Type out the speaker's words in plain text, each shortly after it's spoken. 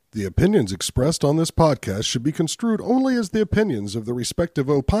The opinions expressed on this podcast should be construed only as the opinions of the respective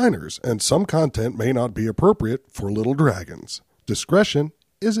opiners, and some content may not be appropriate for Little Dragons. Discretion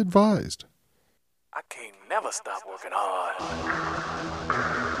is advised. I can't never stop working hard.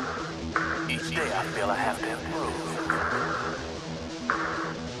 Each day I feel I have to improve.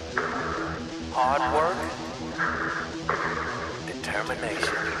 Hard work,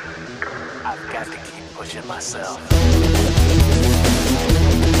 determination. I've got to keep pushing myself.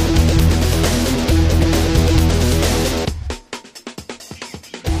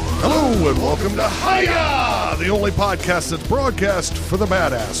 Hello and welcome to Hiya, the only podcast that's broadcast for the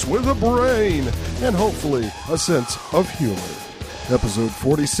badass with a brain and hopefully a sense of humor. Episode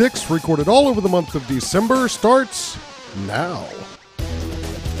 46, recorded all over the month of December, starts now.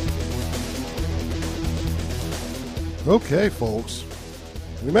 Okay, folks,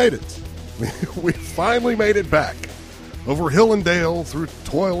 we made it. We finally made it back. Over hill and dale, through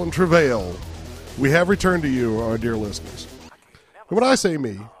toil and travail, we have returned to you, our dear listeners. And when I say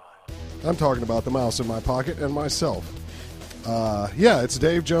me, I'm talking about the mouse in my pocket and myself. Yeah, it's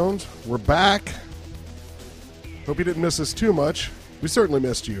Dave Jones. We're back. Hope you didn't miss us too much. We certainly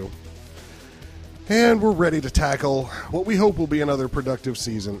missed you. And we're ready to tackle what we hope will be another productive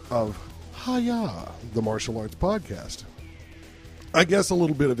season of Hiya, the martial arts podcast. I guess a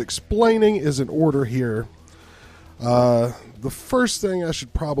little bit of explaining is in order here. The first thing I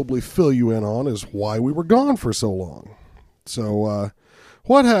should probably fill you in on is why we were gone for so long. So,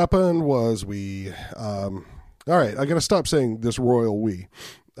 what happened was all right, I got to stop saying this royal we.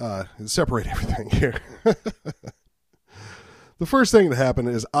 Separate everything here. The first thing that happened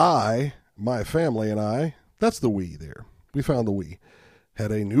is my family and I, that's the we there. We found the we.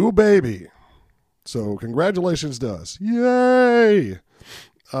 Had a new baby. So congratulations to us. Yay!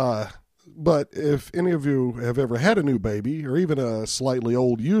 But if any of you have ever had a new baby, or even a slightly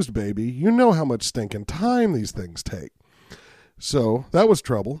old used baby, you know how much stinking time these things take. So that was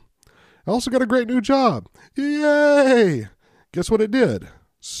trouble. I also got a great new job. Yay! Guess what it did?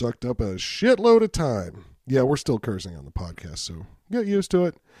 Sucked up a shitload of time. Yeah, we're still cursing on the podcast, so get used to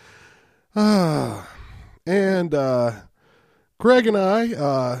it. And Craig and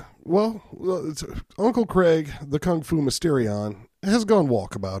I, it's Uncle Craig, the Kung Fu Mysterion, has gone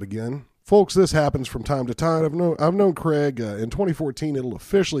walkabout again. Folks, this happens from time to time. I've known Craig in 2014. It'll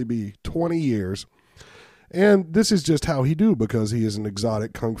officially be 20 years. And this is just how he do, because he is an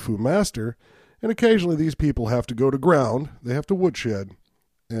exotic Kung Fu master. And occasionally these people have to go to ground. They have to woodshed.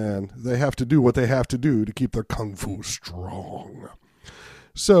 And they have to do what they have to do to keep their Kung Fu strong.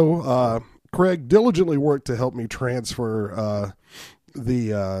 So Craig diligently worked to help me transfer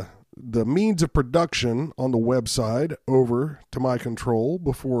the means of production on the website over to my control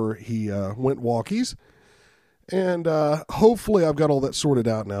before he went walkies. And hopefully I've got all that sorted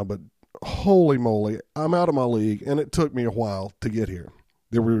out now, but holy moly, I'm out of my league, and it took me a while to get here.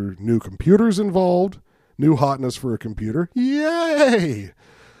 There were new computers involved, new hotness for a computer. Yay!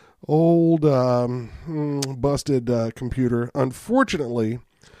 Old busted computer, unfortunately,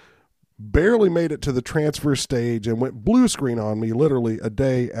 barely made it to the transfer stage and went blue screen on me literally a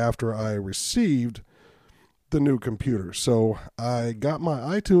day after I received the new computer. So I got my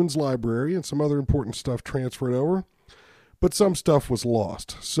iTunes library and some other important stuff transferred over, but some stuff was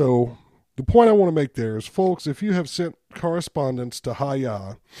lost. So the point I want to make there is, folks, if you have sent correspondence to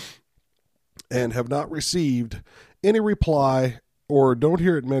Hiya and have not received any reply or don't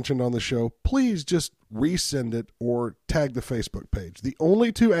hear it mentioned on the show, please just resend it or tag the Facebook page. The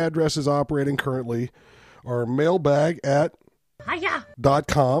only two addresses operating currently are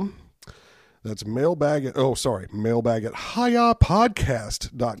mailbag@hiya.com. That's mailbag at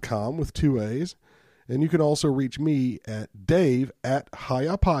hiyapodcast.com with two A's. And you can also reach me at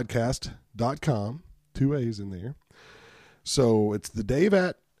dave@hiyapodcast.com. Two A's in there. So it's the Dave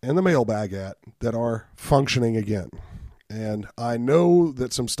at and the mailbag at that are functioning again. And I know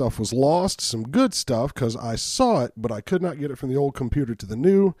that some stuff was lost, some good stuff, because I saw it, but I could not get it from the old computer to the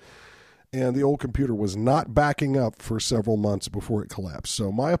new. And the old computer was not backing up for several months before it collapsed. So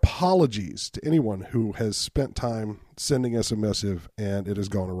my apologies to anyone who has spent time sending us a missive and it has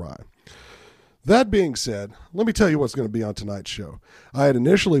gone awry. That being said, let me tell you what's going to be on tonight's show. I had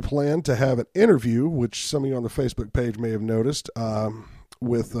initially planned to have an interview, which some of you on the Facebook page may have noticed,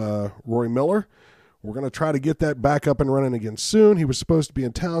 with Roy Miller. We're going to try to get that back up and running again soon. He was supposed to be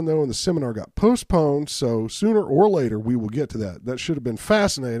in town, though, and the seminar got postponed, so sooner or later we will get to that. That should have been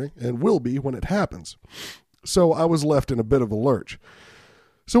fascinating and will be when it happens. So I was left in a bit of a lurch.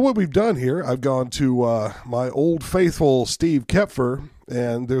 So what we've done here, I've gone to my old faithful Steve Kepfer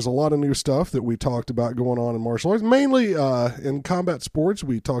And there's a lot of new stuff that we talked about going on in martial arts, mainly in combat sports.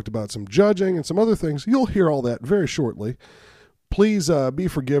 We talked about some judging and some other things. You'll hear all that very shortly. Please be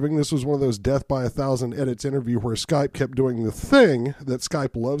forgiving. This was one of those death by 1,000 edits interview where Skype kept doing the thing that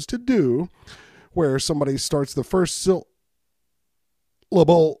Skype loves to do, where somebody starts the first syllable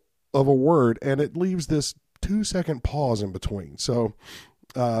of a word and it leaves this 2-second pause in between. So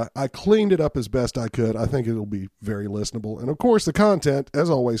I cleaned it up as best I could. I think it'll be very listenable. And of course, the content, as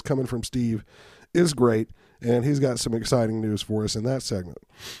always, coming from Steve is great. And he's got some exciting news for us in that segment.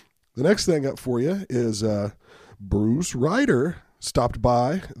 The next thing up for you is Bruce Ryder stopped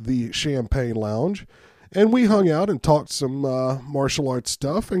by the Champagne Lounge. And we hung out and talked some martial arts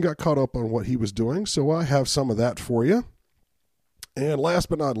stuff and got caught up on what he was doing. So I have some of that for you. And last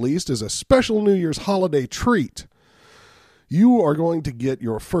but not least is a special New Year's holiday treat. You are going to get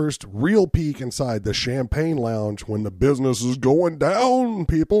your first real peek inside the Champagne Lounge when the business is going down,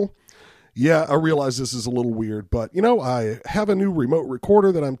 people. Yeah, I realize this is a little weird, but I have a new remote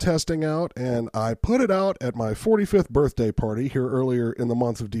recorder that I'm testing out, and I put it out at my 45th birthday party here earlier in the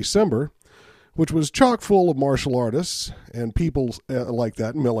month of December, which was chock full of martial artists and people like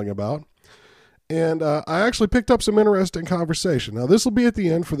that milling about. And I actually picked up some interesting conversation. Now, this will be at the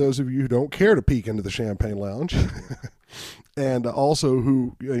end for those of you who don't care to peek into the Champagne Lounge. And also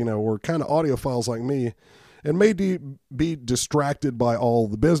who, were kind of audiophiles like me and may be distracted by all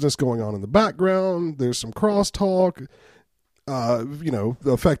the business going on in the background. There's some crosstalk,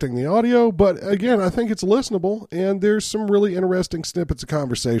 affecting the audio. But again, I think it's listenable, and there's some really interesting snippets of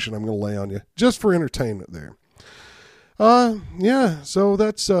conversation I'm going to lay on you just for entertainment there. So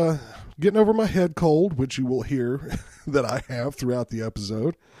that's getting over my head cold, which you will hear that I have throughout the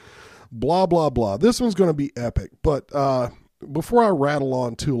episode. Blah, blah, blah. This one's going to be epic. But before I rattle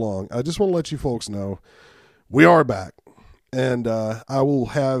on too long, I just want to let you folks know we are back. And I will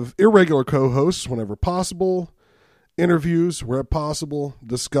have irregular co-hosts whenever possible, interviews where possible,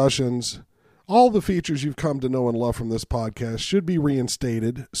 discussions. All the features you've come to know and love from this podcast should be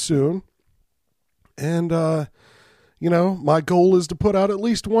reinstated soon. And, my goal is to put out at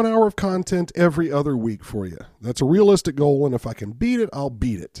least 1 hour of content every other week for you. That's a realistic goal, and if I can beat it, I'll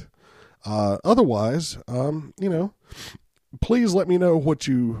beat it. Otherwise, please let me know what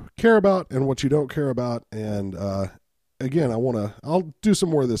you care about and what you don't care about. And again, I'll do some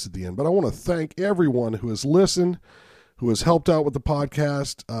more of this at the end, but I want to thank everyone who has listened, who has helped out with the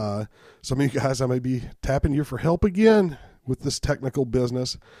podcast. Some of you guys, I may be tapping you for help again with this technical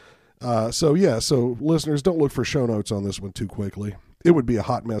business. So listeners, don't look for show notes on this one too quickly. It would be a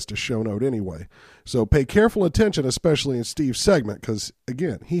hot mess to show note anyway. So pay careful attention, especially in Steve's segment, because,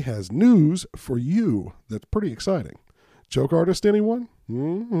 again, he has news for you that's pretty exciting. Joke artist, anyone?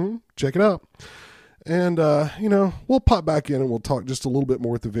 Mm-hmm. Check it out. And, we'll pop back in and we'll talk just a little bit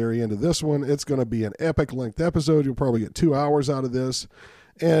more at the very end of this one. It's going to be an epic length episode. You'll probably get 2 hours out of this.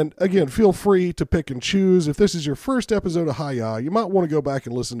 And again, feel free to pick and choose. If this is your first episode of Hi-Ya, you might want to go back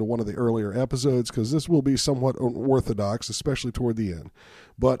and listen to one of the earlier episodes because this will be somewhat unorthodox, especially toward the end.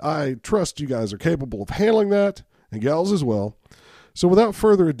 But I trust you guys are capable of handling that, and gals as well. So without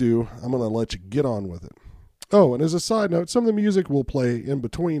further ado, I'm going to let you get on with it. Oh, and as a side note, some of the music we'll play in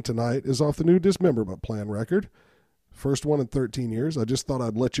between tonight is off the new Dismemberment Plan record. First one in 13 years. I just thought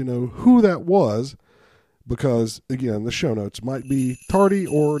I'd let you know who that was, because, again, the show notes might be tardy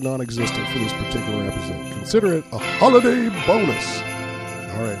or non-existent for this particular episode. Consider it a holiday bonus.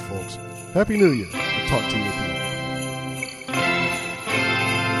 All right, folks. Happy New Year. I'll talk to you at the end.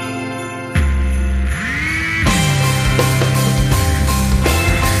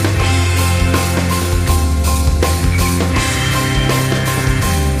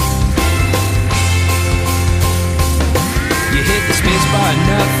 You hit the space bar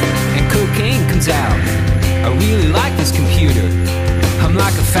enough and cocaine comes out. I really like this computer. I'm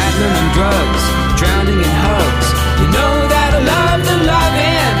like a fat man on drugs, drowning in hugs. You know that I love the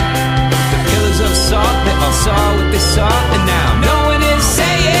loving. The pillars of salt, they all saw what they saw, and now no one is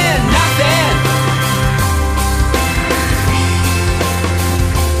saying nothing.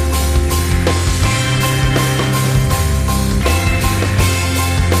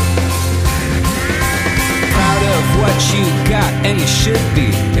 Proud of what you got, and you should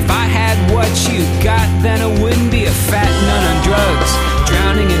be. If I had what you got, then I wouldn't be a fat nun on drugs,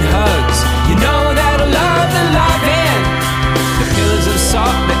 drowning in hugs. You know that I love the loving. The pillars of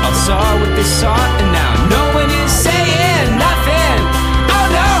salt, they all saw what they saw, and now no one is saying nothing. Oh,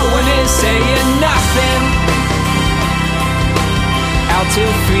 no one is saying nothing. Out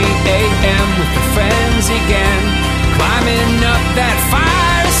till 3 a.m. with the friends again, climbing up that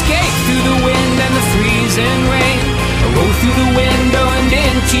fire escape through the wind and the freezing rain. Roll through the window and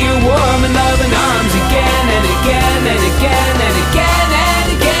into your warm and loving arms again and again and again and again and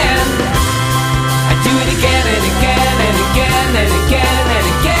again. I do it again and again and again and again and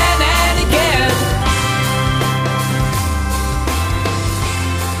again and again.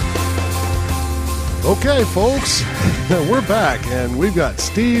 Okay, folks, we're back, and we've got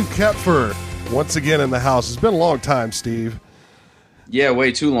Steve Kepfer once again in the house. It's been a long time, Steve. Yeah,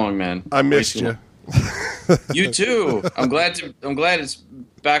 way too long, man. I missed you. You too. I'm glad it's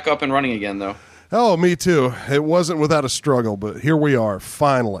back up and running again, though. Oh, me too. It wasn't without a struggle, but here we are,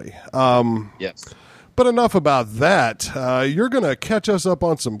 finally. Yes. But enough about that. You're going to catch us up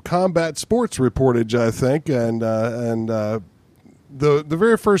on some combat sports reportage, I think, and the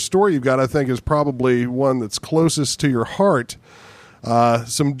very first story you've got, I think, is probably one that's closest to your heart.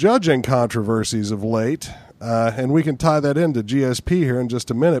 Some judging controversies of late, and we can tie that into GSP here in just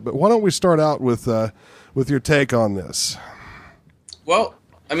a minute. But why don't we start out with your take on this? Well,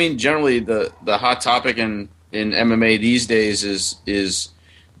 I mean, generally the hot topic in MMA these days is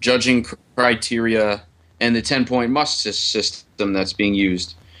judging criteria and the 10-point must system that's being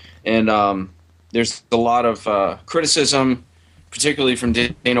used. And there's a lot of criticism, particularly from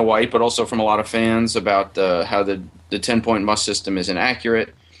Dana White, but also from a lot of fans about how the 10-point must system is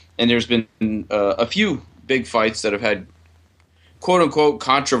inaccurate. And there's been a few big fights that have had quote-unquote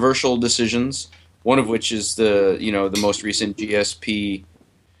controversial decisions, one of which is the most recent GSP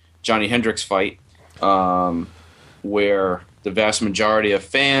Johnny Hendricks fight, where the vast majority of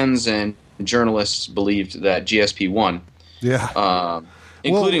fans and journalists believed that GSP won. Yeah.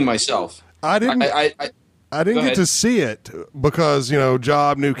 Including myself. I didn't get ahead. to see it because,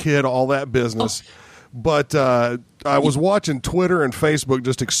 job, new kid, all that business. But I was watching Twitter and Facebook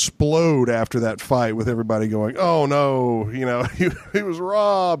just explode after that fight with everybody going, oh, no, he was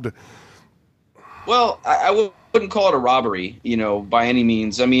robbed. Well, I wouldn't call it a robbery, by any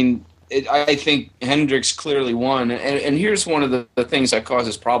means. I mean, I think Hendricks clearly won. And here's one of the things that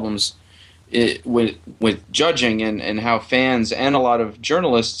causes problems with judging and how fans and a lot of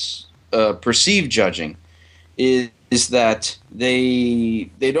journalists perceive judging is that they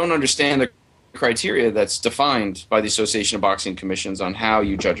don't understand the criteria that's defined by the Association of Boxing Commissions on how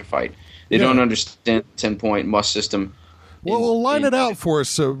you judge a fight. They don't understand the 10-point must system. Well, we'll line it out for us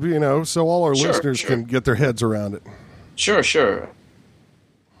so all our listeners can get their heads around it. Sure.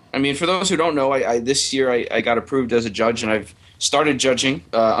 I mean, for those who don't know, this year I got approved as a judge, and I've started judging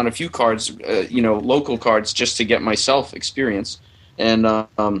on a few cards, local cards, just to get myself experience. And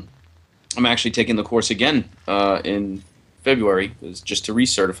I'm actually taking the course again in February, just to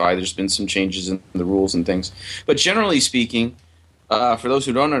recertify. There's been some changes in the rules and things. But generally speaking, for those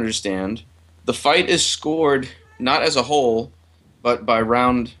who don't understand, the fight is scored not as a whole, but by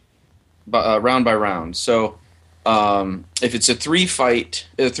round by round. So if it's a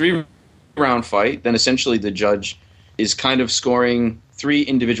three-round fight, then essentially the judge is kind of scoring 3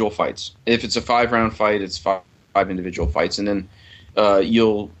 individual fights. If it's a 5-round fight, it's five individual fights. And then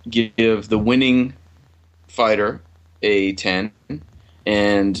you'll give the winning fighter a 10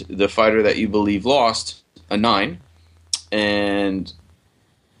 and the fighter that you believe lost a 9. And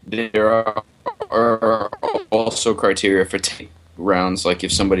there are also criteria for rounds, like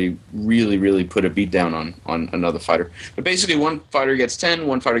if somebody really, really put a beat down on another fighter. But basically one fighter gets 10,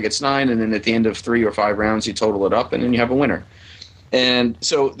 one fighter gets 9, and then at the end of 3 or 5 rounds you total it up and then you have a winner. And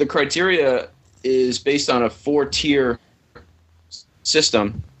so the criteria is based on a 4-tier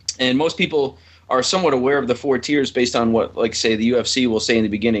system, and most people are somewhat aware of the 4 tiers based on what, like, say, the UFC will say in the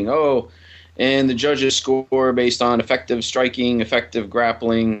beginning, and the judges score based on effective striking, effective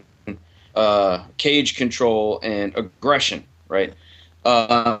grappling, cage control, and aggression, right?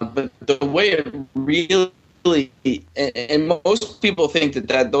 But the way it really, and most people think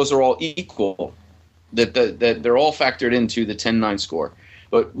that those are all equal, that they're all factored into the 10-9 score.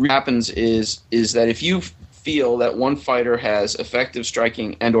 But what happens is that if you feel that one fighter has effective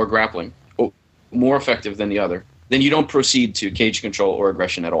striking and or grappling, more effective than the other, then you don't proceed to cage control or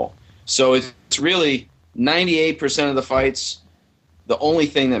aggression at all. So it's really 98% of the fights, the only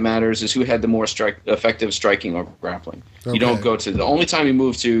thing that matters is who had the more effective striking or grappling. Okay. You don't go to – the only time you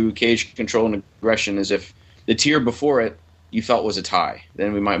move to cage control and aggression is if the tier before it you felt was a tie.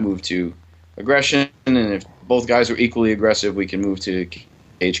 Then we might move to aggression, and if both guys are equally aggressive, we can move to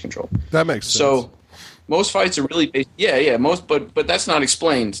cage control. That makes sense. So most fights are really based, most, but that's not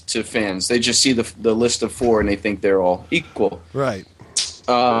explained to fans. They just see the list of 4 and they think they're all equal. Right.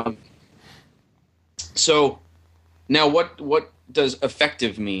 So now what does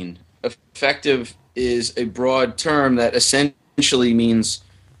effective mean? Effective is a broad term that essentially means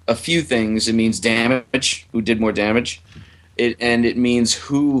a few things. It means damage, who did more damage, and it means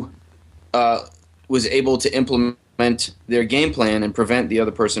who was able to implement their game plan and prevent the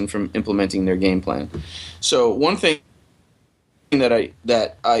other person from implementing their game plan. So one thing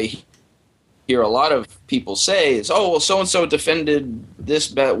that I hear a lot of people say is, oh, well, so-and-so defended this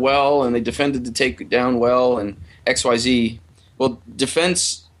bet well, and they defended the takedown well, and XYZ. Well,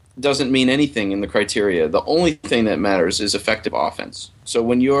 defense doesn't mean anything in the criteria. The only thing that matters is effective offense. So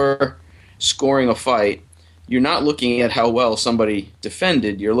when you're scoring a fight, you're not looking at how well somebody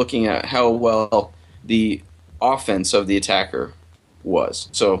defended. You're looking at how well the offense of the attacker was.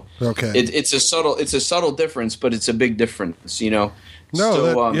 So okay. It's a subtle difference, but it's a big difference, you know. No,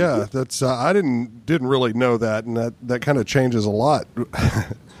 So, that's I didn't really know that, and that kind of changes a lot.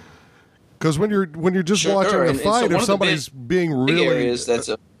 Because when you're just Sure, watching a and so fight, one if of the somebody's being big really, areas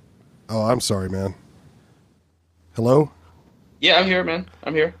oh, I'm sorry, man. Hello. Yeah, I'm here, man.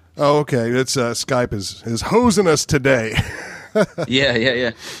 I'm here. Oh, okay. It's Skype is hosing us today.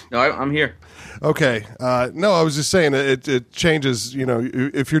 Yeah. No, I'm here. Okay. No, I was just saying it changes. You know,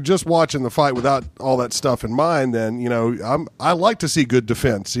 if you're just watching the fight without all that stuff in mind, then you know I like to see good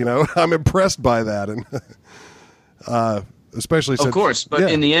defense. You know, I'm impressed by that, and especially since, Of course, but yeah.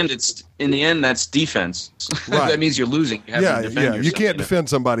 in the end, that's defense. Right. That means you're losing. You have to defend yourself, You can't know? defend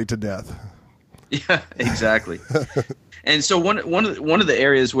somebody to death. Yeah, exactly. And so one of the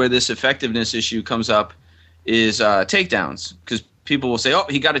areas where this effectiveness issue comes up is takedowns, because people will say, "Oh,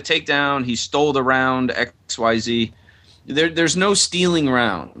 he got a takedown. He stole the round. XYZ." There's no stealing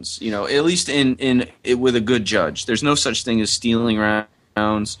rounds. You know, at least in with a good judge, there's no such thing as stealing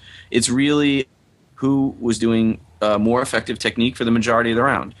rounds. It's really who was doing more effective technique for the majority of the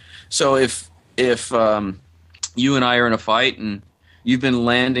round. So if you and I are in a fight and you've been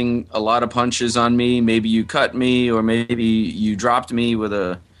landing a lot of punches on me, maybe you cut me, or maybe you dropped me with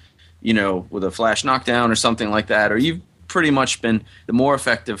a flash knockdown or something like that, or you've pretty much been the more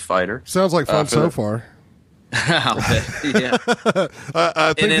effective fighter. Sounds like fun so far. I'll bet. Yeah.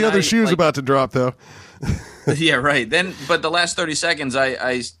 I think the other shoe's about to drop, though. Yeah, right. Then, but the last 30 seconds,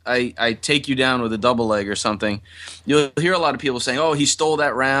 I take you down with a double leg or something. You'll hear a lot of people saying, "Oh, he stole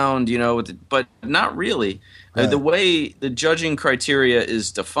that round," you know, but not really. Right. The way the judging criteria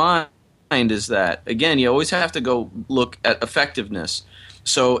is defined is that, again, you always have to go look at effectiveness.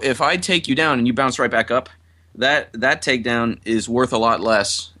 So if I take you down and you bounce right back up, that takedown is worth a lot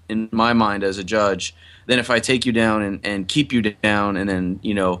less in my mind as a judge than if I take you down and keep you down and then,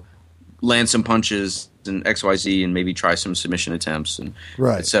 you know, land some punches and XYZ and maybe try some submission attempts and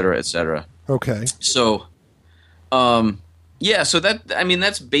right. et cetera, et cetera. Okay. So, so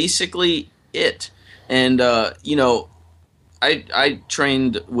that's basically it. And, you know, I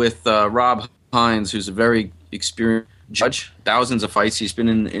trained with Rob Hines, who's a very experienced judge, thousands of fights. He's been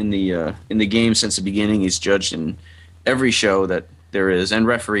in the game since the beginning. He's judged in every show that there is and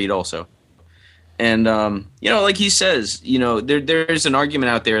refereed also. And, you know, like he says, you know, there's an argument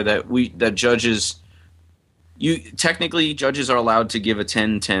out there that judges, technically judges are allowed to give a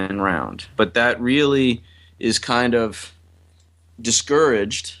 10-10 round, but that really is kind of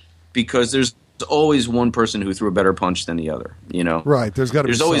discouraged because there's always one person who threw a better punch than the other, you know? Right. There's got to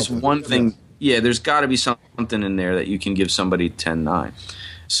be always something. one thing. Yeah, there's got to be something in there that you can give somebody 10-9.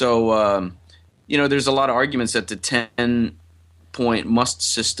 So, you know, there's a lot of arguments that the 10-point must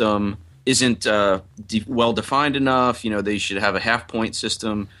system isn't well defined enough. You know, they should have a half-point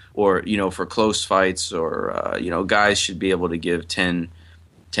system, or, you know, for close fights, or, you know, guys should be able to give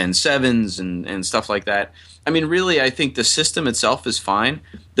 10-7s and stuff like that. I mean, really, I think the system itself is fine.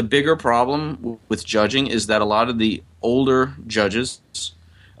 The bigger problem with judging is that a lot of the older judges,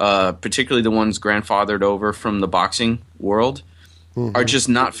 particularly the ones grandfathered over from the boxing world, are just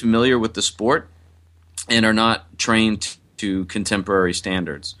not familiar with the sport and are not trained to contemporary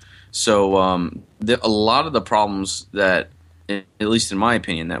standards. So a lot of the problems that, at least in my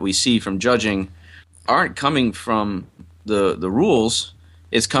opinion, that we see from judging aren't coming from the rules.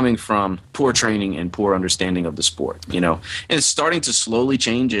 It's coming from poor training and poor understanding of the sport, you know. And it's starting to slowly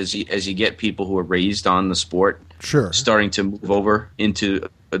change as you get people who are raised on the sport starting to move over into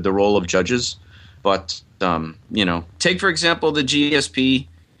the role of judges. But, you know, take, for example, the GSP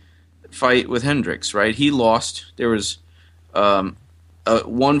fight with Hendricks, right? He lost. There was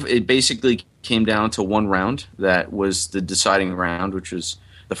it basically came down to one round that was the deciding round, which was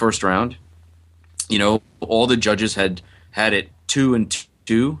the first round. You know, all the judges had it 2-2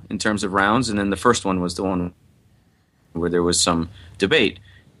 in terms of rounds, and then the first one was the one where there was some debate.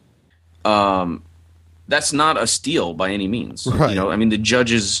 That's not a steal by any means. Right. You know, I mean, the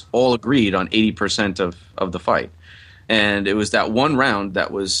judges all agreed on 80% of the fight. and it was that one round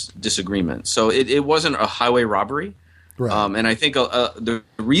that was disagreement. So it wasn't a highway robbery. Right. And I think the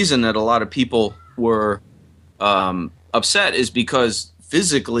reason that a lot of people were upset is because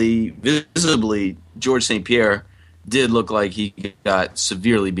visibly, George St. Pierre did look like he got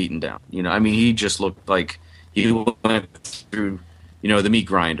severely beaten down. You know, I mean, he just looked like he went through, the meat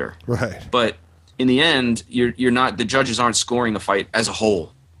grinder. Right. But in the end, you're not. The judges aren't scoring a fight as a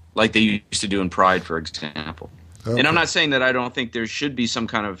whole like they used to do in Pride, for example. Okay. And I'm not saying that I don't think there should be some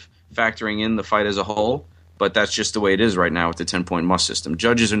kind of factoring in the fight as a whole, but that's just the way it is right now with the 10-point must system.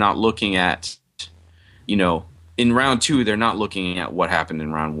 Judges are not looking at, in round 2, they're not looking at what happened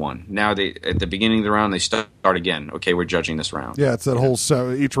in round 1. Now, at the beginning of the round, they start again. Okay, we're judging this round. Yeah, it's that whole.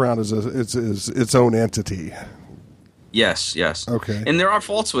 So each round is its own entity. Yes. Okay. And there are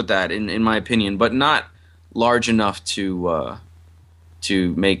faults with that, in my opinion, but not large enough to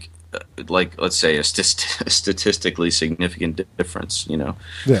make, let's say, a statistically significant difference.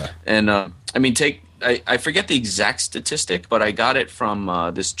 Yeah. And I forget the exact statistic, but I got it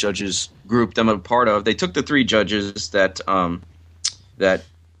from this judges group that I'm a part of. They took the 3 judges that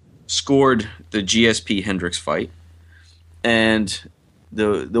scored the GSP Hendricks fight, and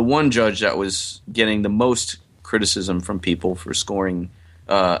the one judge that was getting the most criticism from people for scoring.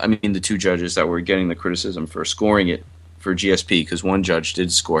 The 2 judges that were getting the criticism for scoring it for GSP, because one judge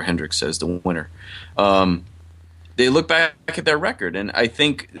did score Hendricks as the winner. They look back at their record, and I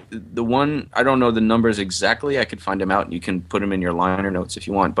think the one, I don't know the numbers exactly. I could find them out, and you can put them in your liner notes if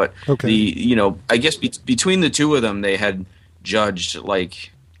you want. But okay. I guess between the 2 of them, they had judged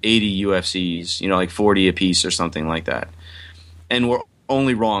like 80 UFCs, like 40 apiece or something like that, and were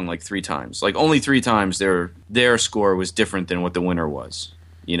only wrong like 3 times. Like only 3 times their score was different than what the winner was.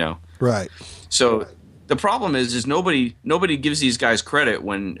 Right. So the problem is nobody gives these guys credit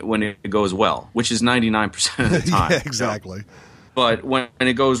when it goes well, which is 99% of the time. Yeah, exactly. But when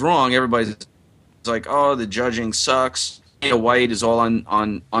it goes wrong, everybody's like, "Oh, the judging sucks." Dana White is all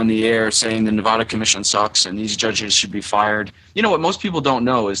on the air saying the Nevada Commission sucks and these judges should be fired. What most people don't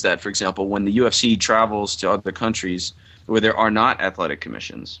know is that, for example, when the UFC travels to other countries where there are not athletic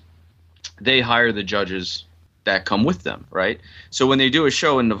commissions, they hire the judges that come with them, right? So when they do a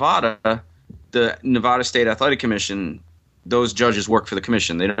show in Nevada, the Nevada State Athletic Commission, those judges work for the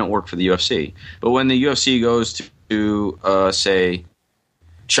commission. They don't work for the UFC. But when the UFC goes to say,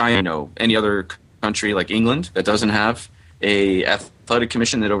 China, any other country like England that doesn't have a athletic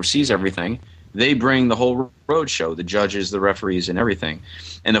commission that oversees everything, they bring the whole road show, the judges, the referees, and everything.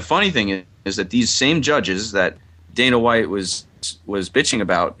 And the funny thing is that these same judges that Dana White was bitching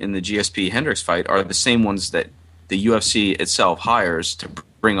about in the GSP Hendricks fight are the same ones that the UFC itself hires to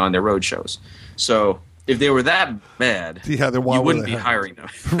bring on their road shows. So if they were that bad, you wouldn't be hiring them.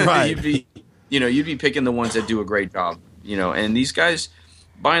 Right. you'd be picking the ones that do a great job. And these guys,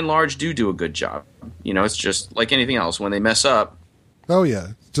 by and large, do a good job. It's just like anything else. When they mess up, oh yeah,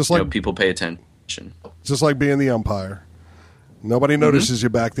 just like people pay attention. Just like being the umpire, nobody notices you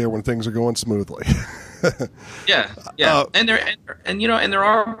back there when things are going smoothly. Yeah. And there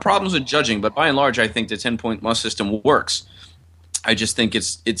are problems with judging, but by and large, I think the 10-point must system works. I just think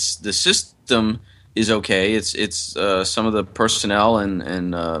it's the system is okay. It's some of the personnel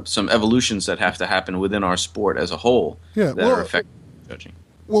and some evolutions that have to happen within our sport as a whole that are affecting judging.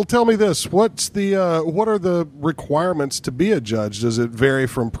 Well, tell me this: what are the requirements to be a judge? Does it vary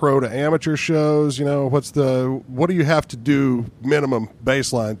from pro to amateur shows? What do you have to do minimum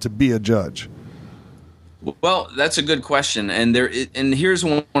baseline to be a judge? Well, that's a good question, and here's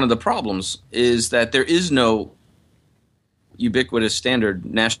one of the problems is that there is no ubiquitous standard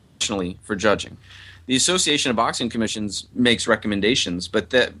nationally for judging. The Association of Boxing Commissions makes recommendations, but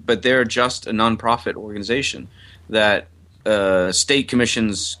they're just a nonprofit organization that state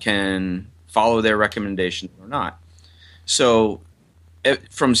commissions can follow their recommendations or not. So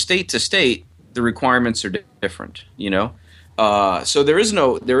from state to state, the requirements are different. So there is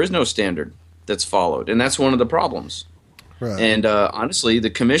no standard that's followed, and that's one of the problems. Right. And honestly, the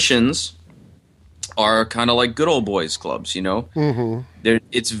commissions are kind of like good old boys clubs, Mm-hmm.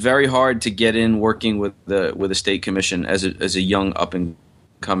 It's very hard to get in working with a state commission as a young up and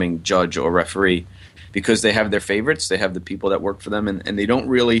coming judge or referee, because they have their favorites, they have the people that work for them, and they don't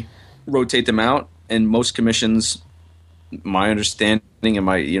really rotate them out. And most commissions, my understanding and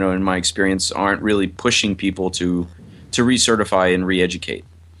my in my experience, aren't really pushing people to recertify and re-educate.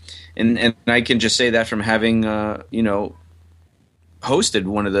 And I can just say that from having hosted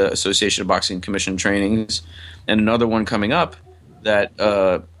one of the Association of Boxing Commission trainings and another one coming up, that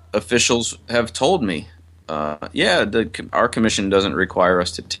officials have told me, our commission doesn't require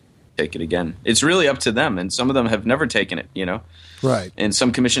us to take it again. It's really up to them, and some of them have never taken it, Right. And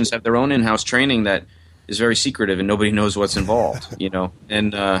some commissions have their own in-house training that is very secretive, and nobody knows what's involved,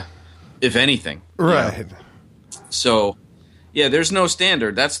 and if anything. Right. So, yeah, there's no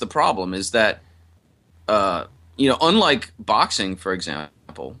standard. That's the problem, is that, unlike boxing, for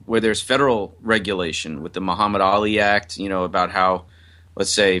example, where there's federal regulation with the Muhammad Ali Act, about how,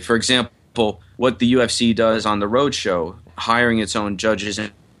 let's say, for example, what the UFC does on the Roadshow, hiring its own judges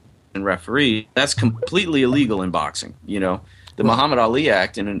and referee, that's completely illegal in boxing. The Muhammad Ali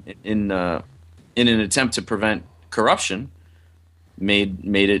Act, in an attempt to prevent corruption, made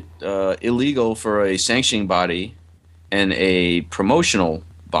it illegal for a sanctioning body and a promotional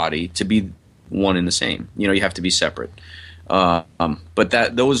body to be one and the same. You have to be separate. But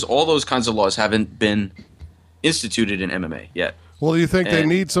all those kinds of laws haven't been instituted in MMA yet. Well, do you think they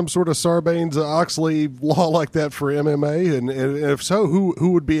need some sort of Sarbanes-Oxley law like that for MMA? And if so,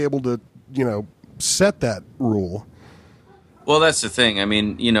 who would be able to, set that rule? Well, that's the thing. I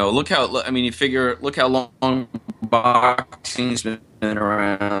mean, look how long boxing's been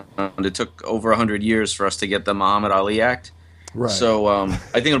around. It took over 100 years for us to get the Muhammad Ali Act. Right. So I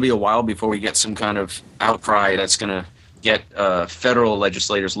think it'll be a while before we get some kind of outcry that's going to get federal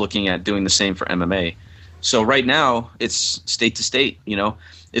legislators looking at doing the same for MMA. So right now, it's state to state.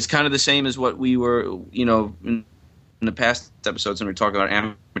 It's kind of the same as what we were, in the past episodes when we were talking about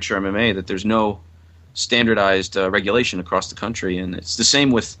amateur MMA, that there's no standardized regulation across the country, and it's the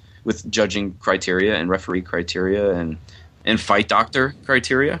same with judging criteria and referee criteria and fight doctor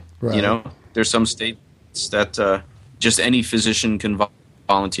criteria. Right. There's some states that just any physician can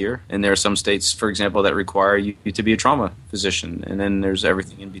volunteer, and there are some states, for example, that require you to be a trauma physician, and then there's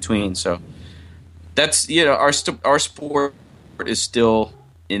everything in between. So that's our sport is still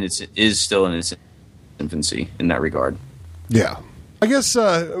in its infancy in that regard. Yeah. I guess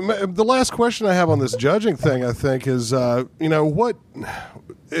the last question I have on this judging thing, I think, is, what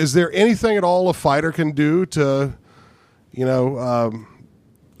is there anything at all a fighter can do to,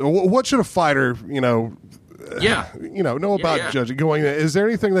 what should a fighter, know about judging? Going, is there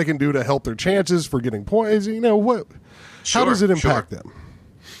anything they can do to help their chances for getting points? What? How does it impact them?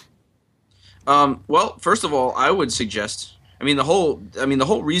 Well, first of all, I would suggest. The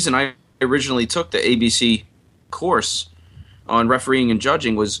whole reason I originally took the ABC course on refereeing and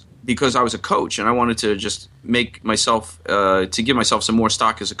judging was because I was a coach and I wanted to just make myself to give myself some more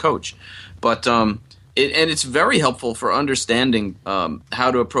stock as a coach. But it's very helpful for understanding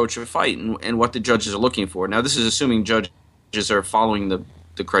how to approach a fight and what the judges are looking for. Now, this is assuming judges are following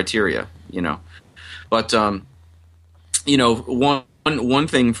the criteria, But one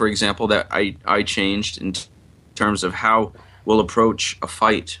thing, for example, that I changed in terms of how we'll approach a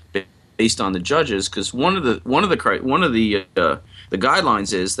fight based on the judges, because one of the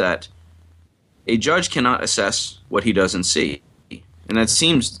guidelines is that a judge cannot assess what he doesn't see, and that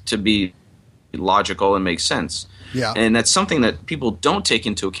seems to be logical and makes sense. Yeah, and that's something that people don't take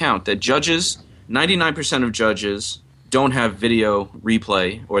into account. That 99% of judges don't have video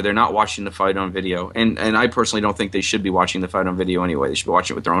replay, or they're not watching the fight on video. And I personally don't think they should be watching the fight on video anyway. They should be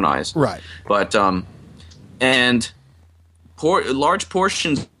watching it with their own eyes. Right. But large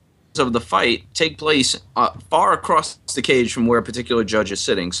portions of the fight take place far across the cage from where a particular judge is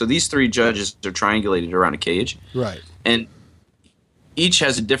sitting. So these three judges are triangulated around a cage. Right. And each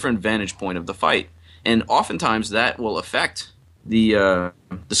has a different vantage point of the fight. And oftentimes that will affect the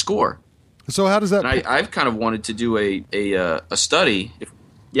score. So how does that? I've kind of wanted to do a study.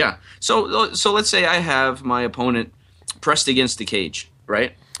 So let's say I have my opponent pressed against the cage,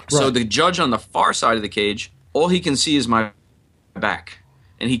 right? So the judge on the far side of the cage, all he can see is my back,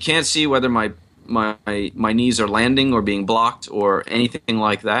 and he can't see whether my knees are landing or being blocked or anything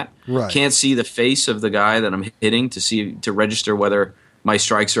like that. Right. Can't see the face of the guy that I'm hitting to register whether my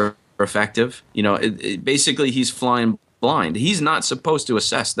strikes are effective. Basically he's flying blind. He's not supposed to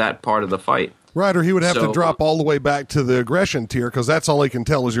assess that part of the fight. Right, or he would have to drop all the way back to the aggression tier, because that's all he can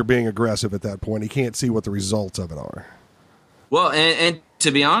tell is you're being aggressive at that point. He can't see what the results of it are. Well, and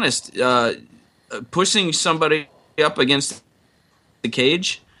to be honest, pushing somebody up against the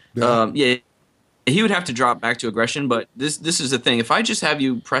cage, he would have to drop back to aggression. But this is the thing. If I just have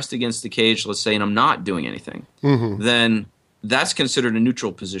you pressed against the cage, let's say, and I'm not doing anything, then that's considered a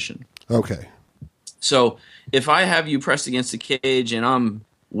neutral position. Okay. So if I have you pressed against the cage and I'm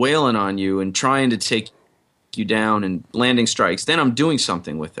wailing on you and trying to take you down and landing strikes, then I'm doing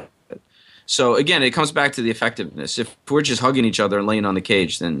something with it. So again, it comes back to the effectiveness. If we're just hugging each other and laying on the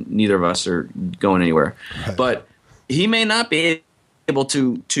cage, then neither of us are going anywhere. Right. But he may not be able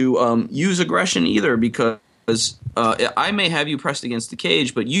to use aggression either, because I may have you pressed against the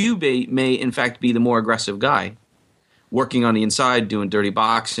cage, but you may in fact be the more aggressive guy, working on the inside, doing dirty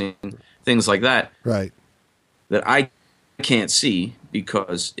boxing, things like that. Right. That I can't see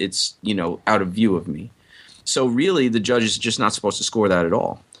because it's, out of view of me. So really, the judge is just not supposed to score that at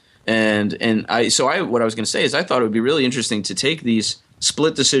all. And what I was going to say is I thought it would be really interesting to take these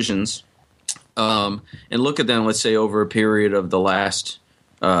split decisions and look at them, let's say, over a period of the last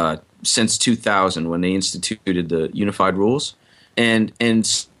since 2000 when they instituted the unified rules, and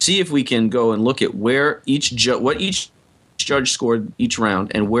see if we can go and look at where each judge scored each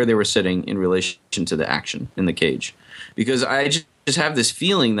round and where they were sitting in relation to the action in the cage. Because I just have this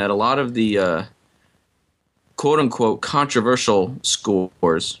feeling that a lot of the quote-unquote controversial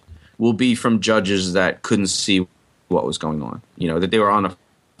scores will be from judges that couldn't see what was going on, that they were on the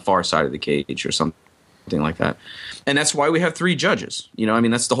far side of the cage or something like that. And that's why we have three judges.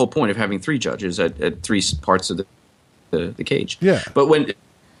 That's the whole point of having three judges at three parts of the cage. Yeah. But when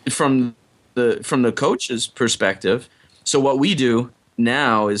from the coach's perspective, so what we do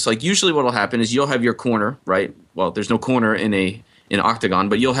now is, like, usually what will happen is you'll have your corner, right? Well, there's no corner in an octagon,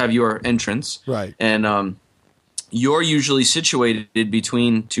 but you'll have your entrance. Right. And you're usually situated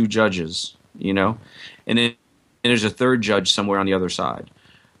between two judges, and then there's a third judge somewhere on the other side.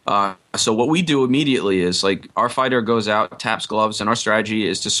 So what we do immediately is, like, our fighter goes out, taps gloves, and our strategy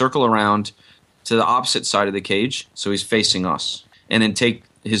is to circle around to the opposite side of the cage, so he's facing us, and then take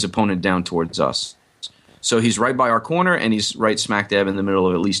his opponent down towards us. So he's right by our corner, and he's right smack dab in the middle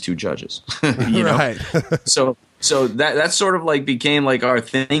of at least two judges. Right. So that sort of like became like our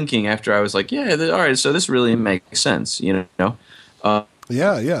thinking after I was like, yeah, all right, so this really makes sense, Yeah,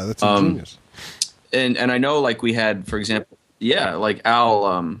 that's ingenious. And I know, like, we had, for example, like Al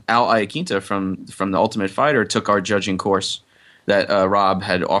Iaquinta from the Ultimate Fighter took our judging course that Rob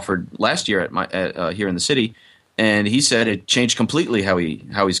had offered last year at here in the city, and he said it changed completely how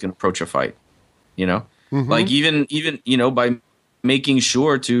he's going to approach a fight. Like even by making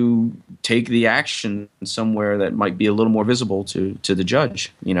sure to take the action somewhere that might be a little more visible to the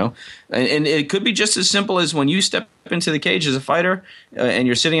judge, and it could be just as simple as when you step into the cage as a fighter and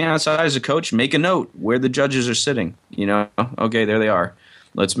you're sitting outside as a coach, make a note where the judges are sitting, okay, there they are.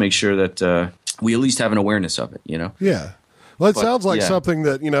 Let's make sure that we at least have an awareness of it, Yeah. Well, it sounds like something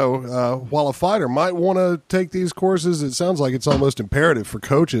that, while a fighter might want to take these courses, it sounds like it's almost imperative for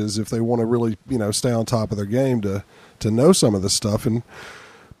coaches if they want to really, stay on top of their game to know some of this stuff. And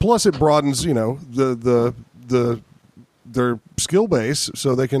plus it broadens, their skill base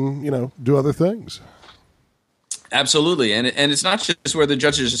so they can, do other things. Absolutely. And it's not just where the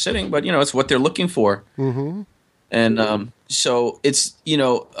judges are sitting, but, it's what they're looking for. Mm-hmm. And so it's,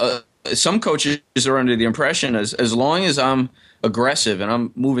 some coaches are under the impression as long as I'm aggressive and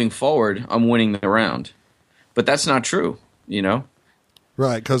I'm moving forward, I'm winning the round. But that's not true,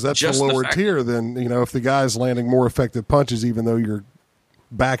 Right, because that's the lower tier. Then, if the guy's landing more effective punches, even though you're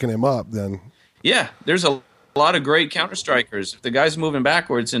backing him up, then... Yeah, there's a lot of great counter strikers. If the guy's moving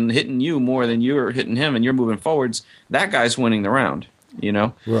backwards and hitting you more than you're hitting him and you're moving forwards, that guy's winning the round.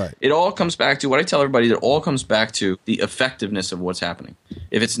 Right. It all comes back to what I tell everybody. It all comes back to the effectiveness of what's happening.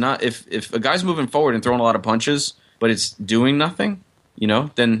 If it's not, if a guy's moving forward and throwing a lot of punches, but it's doing nothing,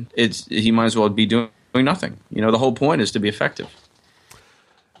 then he might as well be doing nothing. The whole point is to be effective.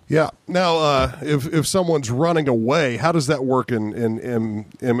 Yeah. Now, if someone's running away, how does that work? In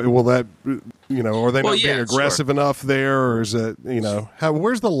will that, are they not being aggressive enough there, or is it,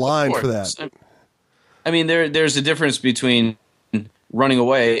 where's the line for that? I mean, there's a difference between running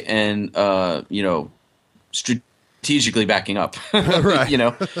away and strategically backing up. Right.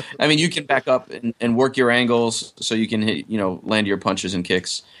 I mean, you can back up and work your angles so you can hit, land your punches and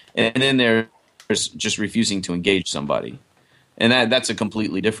kicks, and then there's just refusing to engage somebody, and that's a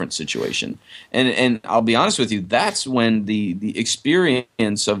completely different situation. And I'll be honest with you, that's when the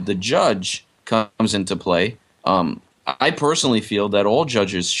experience of the judge comes into play. I personally feel that all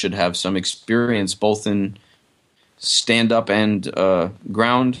judges should have some experience both in stand-up and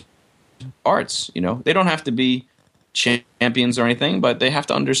ground arts. They don't have to be champions or anything, but they have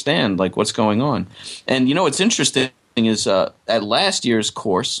to understand like what's going on. And what's interesting is at last year's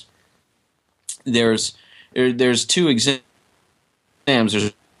course, there's two exams.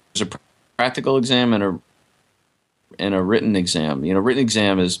 There's a practical exam and a written exam. Written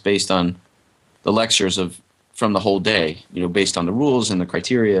exam is based on the lectures from the whole day. Based on the rules and the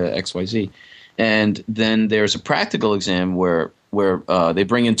criteria XYZ. And then there's a practical exam where they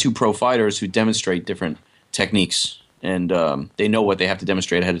bring in two pro fighters who demonstrate different techniques, and they know what they have to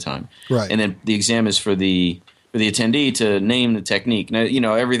demonstrate ahead of time. Right. And then the exam is for the for the attendee to name the technique.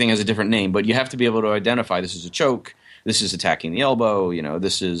 Now, everything has a different name, but you have to be able to identify this is a choke, this is attacking the elbow,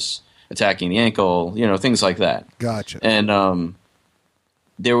 this is attacking the ankle, things like that. Gotcha. And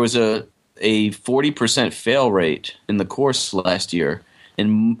there was a 40% fail rate in the course last year,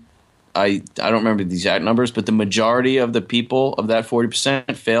 and I don't remember the exact numbers, but the majority of the people of that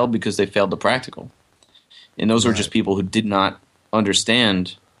 40% failed because they failed the practical. And those were just people who did not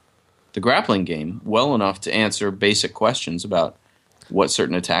understand the grappling game well enough to answer basic questions about what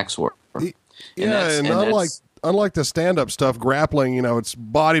certain attacks were. Yeah, and unlike the stand-up stuff, grappling, it's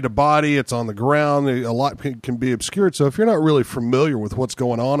body to body, it's on the ground, a lot can be obscured. So if you're not really familiar with what's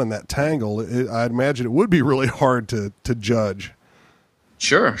going on in that tangle, I'd imagine it would be really hard to judge.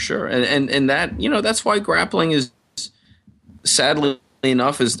 Sure. And that, that's why grappling is, sadly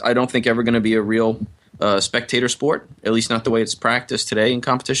enough, is I don't think ever going to be a real spectator sport, at least not the way it's practiced today in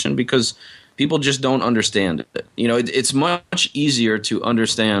competition, because people just don't understand it. It's much easier to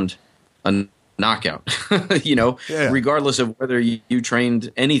understand a knockout, regardless of whether you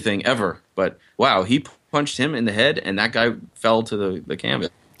trained anything ever. But wow, he punched him in the head and that guy fell to the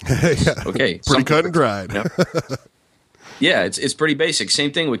canvas. Okay. Pretty cut and dried. Yeah, it's pretty basic.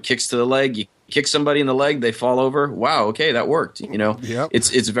 Same thing with kicks to the leg. You kick somebody in the leg, they fall over. Wow, okay, that worked. Yep.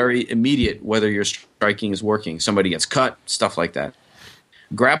 It's very immediate whether your striking is working. Somebody gets cut, stuff like that.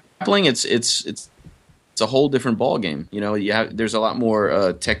 Grappling, it's a whole different ball game. There's a lot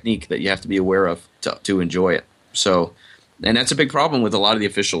more technique that you have to be aware of to enjoy it. So, and that's a big problem with a lot of the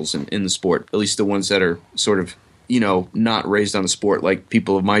officials in the sport, at least the ones that are sort of not raised on the sport, like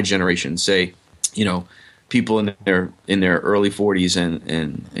people of my generation, say, people in their early 40s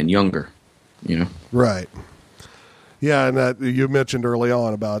and younger, Right. Yeah, and that you mentioned early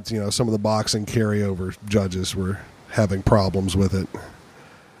on about some of the boxing carryover judges were having problems with it.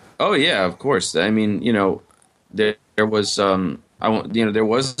 Oh yeah, of course. I mean, there was there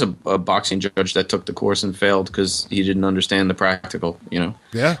was a boxing judge that took the course and failed because he didn't understand the practical.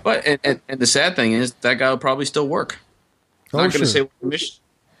 Yeah. But and the sad thing is that guy will probably still work. I'm not going to say what commission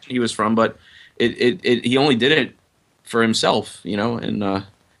he was from, but he only did it for himself, and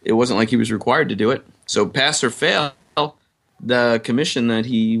it wasn't like he was required to do it. So pass or fail, the commission that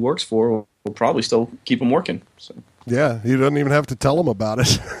he works for will probably still keep him working. So. Yeah, you don't even have to tell him about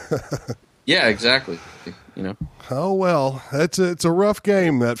it. Yeah, exactly. Oh well, it's a rough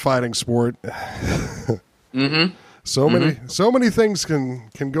game, that fighting sport. Mm-hmm. So many things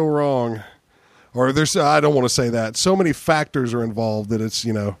can go wrong, or I don't want to say that. So many factors are involved that it's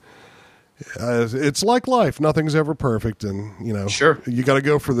it's like life. Nothing's ever perfect, and sure, you got to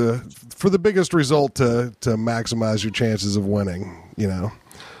go for the biggest result to maximize your chances of winning.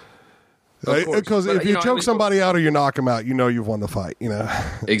 Because if you choke somebody out or you knock them out, you've won the fight.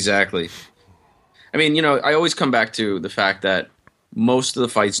 Exactly. I mean, I always come back to the fact that most of the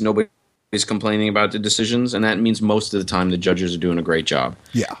fights nobody's complaining about the decisions, and that means most of the time the judges are doing a great job.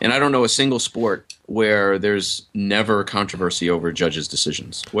 Yeah. And I don't know a single sport where there's never controversy over judges'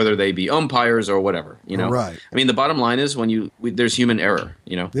 decisions, whether they be umpires or whatever. Right. I mean, the bottom line is there's human error.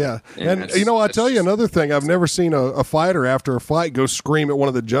 Yeah. And I'll tell you another thing. I've never seen a fighter after a fight go scream at one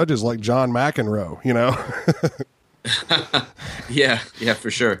of the judges like John McEnroe. Yeah, for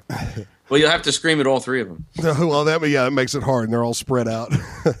sure. Well, you'll have to scream at all three of them. Well, it makes it hard, and they're all spread out.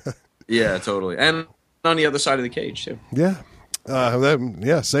 Yeah, totally. And on the other side of the cage, too. Yeah.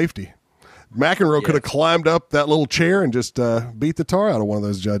 Safety. McEnroe could have climbed up that little chair and just beat the tar out of one of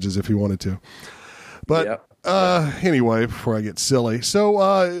those judges if he wanted to. But anyway, before I get silly,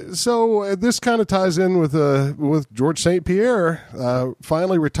 so this kind of ties in with George St. Pierre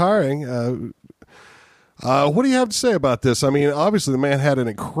finally retiring. What do you have to say about this? I mean, obviously the man had an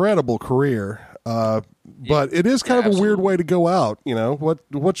incredible career, but it is kind of a weird way to go out.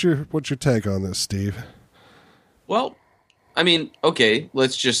 What's your take on this, Steve? Well, I mean, okay,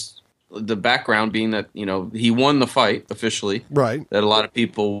 let's just the background being that he won the fight officially, right? That a lot of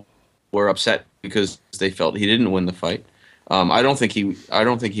people were upset because they felt he didn't win the fight. I don't think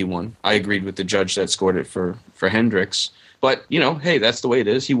he won. I agreed with the judge that scored it for Hendricks, but hey, that's the way it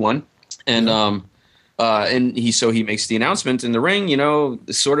is. He won, and and he makes the announcement in the ring.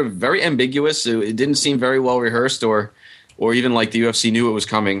 Sort of very ambiguous. It didn't seem very well rehearsed, or even like the UFC knew it was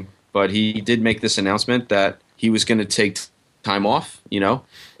coming. But he did make this announcement that he was going to take time off.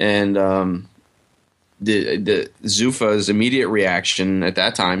 And the Zuffa's immediate reaction at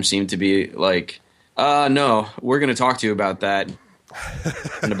that time seemed to be like, "No, we're going to talk to you about that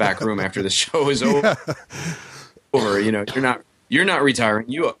in the back room after the show is over. You're not retiring.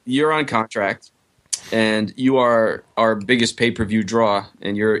 You're on contract." And you are our biggest pay-per-view draw,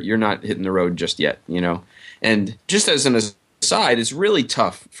 and you're not hitting the road just yet, And just as an aside, it's really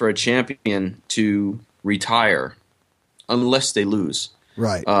tough for a champion to retire unless they lose.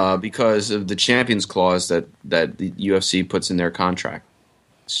 Right. Because of the champions clause that the UFC puts in their contract.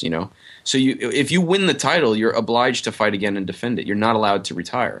 So if you win the title, you're obliged to fight again and defend it. You're not allowed to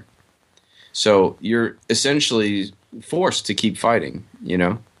retire. So you're essentially forced to keep fighting,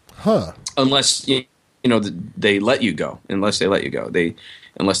 Huh. unless they let you go. Unless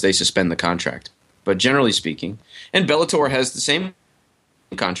they suspend the contract. But generally speaking, and Bellator has the same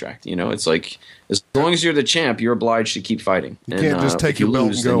contract. It's like as long as you're the champ, you're obliged to keep fighting. You can't just take your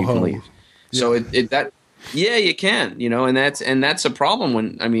belt and go home. So you can, and that's a problem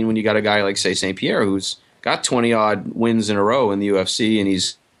when you got a guy like, say, St. Pierre, who's got 20 odd wins in a row in the UFC, and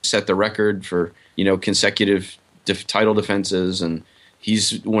he's set the record for consecutive title defenses, and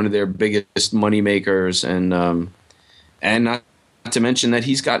he's one of their biggest money makers, and not to mention that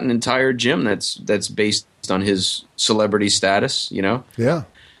he's got an entire gym that's based on his celebrity status. Yeah.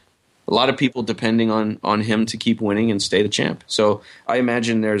 A lot of people depending on him to keep winning and stay the champ. So I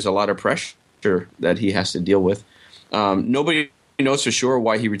imagine there's a lot of pressure that he has to deal with. Nobody knows for sure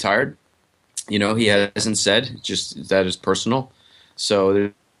why he retired. He hasn't said, just that is personal.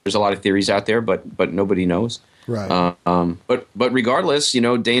 So there's a lot of theories out there, but nobody knows. Right. But regardless,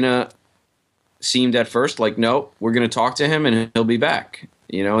 Dana seemed at first like, no, we're going to talk to him and he'll be back.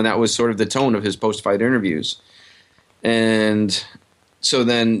 And that was sort of the tone of his post-fight interviews. And so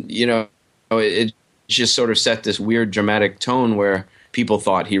then, it just sort of set this weird dramatic tone where people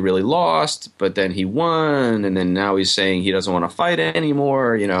thought he really lost, but then he won, and then now he's saying he doesn't want to fight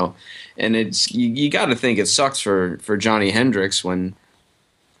anymore, And it's you got to think it sucks for Johnny Hendricks when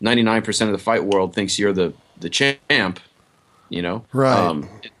 99% of the fight world thinks you're the champ, Right.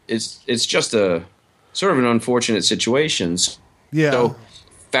 It's just a sort of an unfortunate situation. Yeah. So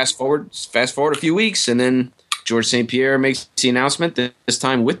fast forward a few weeks, and then George St. Pierre makes the announcement that this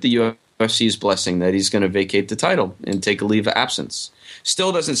time with the UFC's blessing that he's going to vacate the title and take a leave of absence.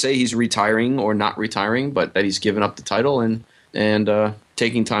 Still doesn't say he's retiring or not retiring, but that he's given up the title and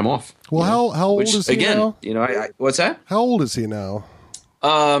taking time off. Well, how old is he now? What's that? How old is he now?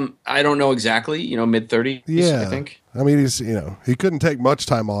 I don't know exactly. Mid-30s. Yeah, I think. I mean, he's he couldn't take much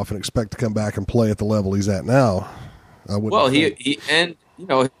time off and expect to come back and play at the level he's at now. I wouldn't. Well, think.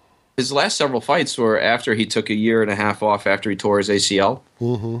 his last several fights were after he took a year and a half off after he tore his ACL,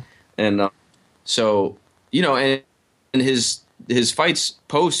 and and his fights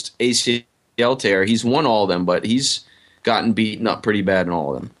post ACL tear, he's won all of them, but he's gotten beaten up pretty bad in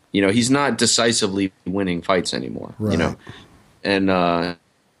all of them. He's not decisively winning fights anymore. Right. And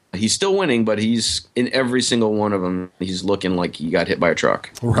he's still winning, but he's in every single one of them. He's looking like he got hit by a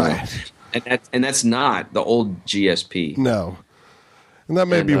truck. Right. And that's not the old GSP. No. And that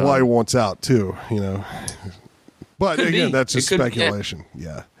may be why he wants out too. But again, that's just speculation.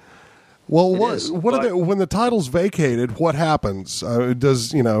 Yeah. Well, when the title's vacated, what happens?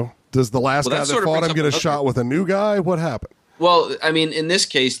 Does the last guy that fought him get a shot with a new guy? What happened? Well, I mean, in this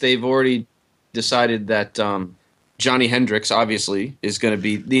case, they've already decided that Johnny Hendricks obviously is going to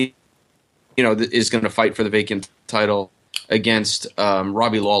be is going to fight for the vacant title against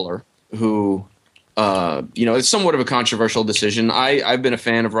Robbie Lawler, who it's somewhat of a controversial decision. I've been a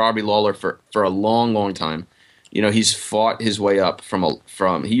fan of Robbie Lawler for a long, long time. He's fought his way up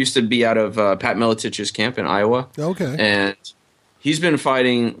from he used to be out of Pat Militich's camp in Iowa. Okay. And he's been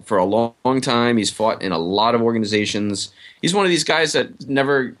fighting for a long, long time. He's fought in a lot of organizations. He's one of these guys that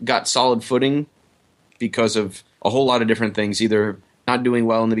never got solid footing because of a whole lot of different things, either not doing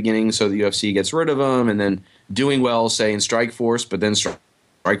well in the beginning, so the UFC gets rid of him, and then doing well, say, in Strikeforce, but then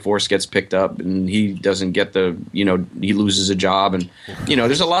Strikeforce gets picked up, and he doesn't get he loses a job. And,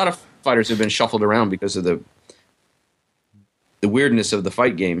 there's a lot of fighters who have been shuffled around because of the weirdness of the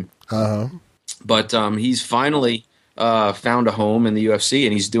fight game. Uh-huh. But he's finally found a home in the UFC,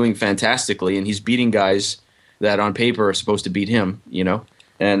 and he's doing fantastically, and he's beating guys that on paper are supposed to beat him,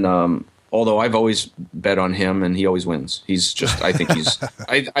 and although I've always bet on him, and he always wins. He's just, I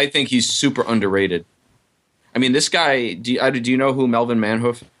think he's super underrated. I mean, this guy. Do you know who Melvin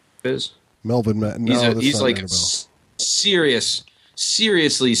Manhoef is? Melvin Manhoef. No, he's like a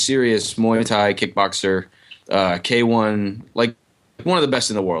seriously serious Muay Thai kickboxer, K1, like one of the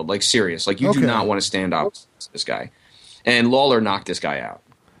best in the world. Like serious. Like you do not want to stand up to this guy. And Lawler knocked this guy out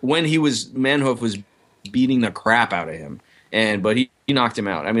when Manhoef was beating the crap out of him. But he knocked him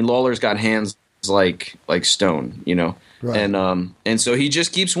out. I mean, Lawler's got hands like stone, right. And so he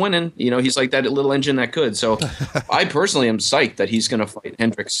just keeps winning. He's like that little engine that could. So I personally am psyched that he's going to fight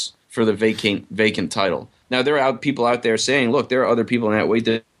Hendricks for the vacant title. Now there are people out there saying, look, there are other people in that weight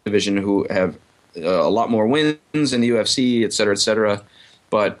division who have a lot more wins in the UFC, et cetera,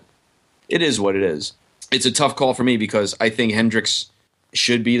 but it is what it is. It's a tough call for me because I think Hendricks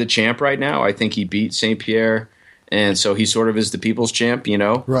should be the champ right now. I think he beat St. Pierre, and so he sort of is the people's champ, you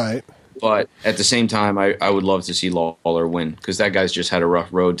know? Right. But at the same time, I would love to see Lawler win because that guy's just had a rough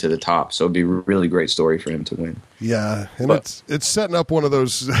road to the top. So it'd be a really great story for him to win. Yeah, and it's setting up one of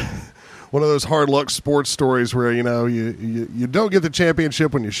those one of those hard luck sports stories where you don't get the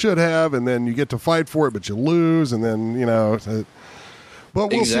championship when you should have, and then you get to fight for it, but you lose, and then but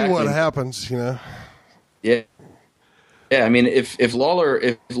we'll see what happens. Yeah. Yeah, I mean, if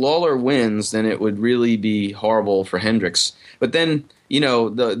Lawler wins, then it would really be horrible for Hendricks. But then,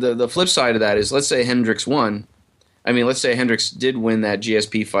 the flip side of that is, let's say Hendricks won. I mean, let's say Hendricks did win that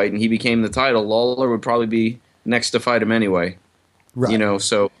GSP fight and he became the title. Lawler would probably be next to fight him anyway. Right.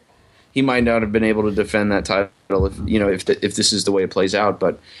 So he might not have been able to defend that title if this is the way it plays out.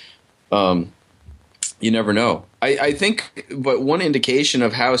 But you never know. I think, but one indication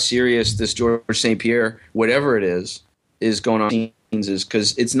of how serious this George St. Pierre, whatever it is going on is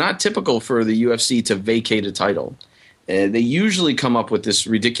because it's not typical for the UFC to vacate a title. They usually come up with this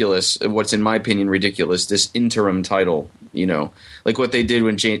ridiculous, what's in my opinion ridiculous, this interim title, like what they did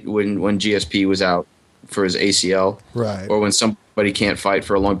when GSP was out for his ACL, right? Or when somebody can't fight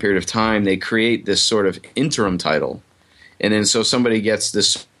for a long period of time, they create this sort of interim title, and then so somebody gets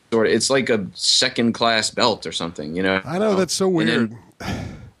this sort of, it's like a second class belt or something, I know, that's so weird.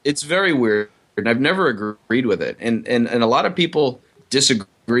 It's very weird. And I've never agreed with it. And a lot of people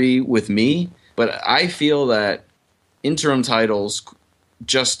disagree with me, but I feel that interim titles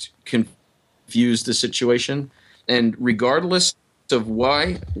just confuse the situation. And regardless of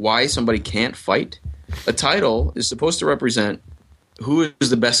why somebody can't fight, a title is supposed to represent who is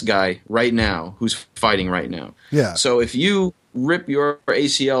the best guy right now, who's fighting right now. Yeah. So if you rip your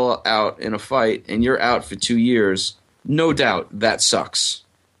ACL out in a fight and you're out for 2 years, no doubt that sucks.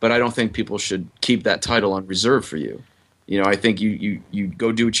 But I don't think people should keep that title on reserve for you. I think you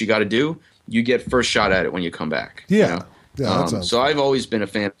go do what you got to do. You get first shot at it when you come back. Yeah. Yeah. So I've always been a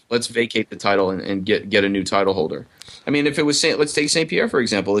fan. Let's vacate the title and get a new title holder. I mean, if it was let's take St. Pierre for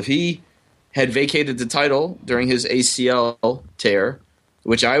example. If he had vacated the title during his ACL tear,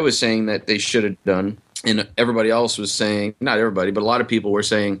 which I was saying that they should have done, and everybody else was saying, not everybody, but a lot of people were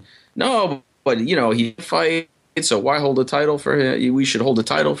saying, no, but he fight. So why hold a title for him? We should hold a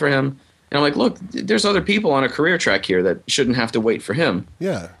title for him. And I'm like, look, there's other people on a career track here that shouldn't have to wait for him.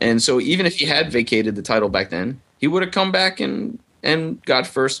 Yeah. And so even if he had vacated the title back then, he would have come back and got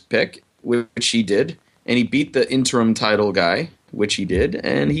first pick, which he did. And he beat the interim title guy, which he did.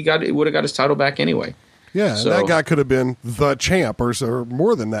 And would have got his title back anyway. Yeah, so, that guy could have been the champ or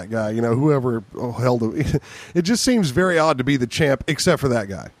more than that guy, whoever held it. It just seems very odd to be the champ except for that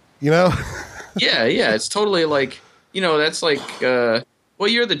guy, Yeah, it's totally like, that's like, well,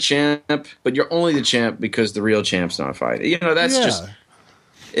 you're the champ, but you're only the champ because the real champ's not fighting. That's just,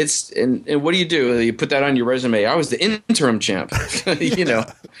 it's, and what do? You put that on your resume. I was the interim champ,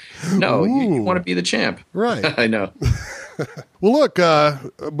 No, you want to be the champ. Right. I know. Well, look,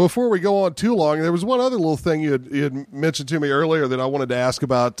 before we go on too long, there was one other little thing you had mentioned to me earlier that I wanted to ask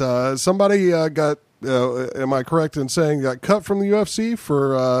about. Somebody got, am I correct in saying, got cut from the UFC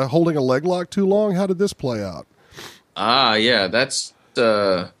for holding a leg lock too long? How did this play out? Yeah, that's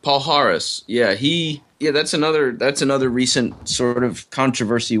Paul Harris. Yeah, that's another recent sort of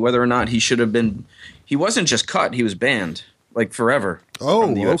controversy, whether or not he should have been. He wasn't just cut; he was banned, like forever. Oh,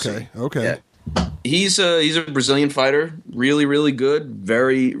 from the UFC. Okay. Yeah. He's a Brazilian fighter, really, really good,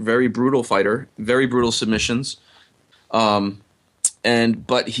 very, very brutal fighter, very brutal submissions,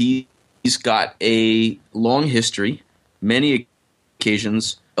 but he's got a long history, many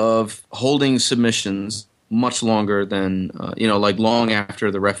occasions of holding submissions much longer than like long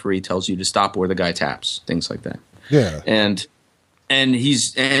after the referee tells you to stop or the guy taps, things like that. Yeah, and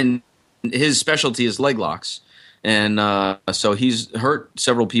his specialty is leg locks, and so he's hurt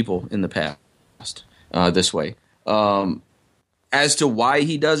several people in the past. This way. As to why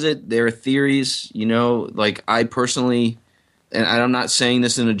he does it, there are theories, like I personally, and I'm not saying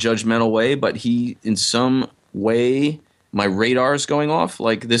this in a judgmental way, but he, in some way, my radar is going off.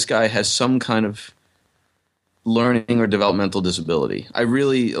 Like this guy has some kind of learning or developmental disability. I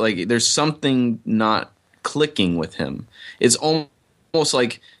really, there's something not clicking with him. It's almost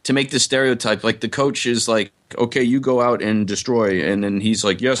like, to make the stereotype, like the coach is like, okay, you go out and destroy, and then he's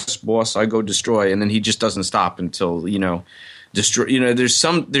like, yes, boss, I go destroy, and then he just doesn't stop until destroy. There's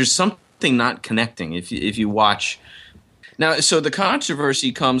something not connecting if you watch. Now, so the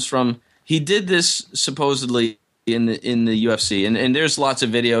controversy comes from, he did this supposedly in the UFC, and there's lots of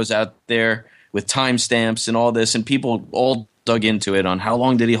videos out there with timestamps and all this, and people all dug into it on how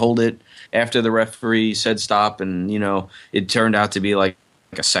long did he hold it after the referee said stop, and it turned out to be like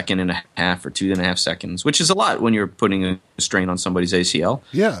a second and a half or 2.5 seconds, which is a lot when you're putting a strain on somebody's ACL.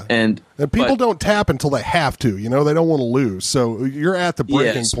 Yeah, and people don't tap until they have to. They don't want to lose, so you're at the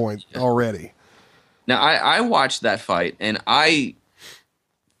breaking point already. Now I watched that fight and I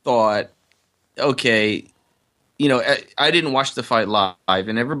thought, okay, I didn't watch the fight live,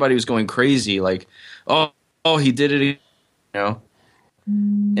 and everybody was going crazy, like, oh, he did it,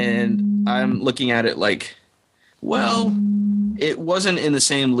 And I'm looking at it like, well, it wasn't in the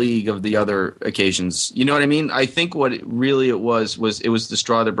same league of the other occasions. You know what I mean? I think what it was the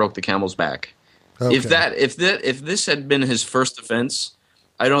straw that broke the camel's back. Okay. If this had been his first offense,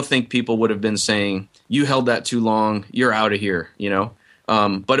 I don't think people would have been saying, you held that too long, you're out of here,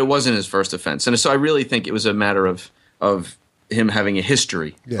 But it wasn't his first offense. And so I really think it was a matter of him having a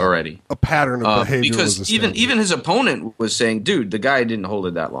history already. A pattern of behavior. Because even his opponent was saying, dude, the guy didn't hold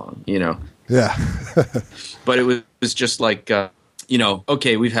it that long, Yeah. But it was just like,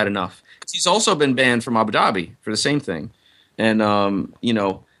 okay, we've had enough. He's also been banned from Abu Dhabi for the same thing. And, and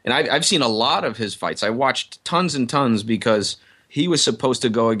I've seen a lot of his fights. I watched tons and tons because he was supposed to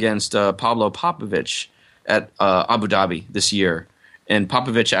go against Pablo Popovich at Abu Dhabi this year. And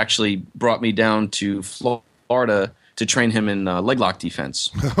Popovich actually brought me down to Florida to train him in leg lock defense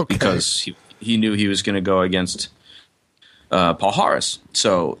because he knew he was going to go against Paul Harris.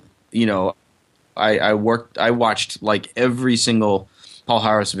 So, I watched like every single Paul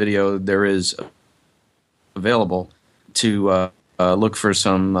Harris video there is available to look for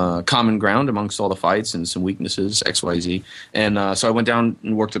some common ground amongst all the fights and some weaknesses, XYZ. And so I went down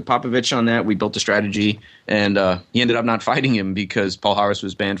and worked with Popovich on that. We built a strategy, and he ended up not fighting him because Paul Harris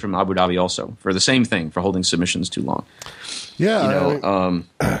was banned from Abu Dhabi also for the same thing, for holding submissions too long. Yeah,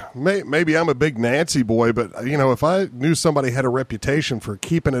 maybe I'm a big Nancy boy, but if I knew somebody had a reputation for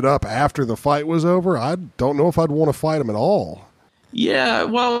keeping it up after the fight was over, I don't know if I'd want to fight him at all. Yeah,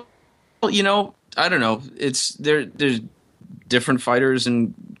 well, I don't know. There's different fighters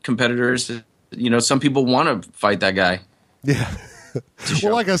and competitors. Some people want to fight that guy. Yeah.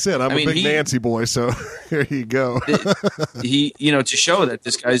 Well, like I said, I'm a big Nancy boy, so here you go. To show that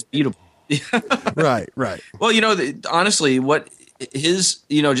this guy's beatable. Right. Well, honestly, what his,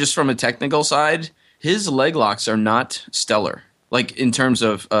 just from a technical side, his leg locks are not stellar, like in terms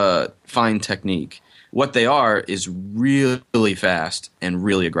of fine technique. What they are is really fast and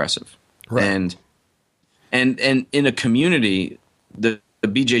really aggressive. Right. And in a community, the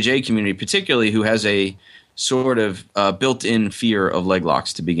BJJ community particularly, who has a sort of built-in fear of leg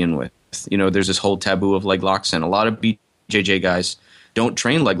locks to begin with. There's this whole taboo of leg locks, and a lot of BJJ guys don't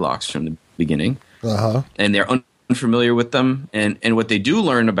train leg locks from the beginning, and they're unfamiliar with them, and what they do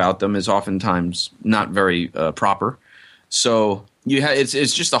learn about them is oftentimes not very proper. So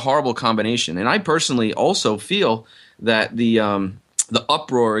it's just a horrible combination. And I personally also feel that the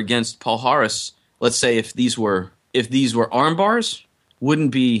uproar against Paul Harris, let's say if these were arm bars,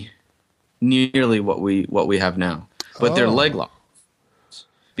 wouldn't be nearly what we have now, but they're leg locks.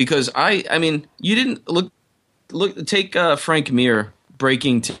 Because I mean, you didn't take Frank Mir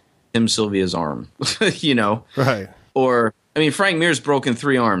breaking Tim Sylvia's arm, right? Or Frank Mir's broken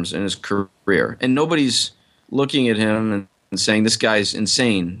 3 arms in his career, and nobody's looking at him and saying this guy's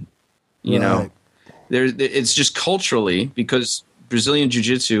insane. It's just culturally, because Brazilian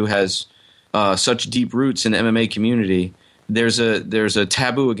Jiu-Jitsu has such deep roots in the MMA community. There's a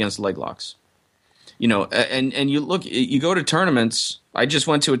taboo against leg locks, and you go to tournaments. I just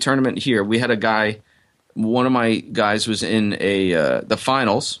went to a tournament here. We had a guy, one of my guys was in the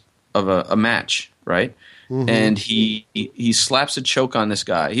finals of a match, right? Mm-hmm. And he slaps a choke on this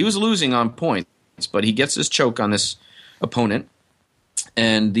guy. He was losing on points, but he gets this choke on this opponent,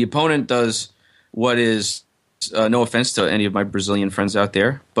 and the opponent does what is, no offense to any of my Brazilian friends out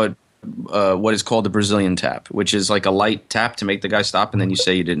there, but what is called the Brazilian tap, which is like a light tap to make the guy stop, and then you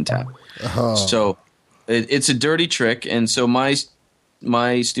say you didn't tap. Oh. So it's a dirty trick, and so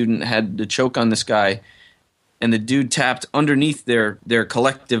my student had the choke on this guy, and the dude tapped underneath their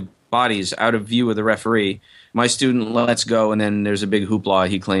collective bodies out of view of the referee. My student lets go, and then there's a big hoopla.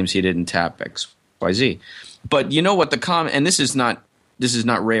 He claims he didn't tap XYZ. But you know what and this is not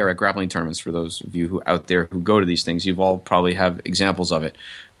rare at grappling tournaments for those of you who out there who go to these things. You've all probably have examples of it.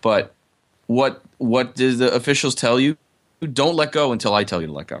 But what did the officials tell you? Don't let go until I tell you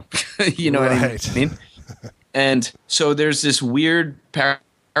to let go. You know what I mean? And so there's this weird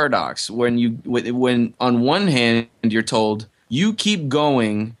paradox when on one hand you're told you keep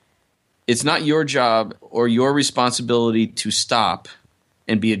going, it's not your job or your responsibility to stop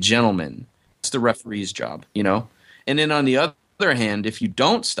and be a gentleman. the referee's job, you know. And then on the other hand, if you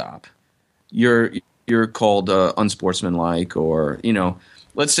don't stop, you're called unsportsmanlike, or, you know,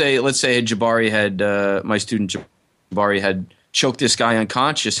 let's say Jabari had my student Jabari had choked this guy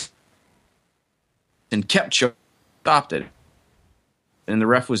unconscious and stopped it, and the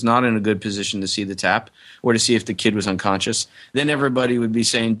ref was not in a good position to see the tap or to see if the kid was unconscious, then everybody would be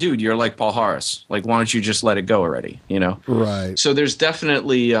saying, dude, you're like Paul Harris. Like, why don't you just let it go already, you know? Right. So there's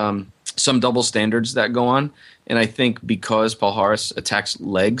definitely some double standards that go on, and I think because Paul Harris attacks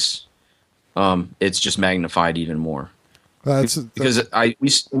legs, it's just magnified even more. Because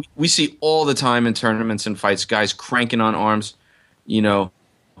we see all the time in tournaments and fights, guys cranking on arms, you know,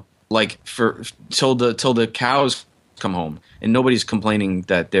 like till the cows come home, and nobody's complaining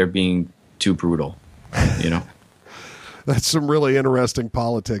that they're being too brutal, you know. That's some really interesting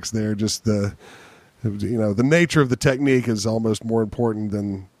politics there. Just the nature of the technique is almost more important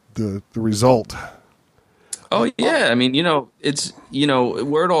than the result. Oh yeah, I mean, you know, it's, you know,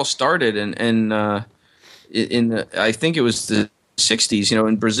 where it all started, and I think it was the 60s, you know,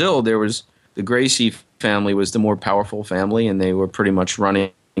 in Brazil, there was the Gracie family was the more powerful family, and they were pretty much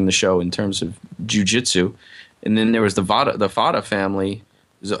running the show in terms of jiu-jitsu. And then there was the Fada family,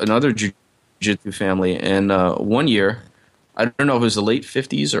 was another jiu-jitsu family. And one year, I don't know if it was the late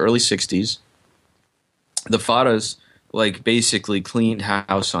 50s or early 60s, the Fadas like basically cleaned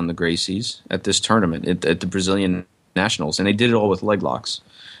house on the Gracies at this tournament at the Brazilian Nationals, and they did it all with leg locks.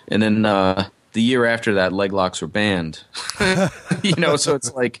 And then the year after that, leg locks were banned. You know, so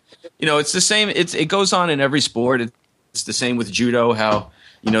it's like, you know, it's the same. It goes on in every sport. It's the same with judo. How,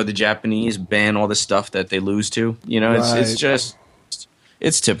 you know, the Japanese ban all the stuff that they lose to. You know, it's just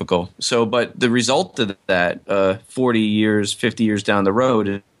it's typical. So, but the result of that, 40 years, 50 years down the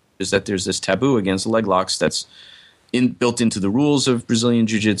road, is that there's this taboo against leg locks that's built into the rules of Brazilian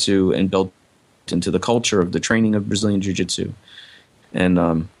Jiu-Jitsu and built into the culture of the training of Brazilian Jiu-Jitsu. And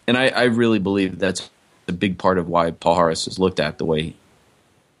I really believe that's a big part of why Paul Harris is looked at the way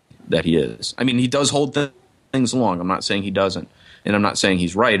that he is. I mean, he does hold things long. I'm not saying he doesn't. And I'm not saying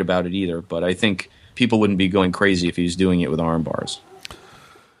he's right about it either. But I think people wouldn't be going crazy if he's doing it with arm bars.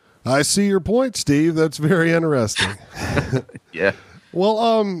 I see your point, Steve. That's very interesting. Yeah.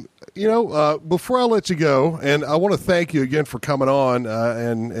 Well, you know, before I let you go, and I want to thank you again for coming on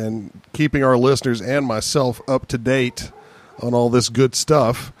and keeping our listeners and myself up to date on all this good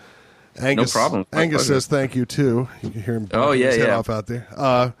stuff. Angus, no problem. Angus says thank you too. You can hear him. His head off out there.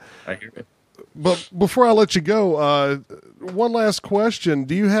 I hear it. But before I let you go, one last question: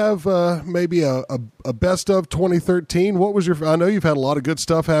 do you have maybe a best of 2013? What was your? I know you've had a lot of good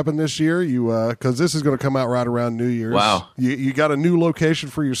stuff happen this year. You because this is going to come out right around New Year's. Wow! You got a new location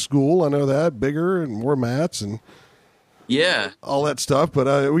for your school. I know that, bigger and more mats and. Yeah, all that stuff, but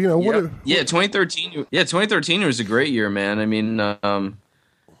you know, what? Yeah, 2013. Yeah, 2013 was a great year, man. I mean,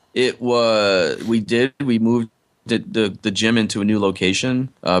 it was. We moved the gym into a new location,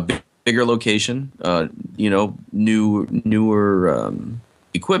 bigger location. You know, newer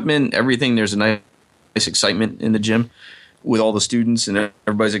equipment, everything. There's a nice excitement in the gym with all the students, and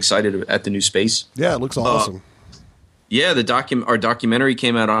everybody's excited at the new space. Yeah, it looks awesome. Yeah, our documentary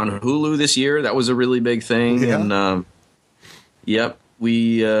came out on Hulu this year. That was a really big thing, and. Yep,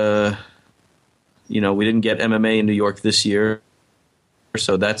 we didn't get MMA in New York this year,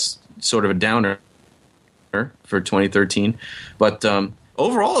 so that's sort of a downer for 2013. But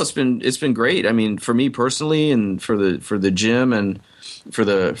overall, it's been great. I mean, for me personally, and for the gym, and for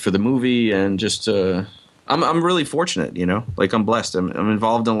the movie, and just I'm really fortunate. You know, like I'm blessed. I'm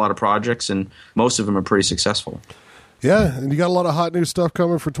involved in a lot of projects, and most of them are pretty successful. Yeah, and you got a lot of hot new stuff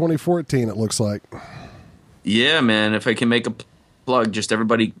coming for 2014. It looks like. Yeah, man. If I can make a plug, just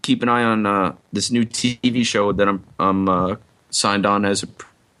everybody keep an eye on this new TV show that I'm signed on as a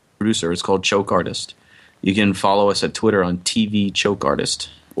producer. It's called Choke Artist. You can follow us at Twitter on TV Choke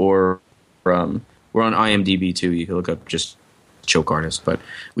Artist, or we're on IMDb too. You can look up just Choke Artist. But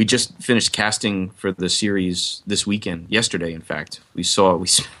we just finished casting for the series this weekend. Yesterday, in fact, we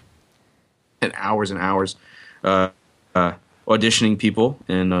spent hours and hours auditioning people,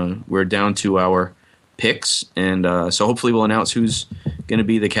 and we're down to our picks, and so hopefully we'll announce who's going to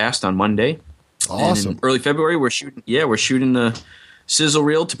be the cast on Monday. Awesome. And in early February, we're shooting the sizzle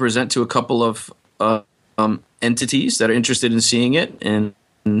reel to present to a couple of entities that are interested in seeing it, and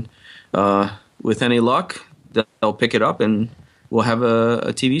with any luck, they'll pick it up, and we'll have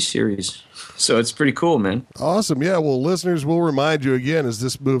a TV series. So it's pretty cool, man. Awesome. Yeah, well, listeners, we'll remind you again as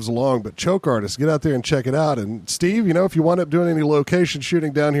this moves along, but Choke Artist, get out there and check it out. And Steve, you know, if you wind up doing any location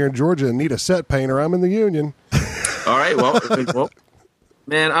shooting down here in Georgia and need a set painter, I'm in the union. All right, well,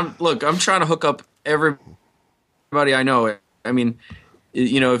 Man, I'm trying to hook up everybody I know. I mean,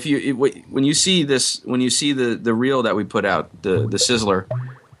 when you see the reel that we put out, the Sizzler,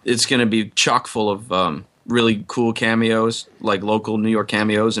 it's going to be chock full of really cool cameos, like local New York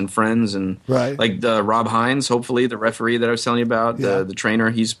cameos and friends, and like Rob Hines, hopefully the referee that I was telling you about, the trainer.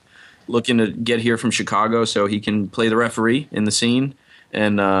 He's looking to get here from Chicago so he can play the referee in the scene.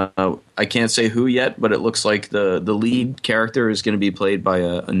 And I can't say who yet, but it looks like the lead character is going to be played by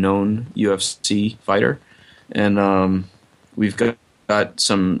a known UFC fighter. And we've got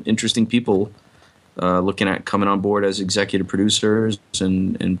some interesting people looking at coming on board as executive producers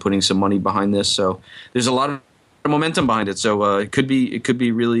and putting some money behind this. So there's a lot of momentum behind it. So it could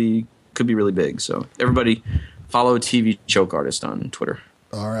be really big. So everybody follow TV Choke Artist on Twitter.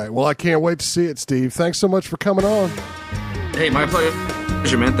 All right. Well, I can't wait to see it, Steve. Thanks so much for coming on. Hey, my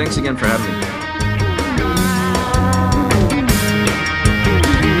pleasure, man. Thanks again for having me.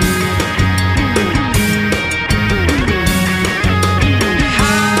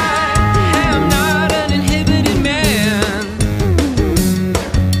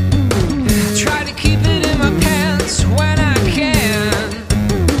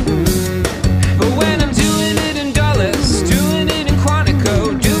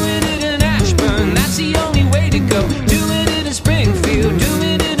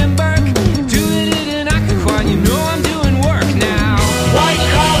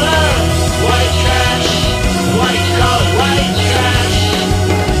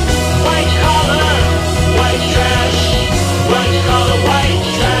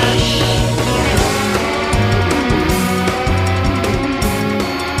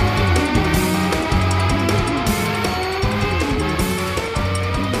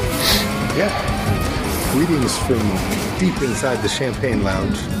 Greetings from deep inside the Champagne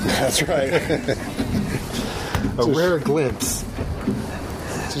Lounge. That's right. A rare glimpse.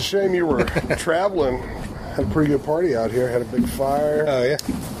 It's a shame you were traveling. Had a pretty good party out here. Had a big fire. Oh, yeah.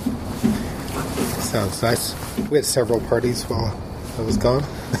 Sounds nice. We had several parties while I was gone.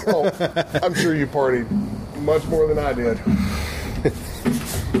 Oh, I'm sure you partied much more than I did.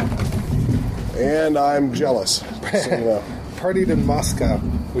 And I'm jealous. So, you know. Partied in Moscow.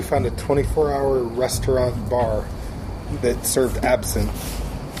 We found a 24-hour restaurant bar that served absinthe.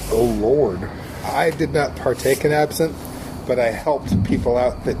 Oh, Lord. I did not partake in absinthe, but I helped people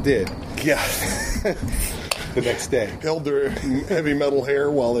out that did. Yeah. The next day. Held their heavy metal hair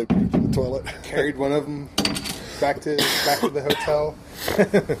while they pooped in the toilet. Carried one of them back to the hotel.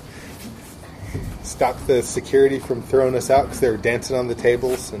 Stopped the security from throwing us out because they were dancing on the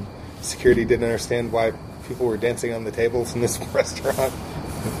tables, and security didn't understand why people were dancing on the tables in this restaurant.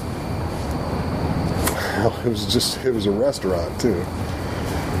 Well, it was a restaurant too.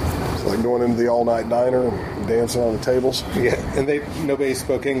 It's like going into the all-night diner and dancing on the tables. Yeah, and nobody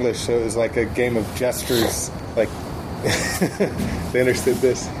spoke English, so it was like a game of gestures. Like they understood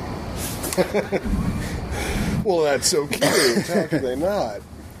this. Well, that's so cute. How could they not?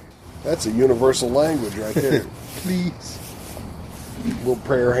 That's a universal language right there. Please. Little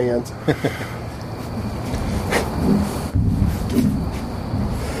prayer hands.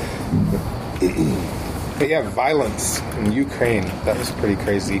 But yeah, violence in Ukraine, that was pretty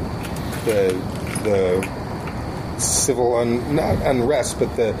crazy. The civil, not unrest,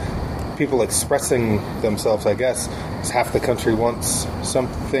 but the people expressing themselves, I guess, is half the country wants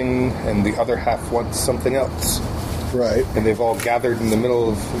something and the other half wants something else. Right. And they've all gathered in the middle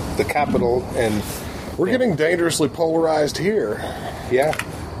of the Capitol, and we're getting dangerously polarized here. Yeah.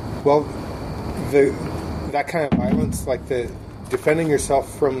 Well, that kind of violence, like the defending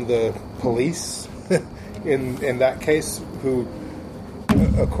yourself from the police, in that case, who,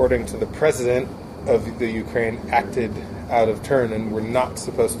 according to the president of the Ukraine, acted out of turn and were not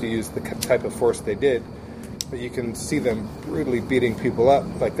supposed to use the type of force they did. But you can see them brutally beating people up.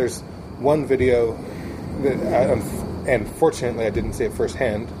 Like there's one video that, and fortunately I didn't see it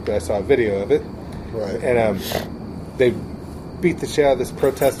firsthand, but I saw a video of it. Right. And they beat the shit out of this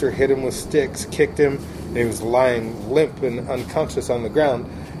protester, hit him with sticks, kicked him, and he was lying limp and unconscious on the ground.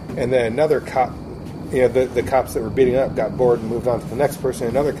 And then another cop, the cops that were beating up got bored and moved on to the next person.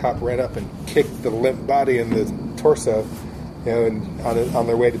 Another cop ran up and kicked the limp body in the torso, and on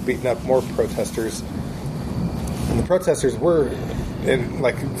their way to beating up more protesters. And the protesters were, and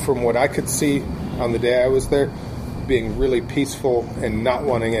like from what I could see on the day I was there, being really peaceful and not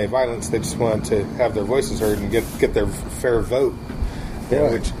wanting any violence. They just wanted to have their voices heard and get their fair vote.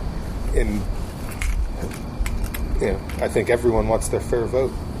 Right. Which, I think everyone wants their fair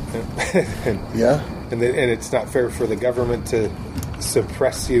vote. And it's not fair for the government to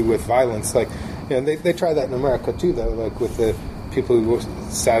suppress you with violence. Like, they try that in America too, though. Like with the people who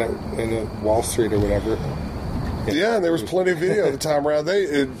sat in Wall Street or whatever. Yeah, and there was plenty of video at the time around.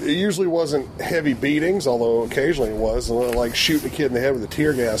 It usually wasn't heavy beatings, although occasionally it was, like shooting a kid in the head with a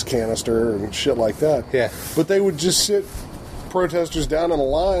tear gas canister and shit like that. Yeah. But they would just sit protesters down in a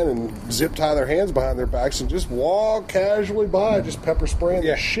line and zip tie their hands behind their backs and just walk casually by, just pepper spraying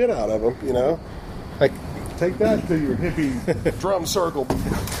the shit out of them, you know? Like, take that to your hippie drum circle.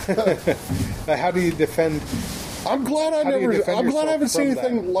 how do you defend... I'm glad I haven't seen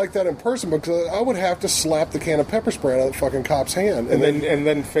anything like that in person, because I would have to slap the can of pepper spray out of that fucking cop's hand, and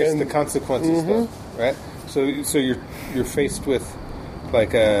then face the consequences, though, right? So you're faced with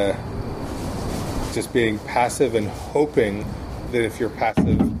like just being passive and hoping that if you're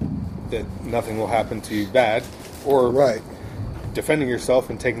passive, that nothing will happen to you bad, or defending yourself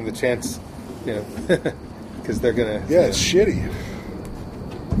and taking the chance, you know, because they're gonna. Yeah, it's shitty.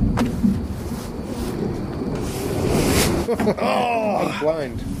 I'm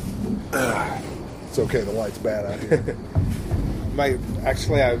blind. It's okay. The light's bad out here.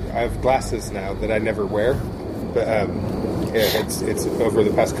 I have glasses now that I never wear, but it's over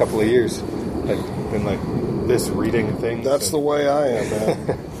the past couple of years I've been like this reading thing. That's the way I am,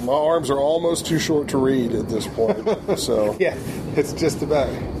 man. My arms are almost too short to read at this point. So yeah, it's just about.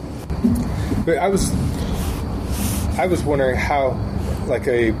 But I was wondering how, like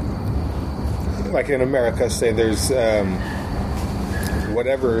in America, say there's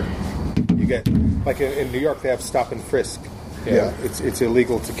whatever you get. Like in New York, they have stop and frisk. Yeah. It's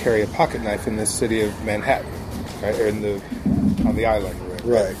illegal to carry a pocket knife in the city of Manhattan, right, or on the island,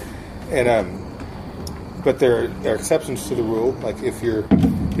 right. And but there are exceptions to the rule. Like if you're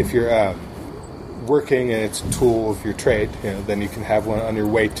working and it's a tool of your trade, you know, then you can have one on your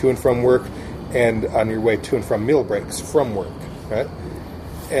way to and from work, and on your way to and from meal breaks from work, right?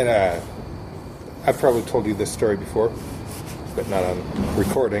 And I've probably told you this story before, but not on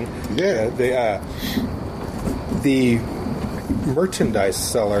recording. Yeah. The merchandise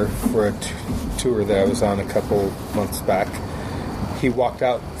seller for a tour that I was on a couple months back, he walked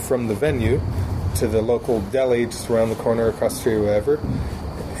out from the venue to the local deli just around the corner, across the street or whatever,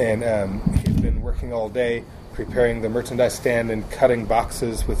 and he'd been working all day preparing the merchandise stand and cutting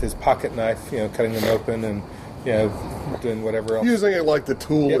boxes with his pocket knife, you know, cutting them open and, you know, doing whatever else. Using it like the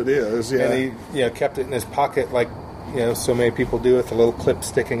tool it is, yeah. And he, you know, kept it in his pocket like, you know, so many people do, with a little clip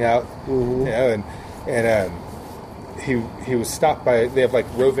sticking out, you know, and he was stopped by, they have like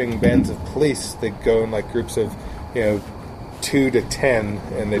roving bands of police that go in like groups of, you know, 2 to 10,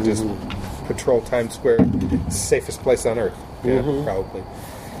 and they just patrol Times Square, safest place on earth, you know, probably.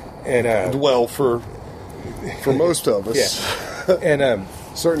 And well, for most of us, yeah. And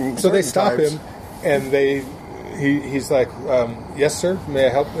certain they stop types. him, and he's like, yes, sir, may I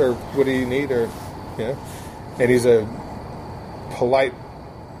help, or what do you need, or, you know, and he's a polite,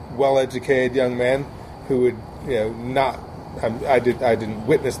 well-educated young man who would, you know, not. I didn't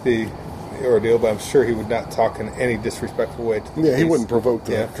witness the ordeal, but I'm sure he would not talk in any disrespectful way to the police. He wouldn't provoke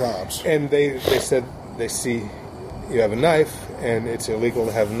the cops. And they said they see you have a knife, and it's illegal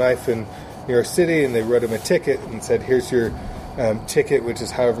to have a knife in New York City, and they wrote him a ticket and said, here's your ticket, which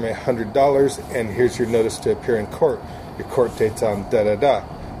is however many $100, and here's your notice to appear in court. Your court date's on da-da-da.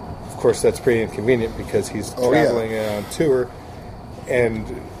 Of course, that's pretty inconvenient because he's traveling on tour, and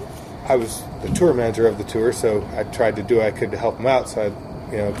I was the tour manager of the tour, so I tried to do what I could to help him out. So I,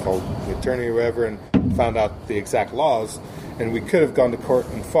 you know, called the attorney or whatever and found out the exact laws, and we could have gone to court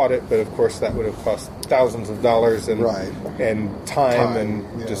and fought it, but of course that would have cost thousands of dollars and time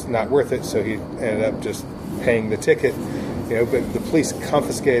and just not worth it. So he ended up just paying the ticket, you know. But the police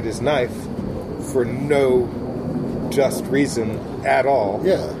confiscated his knife for no just reason at all.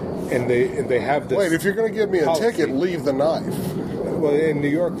 Yeah. And they have this. Wait, if you're going to give me a ticket, leave the knife. Well, in New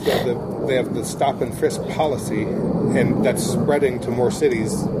York, they have the stop and frisk policy, and that's spreading to more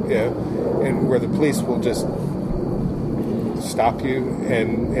cities, you know, and where the police will just stop you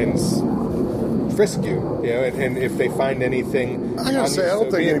and frisk you, you know, and if they find anything. I gotta say, I don't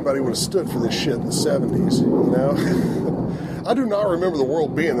think anybody would have stood for this shit in the 70s, you know? I do not remember the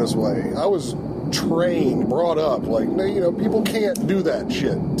world being this way. I was trained, brought up, like, you know, people can't do that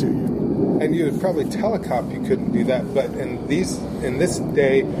shit to you. And you would probably tell a cop you couldn't do that, but in this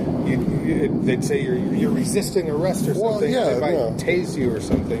day, they'd say you're resisting arrest or something. Yeah, they might tase you or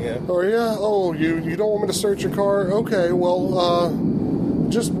something. Yeah. Oh, you don't want me to search your car? Okay, well,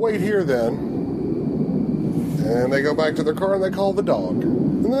 just wait here then. And they go back to their car and they call the dog.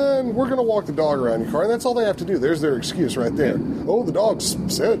 And then we're going to walk the dog around your car, and that's all they have to do. There's their excuse right there. Oh, the dog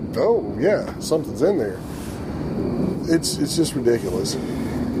said, oh, yeah, something's in there. It's just ridiculous.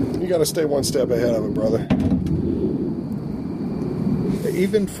 You got to stay one step ahead of it, brother.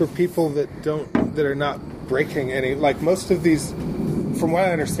 even for people that are not breaking any, like most of these, from what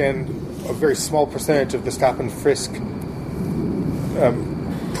I understand, a very small percentage of the stop and frisk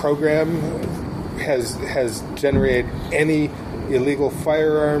program has generated any illegal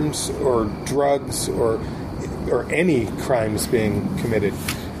firearms or drugs or any crimes being committed.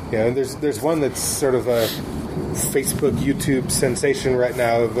 You know, there's one that's sort of a Facebook, YouTube sensation right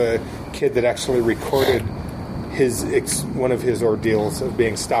now of a kid that actually recorded one of his ordeals of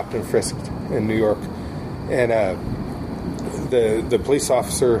being stopped and frisked in New York, and the police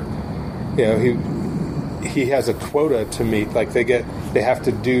officer, you know, he has a quota to meet. Like they have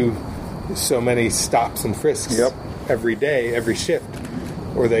to do so many stops and frisks every day, every shift,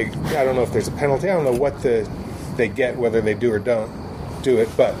 or I don't know if there's a penalty. I don't know what they get, whether they do or don't do it,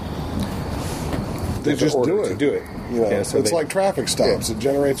 but they just do it. You know, yeah, so it's like traffic stops. Yeah. It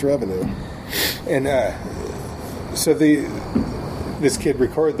generates revenue. And so this kid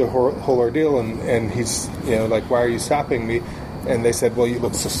recorded the whole ordeal, and he's, you know, like, why are you stopping me? And they said, well, you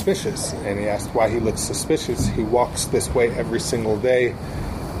look suspicious. And he asked why he looks suspicious. He walks this way every single day,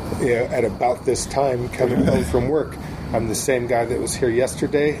 you know, at about this time coming home from work. I'm the same guy that was here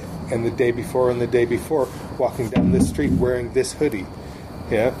yesterday and the day before and the day before, walking down this street wearing this hoodie.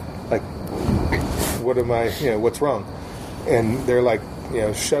 Yeah, like, what am I, you know, what's wrong? And they're like, you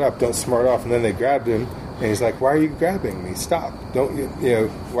know, shut up, don't smart off. And then they grabbed him, and he's like, why are you grabbing me? Stop. Don't, you know,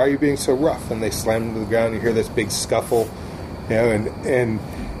 why are you being so rough? And they slam him to the ground. You hear this big scuffle, you know, and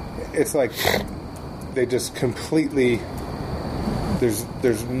it's like they just completely,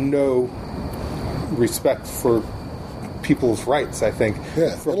 there's no respect for people's rights, I think.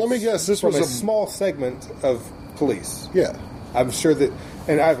 Yeah. Well, let me guess, this was a small segment of police. Yeah. I'm sure that,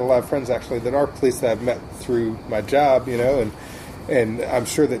 and I have a lot of friends actually that are police that I've met through my job, you know, and I'm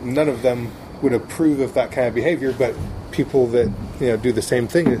sure that none of them would approve of that kind of behavior, but people that, you know, do the same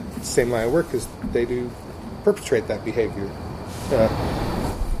thing, same line of work as they do, perpetrate that behavior.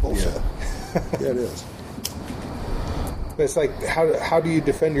 Bullshit. Yeah, it is. But it's like, how do you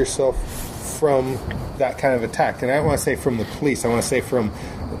defend yourself from that kind of attack? And I don't want to say from the police, I want to say from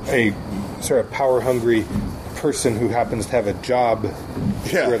a sort of power-hungry person who happens to have a job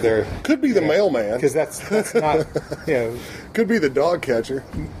where they're... Could be the mailman. Because that's not, you know... Could be the dog catcher.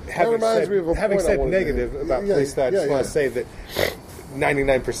 Having said negative about police, I just want to say that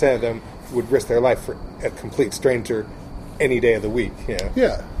 99% of them would risk their life for a complete stranger any day of the week. You know?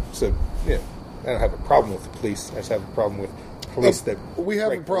 Yeah. So, yeah, I don't have a problem with the police. I just have a problem with police that... We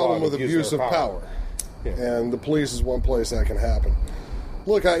have a problem with abuse of power. Yeah. And the police is one place that can happen.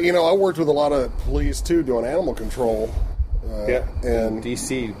 Look, I worked with a lot of police, too, doing animal control. And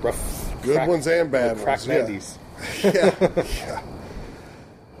D.C., rough... Good ones and bad ones. Crack 90s. Yeah.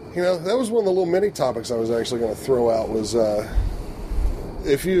 You know, that was one of the little mini topics I was actually going to throw out was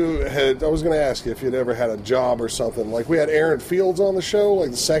if you had, I was going to ask you if you'd ever had a job or something. Like we had Aaron Fields on the show, like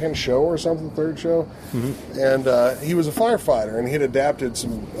the second show or something, third show. Mm-hmm. And he was a firefighter, and he'd adapted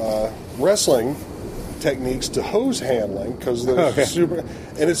some wrestling techniques to hose handling because they're super,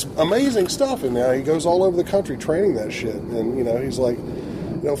 and it's amazing stuff. And now he goes all over the country training that shit. And, you know, he's like,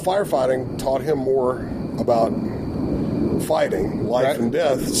 you know, firefighting taught him more about fighting, life and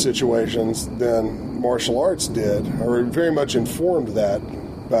death situations than martial arts did, or very much informed that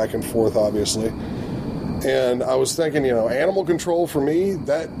back and forth, obviously. And I was thinking, you know, animal control for me,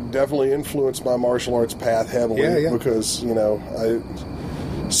 that definitely influenced my martial arts path heavily because, you know,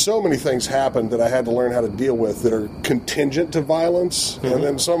 so many things happened that I had to learn how to deal with that are contingent to violence, and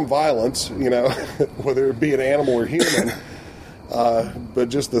then some violence, you know, whether it be an animal or human, but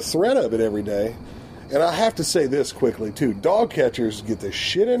just the threat of it every day. And I have to say this quickly, too. Dog catchers get the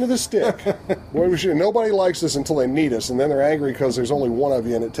shit into the stick. Boy, nobody likes us until they need us, and then they're angry because there's only one of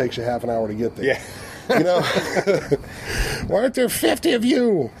you and it takes you half an hour to get there. Yeah. You know? Why aren't there 50 of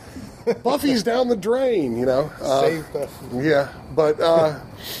you? Buffy's down the drain, you know? Save Buffy. Yeah, but,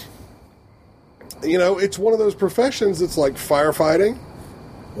 you know, it's one of those professions that's like firefighting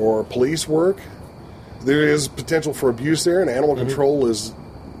or police work. There is potential for abuse there, and animal control is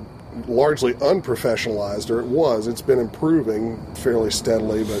largely unprofessionalized, or it was. It's been improving fairly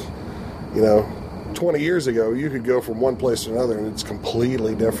steadily, but, you know, 20 years ago, you could go from one place to another, and it's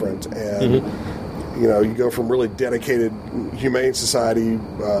completely different. And, you know, you go from really dedicated Humane Society,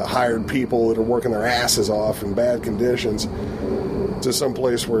 hired people that are working their asses off in bad conditions, to some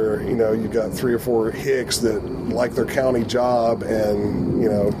place where, you know, you've got 3 or 4 hicks that like their county job and, you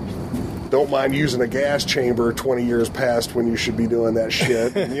know, don't mind using a gas chamber 20 years past when you should be doing that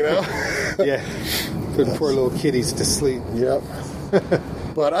shit, you know? Yeah. Put poor little kitties to sleep. Yep.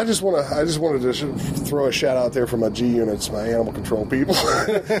 But I just wanted to throw a shout out there for my G units, my animal control people.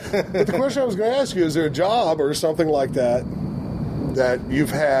 But the question I was going to ask you, is there a job or something like that you've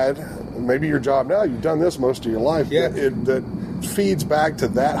had, maybe your job now, you've done this most of your life, that feeds back to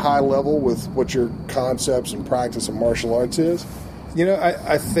that high level with what your concepts and practice of martial arts is? You know,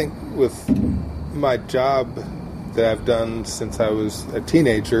 I think with my job that I've done since I was a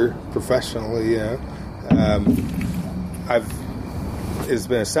teenager professionally, has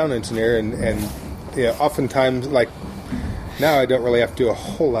been a sound engineer, and you know, oftentimes, like now, I don't really have to do a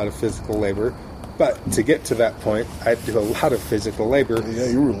whole lot of physical labor, but to get to that point, I had to do a lot of physical labor. Yeah,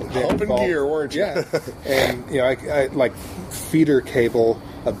 you were humping gear, weren't you? Yeah, and you know, I like feeder cable.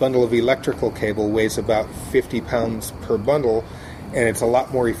 A bundle of electrical cable weighs about 50 pounds per bundle, and it's a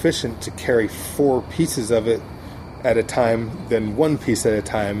lot more efficient to carry 4 pieces of it at a time than 1 piece at a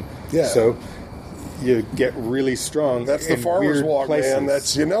time. Yeah. So you get really strong. That's the in farmer's weird walk, places. man.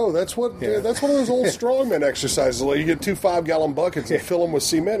 That's that's one of those old strongman exercises. Like you get 2 5-gallon buckets and fill them with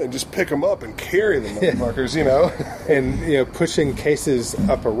cement and just pick them up and carry them, motherfuckers. You know, and you know, pushing cases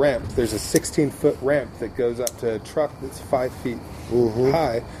up a ramp. There's a 16-foot ramp that goes up to a truck that's 5 feet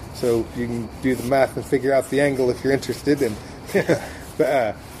high. So you can do the math and figure out the angle if you're interested. And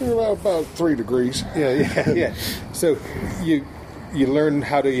but about 3 degrees. Yeah. So you learn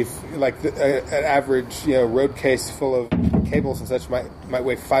how to, an average road case full of cables and such might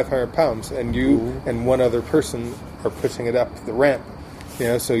weigh 500 pounds, and you and one other person are pushing it up the ramp.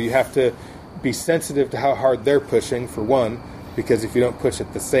 So you have to be sensitive to how hard they're pushing, for one, because if you don't push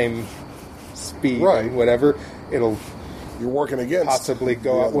at the same speed, and whatever, you're working against possibly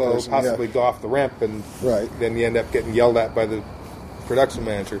go go off the ramp, and then you end up getting yelled at by the production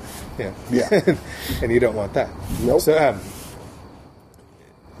manager. And you don't want that. Nope.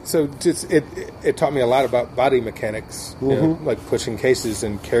 So just it taught me a lot about body mechanics, like pushing cases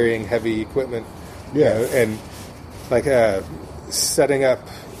and carrying heavy equipment, and like setting up.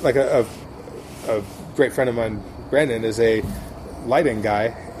 Like a great friend of mine, Brandon, is a lighting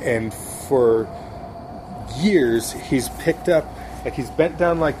guy, and for years he's picked up, like he's bent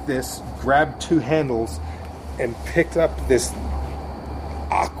down like this, grabbed 2 handles, and picked up this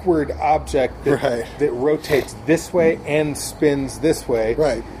awkward object that rotates this way and spins this way.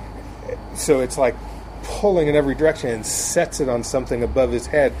 Right. So it's like pulling in every direction, and sets it on something above his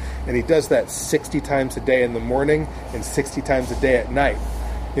head. And he does that 60 times a day in the morning and 60 times a day at night.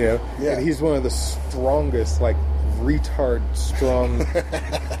 And he's one of the strongest, like retard strong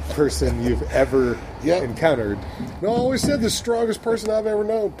person you've ever encountered. No, I always said the strongest person I've ever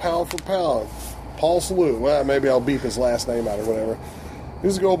known, pound for pound, Paul Salute. Well, maybe I'll beep his last name out or whatever. He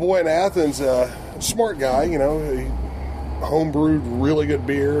was a good old boy in Athens, smart guy, he homebrewed really good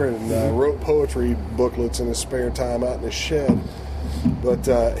beer and wrote poetry booklets in his spare time out in his shed. But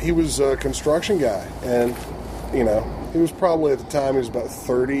he was a construction guy, and, he was probably, at the time, he was about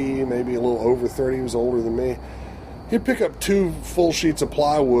 30, maybe a little over 30. He was older than me. He'd pick up 2 full sheets of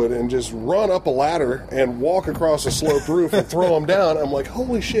plywood and just run up a ladder and walk across a sloped roof and throw them down. I'm like,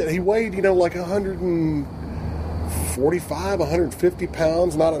 holy shit. He weighed, like 145, 150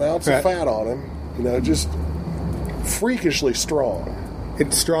 pounds, not an ounce of fat on him. Just freakishly strong.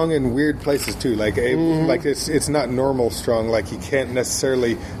 It's strong in weird places too. Like like it's not normal strong. Like you can't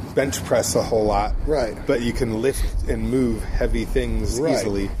necessarily bench press a whole lot, right? But you can lift and move heavy things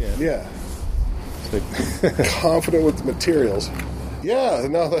easily. Yeah. Confident with the materials. Yeah,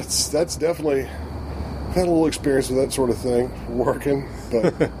 no, that's definitely had a little experience with that sort of thing working,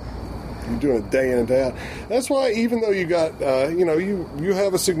 but you're doing it day in and day out. That's why, even though you got, you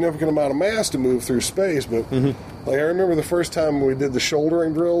have a significant amount of mass to move through space, but like I remember the first time we did the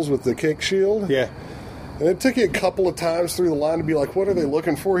shouldering drills with the kick shield. Yeah. And it took you a couple of times through the line to be like, what are they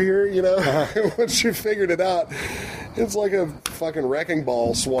looking for here? And once you figured it out, it's like a fucking wrecking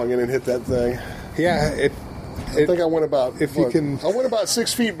ball swung in and hit that thing. Yeah, I think I went about I went about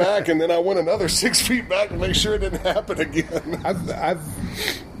 6 feet back, and then I went another 6 feet back to make sure it didn't happen again. I've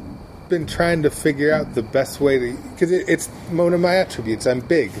been trying to figure out the best way to, because it's one of my attributes. I'm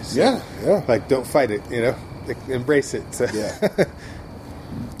big. So yeah. Like, don't fight it. Like, embrace it. So. Yeah.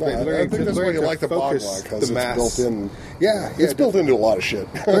 I think that's why you like the Bagua, because it's built in. Yeah, it's built into a lot of shit.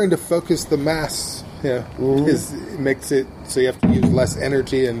 Learning to focus the mass, makes it so you have to use less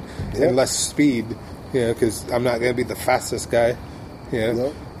energy and less speed, because I'm not going to be the fastest guy,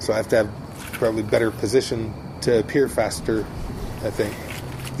 so I have to have probably better position to appear faster, I think.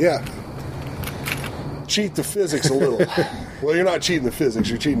 Yeah. Cheat the physics a little. Well, you're not cheating the physics,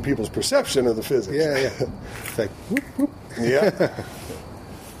 you're cheating people's perception of the physics. Yeah. It's like, whoop, whoop. Yeah.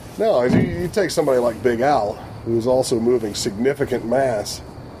 No, you take somebody like Big Al, who's also moving significant mass.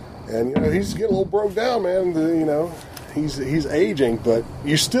 And, you know, he's getting a little broke down, man. You know, he's aging, but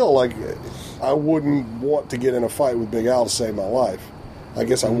you still, like, I wouldn't want to get in a fight with Big Al to save my life. I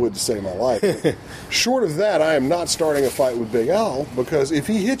guess I would to save my life. Short of that, I am not starting a fight with Big Al, because if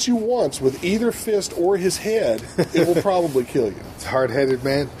he hits you once with either fist or his head, it will probably kill you. It's a hard-headed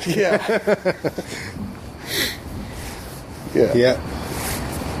man. Yeah. Yeah.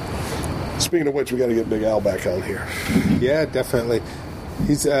 Speaking of which, we got to get Big Al back on here. Yeah, definitely.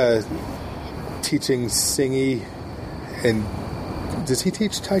 He's teaching Singy, and does he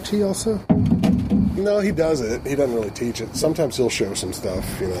teach Tai Chi also? No, he does it. He doesn't really teach it. Sometimes he'll show some stuff,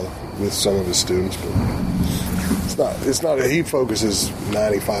 you know, with some of his students, but it's not. He focuses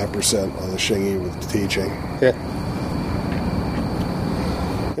 95% on the Xingyi with the teaching. Yeah.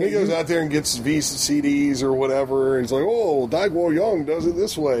 And he goes out there and gets CDs or whatever. And he's like, "Oh, Dai Guo Yang does it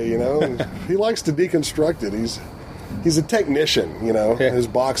this way," you know. And he likes to deconstruct it. He's a technician, you know. Yeah. His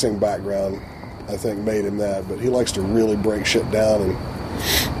boxing background, I think, made him that. But he likes to really break shit down,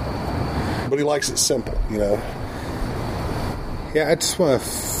 but he likes it simple, you know. Yeah, I just want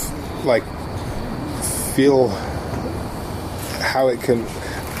to feel how it can.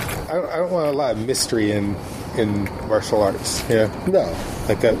 I don't want a lot of mystery in martial arts. Yeah, No.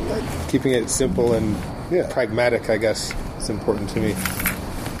 like keeping it simple and Yeah. pragmatic, I guess, is important to me.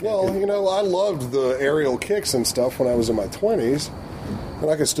 Well, you know, I loved the aerial kicks and stuff when I was in my 20s,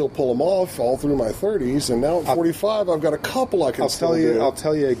 and I could still pull them off all through my 30s. And now at 45, I've got a couple I can still do. I'll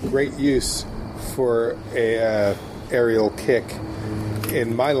tell you a great use for a aerial kick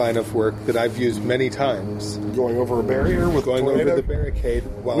in my line of work that I've used many times. Going over a barrier with Going a over tornado. the barricade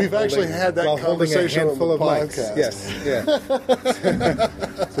while We've actually had that while holding conversation a handful on the of mics. podcast. Yes, yeah.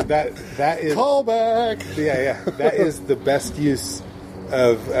 So that is Call back. yeah. That is the best use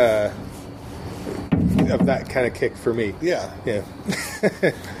of that kind of kick for me. Yeah. Yeah.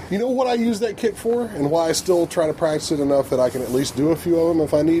 You know what I use that kick for, and why I still try to practice it enough that I can at least do a few of them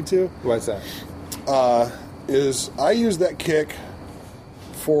if I need to? What's that? Is I use that kick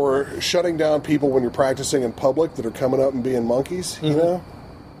for shutting down people when you're practicing in public that are coming up and being monkeys, you know?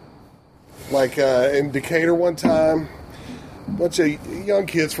 Like in Decatur one time, a bunch of young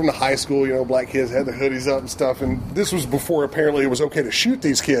kids from the high school, you know, black kids had their hoodies up and stuff, and this was before apparently it was okay to shoot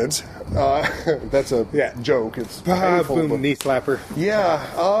these kids. That's a joke. It's painful, Boom, but- knee slapper.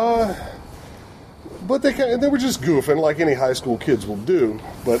 Yeah, but they were just goofing like any high school kids will do.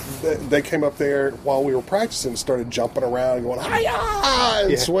 But they came up there while we were practicing and started jumping around and going, hi-ya!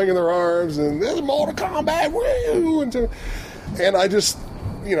 And swinging their arms, and this is Mortal Kombat, woo! And I just,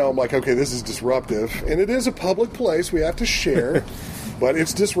 you know, I'm like, okay, this is disruptive. And it is a public place. We have to share. But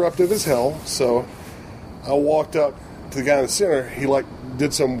it's disruptive as hell. So I walked up to the guy in the center. He, like,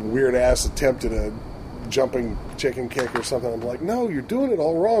 did some weird-ass attempt at a jumping chicken kick or something. I'm like, no, you're doing it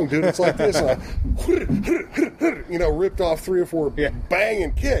all wrong, dude. It's like this. And I, you know, ripped off 3 or 4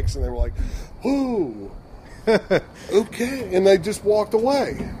 banging kicks. And they were like, ooh. Okay. And they just walked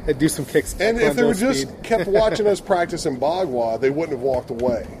away. I'd do some kicks. And if they taekwondo were just speed. kept watching us practice in Bagua, they wouldn't have walked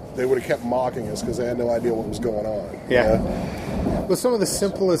away. They would have kept mocking us because they had no idea what was going on. Yeah. You know? Well, some of the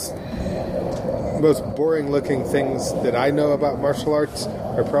simplest, most boring-looking things that I know about martial arts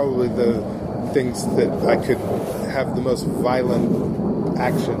are probably the things that I could have the most violent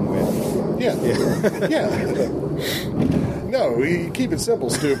action with. Yeah. No, you keep it simple,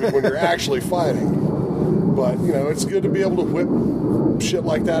 stupid, when you're actually fighting. But, you know, it's good to be able to whip shit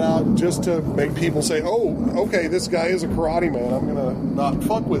like that out just to make people say, oh, okay, this guy is a karate man. I'm going to not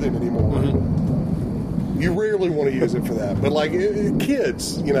fuck with him anymore. You rarely want to use it for that. But, like,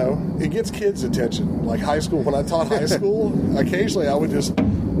 kids, you know, it gets kids' attention. Like high school, when I taught high school, occasionally I would just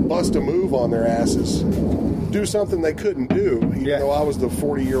bust a move on their asses. Do something they couldn't do, even though I was the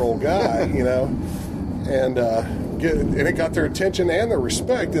 40-year-old guy, you know. And it got their attention and their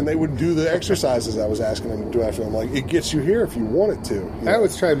respect, and they would do the exercises I was asking them to do after. I'm like, it gets you here if you want it to. You I know?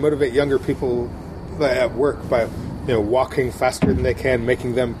 always try to motivate younger people at work by, you know, walking faster than they can,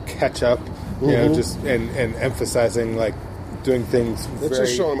 making them catch up, you know, just and emphasizing like doing things Let's very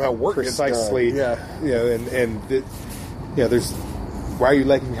just show them how work gets done. precisely. Yeah. You know, there's why are you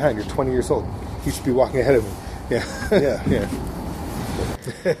lagging behind? You're 20 years old. You should be walking ahead of me. Yeah. Yeah.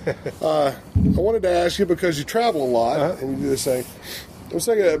 I wanted to ask you, because you travel a lot and you do this thing, I was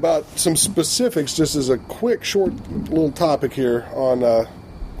thinking about some specifics just as a quick, short little topic here on,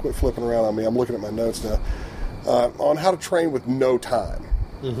 quit flipping around on me, I'm looking at my notes now, on how to train with no time.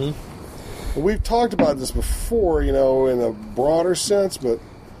 Mm-hmm. We've talked about this before, you know, in a broader sense, but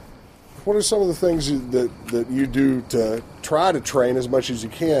what are some of the things that you do to try to train as much as you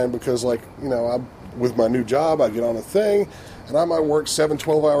can? Because, like, you know, with my new job, I get on a thing, and I might work 7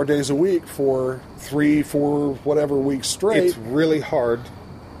 12-hour days a week for 3, 4, whatever weeks straight. It's really hard,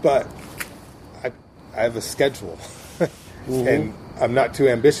 but I have a schedule, and I'm not too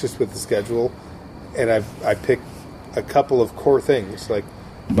ambitious with the schedule, and I pick a couple of core things. Like,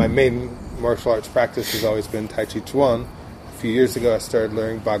 my main martial arts practice has always been Tai Chi Chuan. A few years ago, I started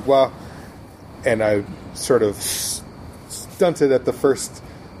learning Bagua, and I sort of stunted at the first,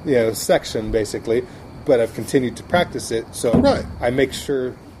 section, basically, but I've continued to practice it, so Right. I make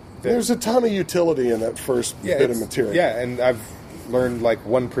sure that There's a ton of utility in that first bit of material. Yeah, and I've learned like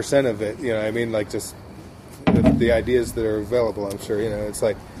 1% of it, like just the ideas that are available, I'm sure, it's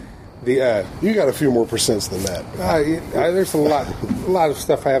like the... You got a few more percents than that. there's a lot of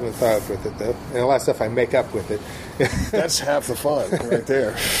stuff I haven't thought of with it, though, and a lot of stuff I make up with it. That's half the fun right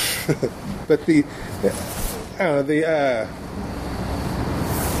there. But I don't know,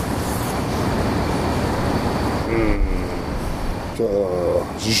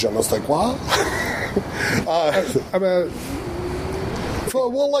 Je ne sais quoi.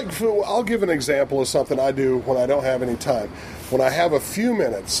 I'll give an example of something I do when I don't have any time. When I have a few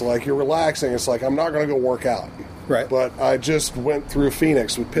minutes, like you're relaxing, it's like I'm not going to go work out. Right. But I just went through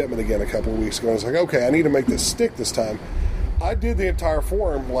Phoenix with Pittman again a couple of weeks ago. I was like, okay, I need to make this stick this time. I did the entire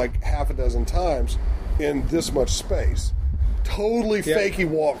form like half a dozen times in this much space. Totally fakey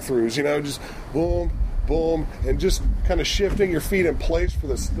walkthroughs, just boom, boom, and just kind of shifting your feet in place for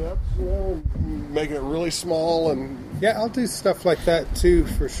the steps, making it really small. And yeah, I'll do stuff like that too,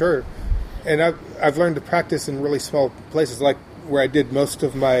 for sure. And I've learned to practice in really small places, like where I did most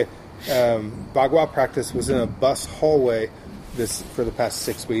of my Bagua practice was in a bus hallway for the past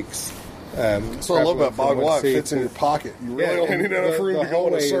 6 weeks. So I love that Bagua. It fits in your pocket. You really only need enough room to go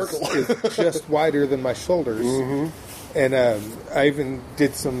in a circle. Is just wider than my shoulders. Mm-hmm. And I even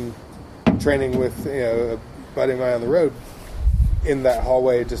did some training with a buddy of mine on the road in that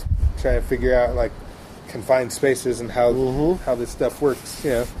hallway, just trying to figure out like confined spaces and how this stuff works.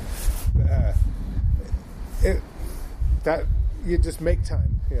 That you just make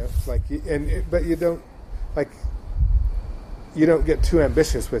time, but you don't you don't get too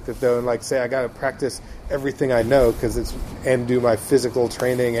ambitious with it though, and like say I got to practice everything I know and do my physical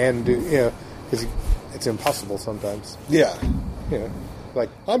training and do because it's impossible sometimes. Yeah. Like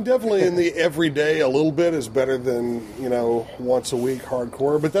I'm definitely in the everyday. A little bit is better than once a week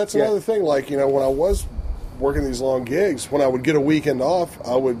hardcore. But that's another thing. Like when I was working these long gigs, when I would get a weekend off,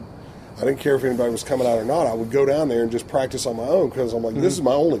 I didn't care if anybody was coming out or not. I would go down there and just practice on my own because I'm like, this is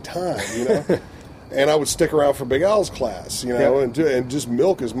my only time, And I would stick around for Big Al's class, and just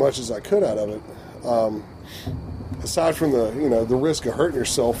milk as much as I could out of it. Aside from the risk of hurting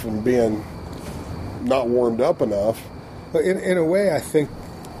yourself and being not warmed up enough. But in a way, I think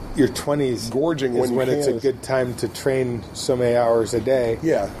your 20s gorging is when it's a good time to train so many hours a day.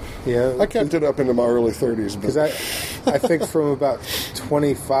 Yeah. I kept it up into my early 30s. Because I think from about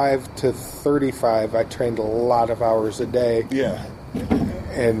 25 to 35, I trained a lot of hours a day. Yeah.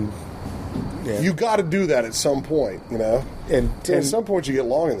 And... You got to do that at some point, And at some point you get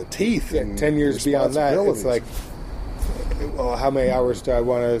long in the teeth. Yeah, 10 years beyond that, it's like, well, how many hours do I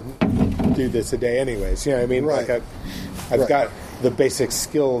want to do this a day anyways? You know what I mean? Right. Like I've got the basic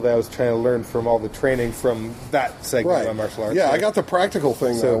skill that I was trying to learn from all the training from that segment of my martial arts. Yeah, I got the practical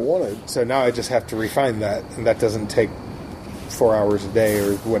thing that I wanted. So now I just have to refine that, and that doesn't take 4 hours a day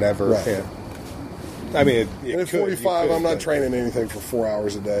or whatever. Right. Yeah. I mean, at 45, I'm not training anything for 4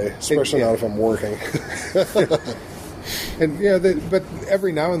 hours a day, especially not if I'm working. And but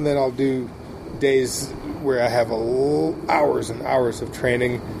every now and then I'll do days where I have hours and hours of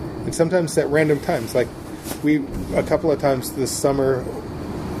training, and sometimes at random times. Like a couple of times this summer,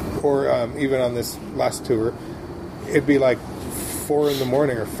 or even on this last tour, it'd be like 4 in the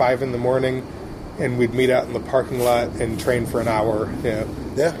morning or 5 in the morning, and we'd meet out in the parking lot and train for an hour. Yeah.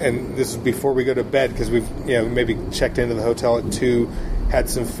 And this is before we go to bed because we've maybe checked into the hotel at 2, had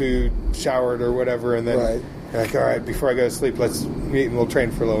some food, showered or whatever, and then like, all right, before I go to sleep, let's meet and we'll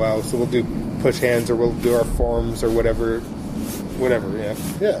train for a little while. So we'll do push hands or we'll do our forms or whatever.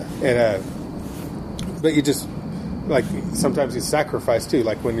 Yeah. And but you just like sometimes you sacrifice too.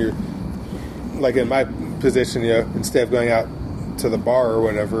 Like when you're like in my position, instead of going out to the bar or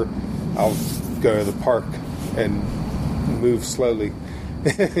whatever, I'll go to the park and move slowly.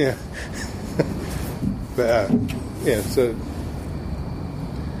 Yeah. But so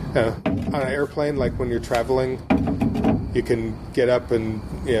on an airplane, like when you're traveling, you can get up and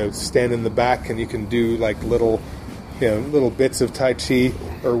stand in the back, and you can do like little bits of Tai Chi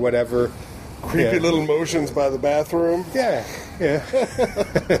or whatever. Creepy little motions by the bathroom. Yeah.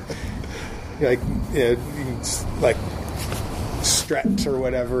 like you can just, like stretch or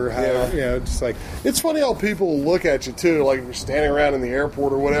whatever. Yeah. Just like It's funny how people look at you too, like you're standing around in the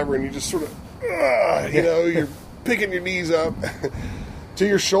airport or whatever, and you just sort of, you're picking your knees up to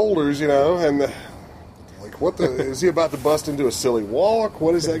your shoulders, and like, what the is he about to bust into a silly walk?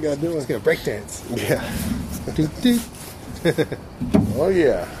 What is that guy doing? He's gonna break dance. Yeah. Doot, doot. Oh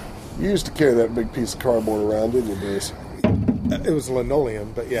yeah. You used to carry that big piece of cardboard around, didn't you, Bruce? It was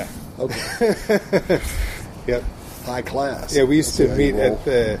linoleum, but yeah. Okay. Yep. High class. Yeah, we used to That's how you meet roll.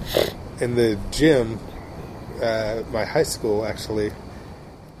 in the gym, my high school actually.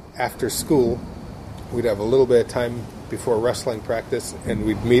 After school, we'd have a little bit of time before wrestling practice, and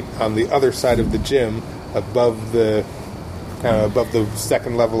we'd meet on the other side of the gym, above the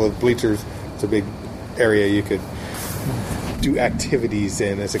second level of bleachers. It's a big area you could do activities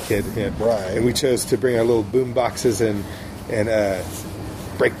in as a kid. Yeah. Right. And we chose to bring our little boom boxes and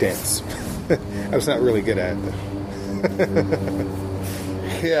break dance. I was not really good at it.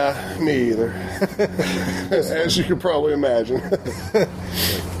 Yeah, me either. As you could probably imagine.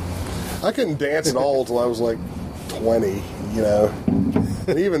 I couldn't dance at all until I was like 20,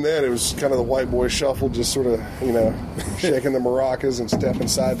 And even then, it was kind of the white boy shuffle, just sort of, shaking the maracas and stepping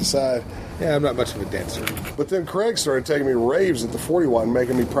side to side. Yeah, I'm not much of a dancer. But then Craig started taking me to raves at the 41,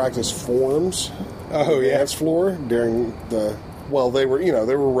 making me practice forms. Oh, on the yeah. dance floor during the. Well, they were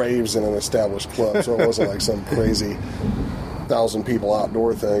raves in an established club, so it wasn't like some crazy 1,000 people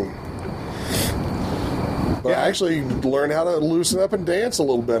outdoor thing. But I actually learned how to loosen up and dance a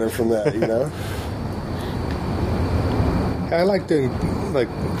little better from that, I like doing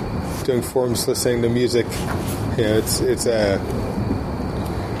forms, listening to music. It's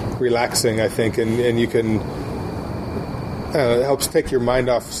relaxing, I think, and you can. It helps take your mind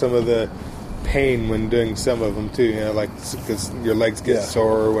off some of the pain when doing some of them too. Like because your legs get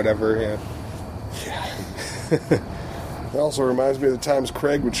sore or whatever. It also reminds me of the times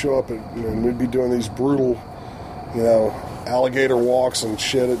Craig would show up and we'd be doing these brutal, alligator walks and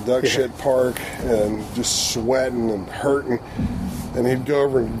shit at Duck Shit Park and just sweating and hurting. And he'd go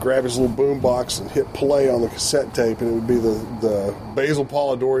over and grab his little boom box and hit play on the cassette tape, and it would be the Basil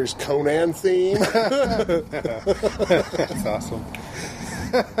Polidori's Conan theme. That's awesome.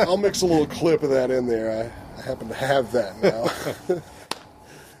 I'll mix a little clip of that in there. I happen to have that now.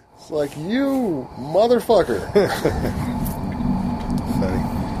 It's like, you motherfucker. Funny.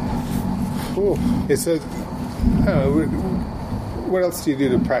 Cool. Okay, so, what else do you do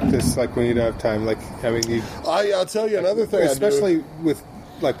to practice, like, when you don't have time? Like, I'll tell you another thing especially I do. with,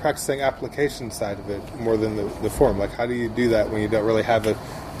 like, practicing application side of it more than the form. Like, how do you do that when you don't really have a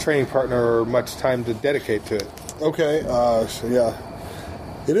training partner or much time to dedicate to it? Okay,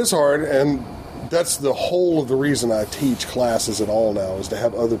 it is hard, and that's the whole of the reason I teach classes at all now, is to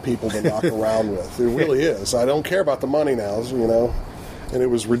have other people to knock around with. It really is. I don't care about the money now, and it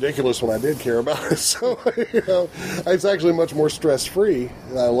was ridiculous when I did care about it. So, it's actually much more stress-free,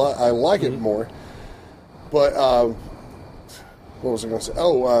 and I like it more. But, what was I going to say?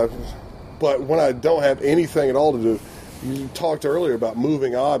 But when I don't have anything at all to do, you talked earlier about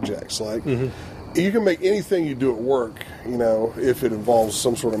moving objects. Like, you can make anything you do at work, if it involves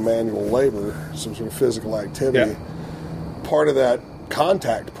some sort of manual labor, some sort of physical activity, part of that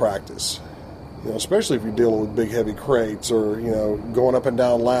contact practice. Especially if you're dealing with big, heavy crates or, going up and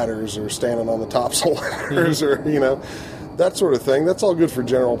down ladders or standing on the tops of ladders or, that sort of thing. That's all good for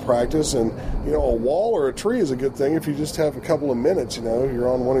general practice. And, a wall or a tree is a good thing if you just have a couple of minutes, you're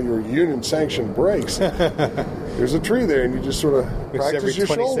on one of your union-sanctioned breaks. There's a tree there, and you just sort of practice your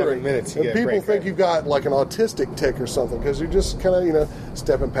shoulder. Minutes and people think right? you've got, like, an autistic tick or something because you're just kind of,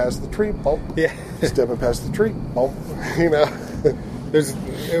 stepping past the tree, bump. Yeah. Stepping past the tree, bump. There's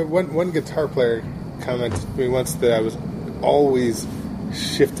one guitar player commented to me once that I was always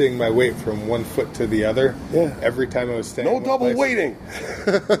shifting my weight from one foot to the other every time I was standing. No double weighting.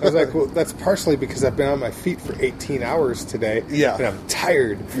 I was like, well, that's partially because I've been on my feet for 18 hours today. Yeah. And I'm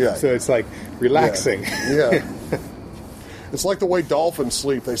tired. Yeah. So it's like relaxing. Yeah. It's like the way dolphins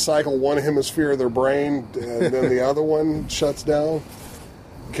sleep. They cycle one hemisphere of their brain and then the other one shuts down.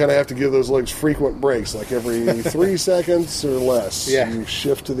 You kind of have to give those legs frequent breaks, like every 3 seconds or less. Yeah. You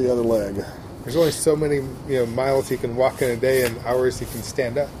shift to the other leg. There's only so many miles you can walk in a day and hours you can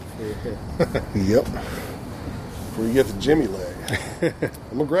stand up. Yep. Before you get the Jimmy leg. I'm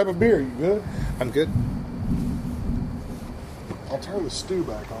going to grab a beer. You good? I'm good. I'll turn the stew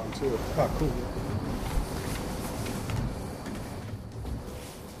back on, too. Oh, cool.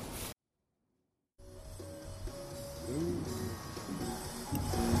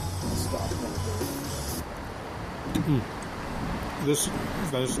 This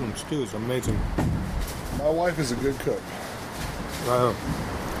venison stew is amazing. My wife is a good cook. Her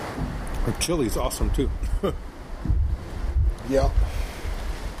chili's awesome too. Yeah.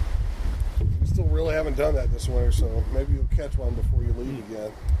 We still really haven't done that this winter, so maybe you'll catch one before you leave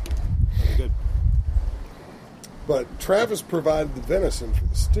again. That'd be good. But Travis provided the venison for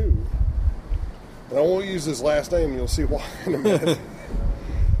the stew. And I won't use his last name, and you'll see why in a minute.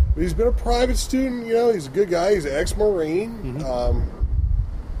 But he's been a private student, you know, he's a good guy. He's an ex-Marine. Mm-hmm.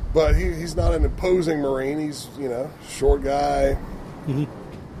 But he's not an imposing Marine. He's, you know, short guy. Mm-hmm.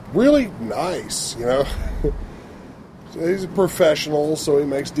 Really nice, you know. He's a professional, so he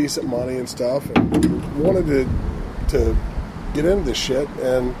makes decent money and stuff. And wanted to get into this shit,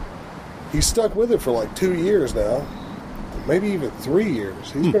 and he's stuck with it for like 2 years now. Maybe even 3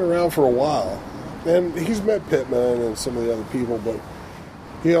 years. He's been around for a while. And he's met Pittman and some of the other people, but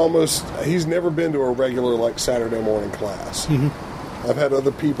he's never been to a regular, like, Saturday morning class. Mm-hmm. I've had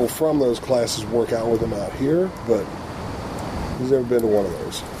other people from those classes work out with him out here, but he's never been to one of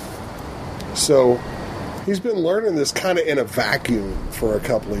those. So he's been learning this kind of in a vacuum for a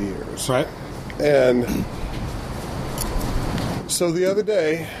couple of years. Right. And so the other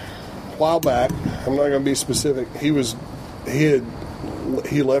day, a while back, I'm not going to be specific, he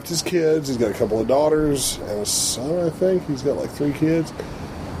left his kids. He's got a couple of daughters and a son, I think. He's got like 3 kids.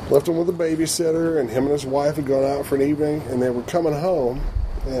 Left him with a babysitter, and him and his wife had gone out for an evening, and they were coming home.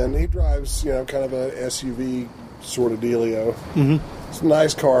 And he drives, you know, kind of an SUV sort of dealio. Mm-hmm. It's a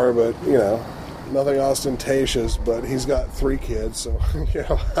nice car, but, you know, nothing ostentatious. But he's got 3 kids, so, you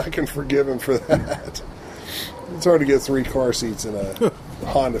know, I can forgive him for that. It's hard to get 3 car seats in a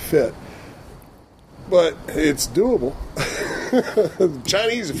Honda Fit. But it's doable. The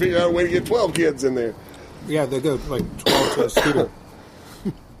Chinese have figured out a way to get 12 kids in there. Yeah, they go like 12 to a scooter.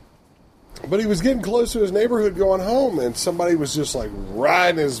 But he was getting close to his neighborhood going home, and somebody was just like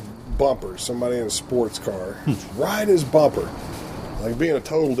riding his bumper. Somebody in a sports car. Riding his bumper. Like being a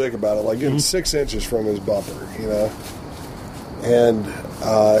total dick about it. Like getting 6 inches from his bumper, you know. And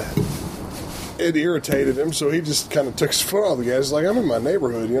it irritated him, so he just kind of took his foot off the gas. He's like, I'm in my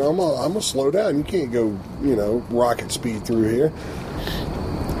neighborhood, you know, I'm gonna slow down. You can't go, you know, rocket speed through here.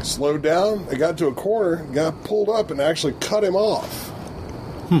 Slowed down. They got to a corner, got pulled up and actually cut him off.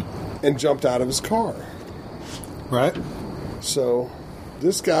 And jumped out of his car. Right. So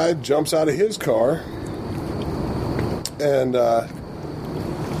this guy jumps out of his car, and the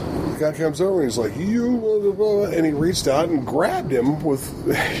guy comes over and he's like, "You," blah, blah, blah, and he reached out and grabbed him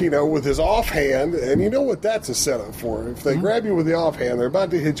with, you know, with his offhand. And you know what that's a setup for? If they grab you with the offhand, they're about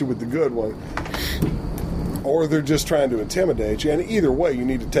to hit you with the good one, or they're just trying to intimidate you. And either way, you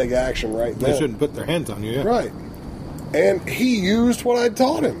need to take action right then. They shouldn't put their hands on you. Yeah. Right. And he used what I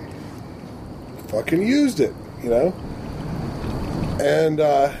taught him. Fucking used it, you know. And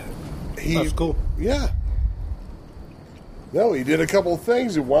That's cool. Yeah. No, he did a couple of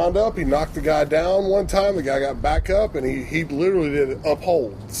things. He wound up. He knocked the guy down one time. The guy got back up, and he literally did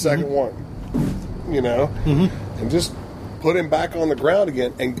uphold the second one, you know, and just put him back on the ground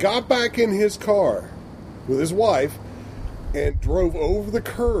again, and got back in his car with his wife and drove over the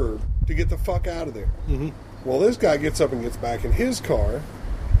curb to get the fuck out of there. Mm-hmm. Well, this guy gets up and gets back in his car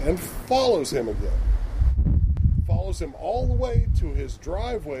and follows him again. Follows him all the way to his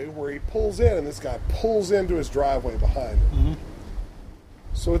driveway where he pulls in, and this guy pulls into his driveway behind him. Mm-hmm.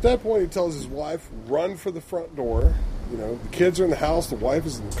 So at that point, he tells his wife, run for the front door. You know, the kids are in the house, the wife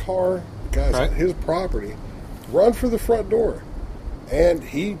is in the car, the guy's on his property. Run for the front door. And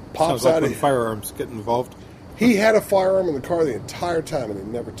he pops Sounds like out when of firearms get involved. He had a firearm in the car the entire time, and he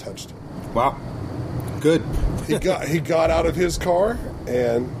never touched it. Wow. Good. He got out of his car,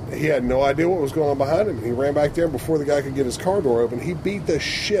 and he had no idea what was going on behind him. And he ran back there, and before the guy could get his car door open, he beat the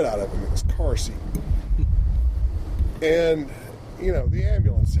shit out of him in his car seat. And, you know, the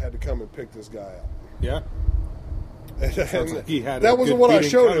ambulance had to come and pick this guy up. Yeah. And like he had that a wasn't good what I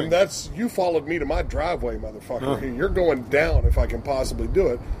beating showed coming. him. That's, you followed me to my driveway, motherfucker. You're going down if I can possibly do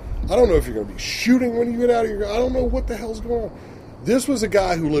it. I don't know if you're going to be shooting when you get out of your... I don't know what the hell's going on. This was a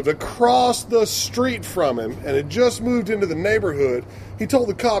guy who lived across the street from him and had just moved into the neighborhood. He told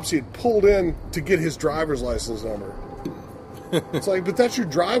the cops he had pulled in to get his driver's license number. It's like, but that's your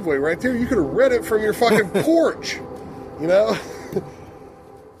driveway right there. You could have read it from your fucking porch, you know?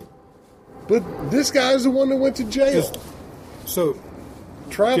 But this guy's the one that went to jail. So,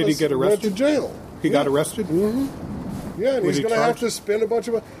 Travis did he get arrested? went to jail. He got arrested? Mm-hmm. Yeah, and Was he's he going to have charged? to spend a bunch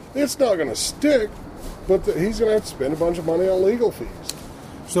of money. It's not going to stick, but he's going to have to spend a bunch of money on legal fees.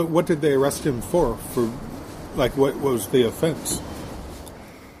 So, what did they arrest him for? Like, what was the offense?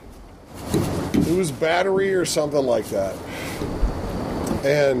 It was battery or something like that.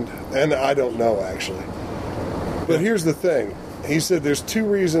 And I don't know, actually. But here's the thing. He said there's 2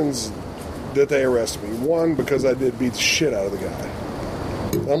 reasons that they arrested me. One, because I did beat the shit out of the guy.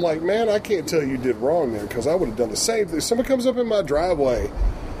 I'm like, man, I can't tell you did wrong there, because I would have done the same thing. If someone comes up in my driveway,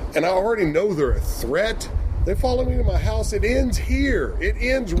 and I already know they're a threat, they follow me to my house, it ends here. It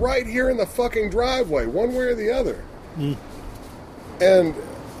ends right here in the fucking driveway, one way or the other. And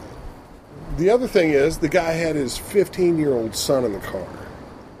the other thing is, the guy had his 15-year-old son in the car,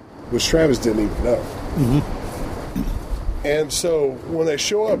 which Travis didn't even know. And so when they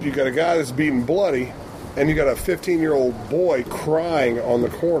show up, you got a guy that's beaten bloody, and you got a 15-year-old boy crying on the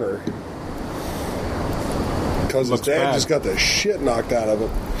corner because his dad just got the shit knocked out of him.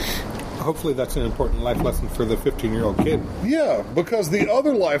 Hopefully that's an important life lesson for the 15-year-old kid. Yeah, because the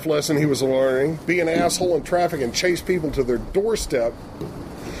other life lesson he was learning, be an asshole in traffic and chase people to their doorstep,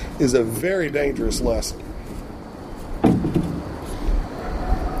 is a very dangerous lesson.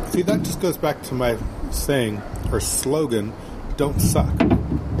 See, that just goes back to my saying, or slogan, don't suck.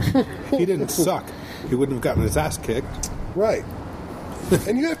 He didn't suck. He wouldn't have gotten his ass kicked. Right.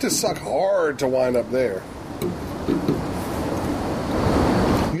 And you have to suck hard to wind up there.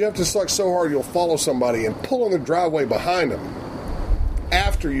 You have to suck so hard you'll follow somebody and pull in the driveway behind them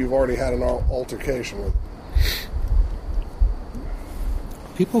after you've already had an altercation with them.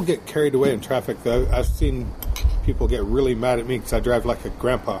 People get carried away in traffic, though. I've seen people get really mad at me because I drive like a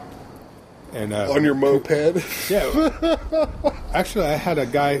grandpa. And on your moped? Yeah. Actually, I had a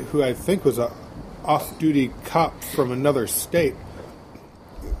guy who I think was a off-duty cop from another state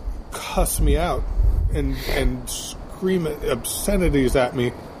cuss me out and scream obscenities at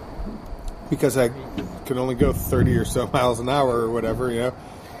me because I could only go 30 or so miles an hour or whatever, you know.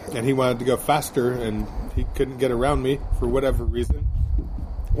 And he wanted to go faster, and he couldn't get around me for whatever reason.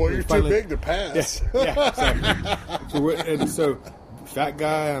 Well, you're too big to pass. Yeah, exactly. And so, fat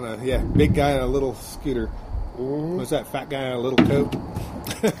guy on big guy on a little scooter. Mm-hmm. Was that fat guy on a little coat?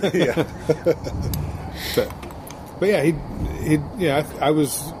 Yeah. But yeah, I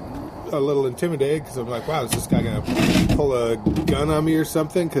was a little intimidated because I'm like, wow, is this guy going to pull a gun on me or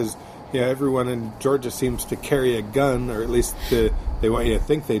something? Because everyone in Georgia seems to carry a gun, or at least they want you to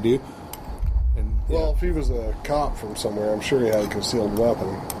think they do. And, well, if he was a cop from somewhere, I'm sure he had a concealed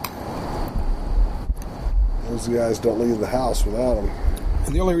weapon. Those guys don't leave the house without them.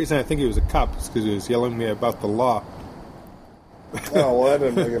 And the only reason I think he was a cop is because he was yelling at me about the law. Oh, well, that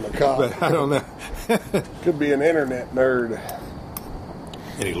didn't make him a cop. But I don't know. Could be an internet nerd.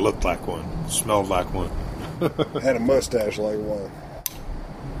 And he looked like one. Smelled like one. Had a mustache like one.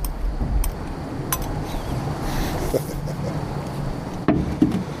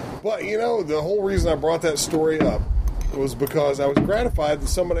 But, the whole reason I brought that story up was because I was gratified that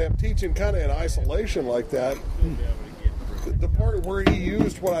somebody I'm teaching kind of in isolation like that, the part where he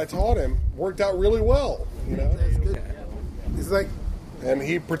used what I taught him worked out really well, That's good. He's like... And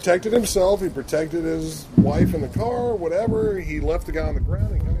he protected himself. He protected his wife in the car, whatever. He left the guy on the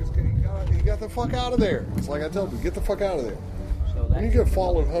ground. He got the fuck out of there. It's like I tell him, get the fuck out of there. When you get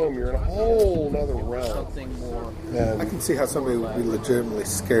followed home, you're in a whole nother realm. I can see how somebody would be legitimately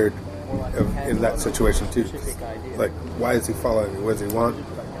scared in that situation too. Like, why is he following me? What does he want?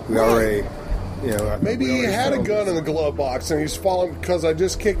 We already, maybe he had a gun in the glove box and he's following because I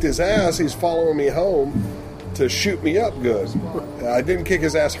just kicked his ass. He's following me home to shoot me up good. I didn't kick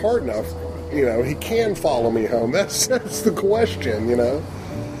his ass hard enough. He can follow me home. That's the question.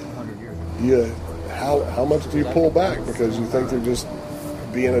 Yeah. How much do you pull back because you think they're just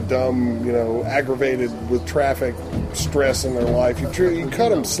being a dumb, aggravated with traffic stress in their life? You cut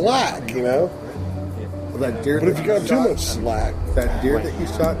them slack, Well, that deer. But if you cut them too much slack, that deer that you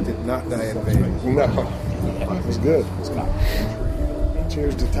shot did not die in vain. No, it was good.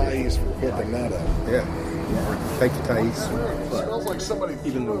 Cheers to Thais for whipping that up. Yeah. Thank you, Thais. It smells like somebody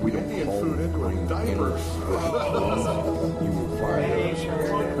Even though we don't Indian call food into a diaper. you will find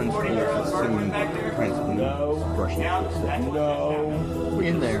Prince William's singing Prince William brushing his No.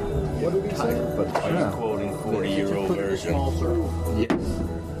 In there. What did he say? But are you quoting 40-year-old version? Small circle. Yes.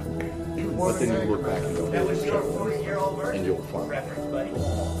 But then you work back and go to the show, and you'll find.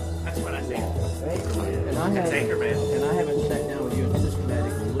 And I haven't sat down with you and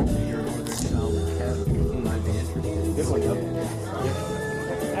systematically looked at your Northern Salmon cabinet. You might be interested.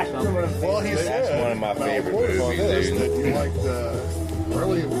 Well, he said That's one of my favorite movies. movies, That you like the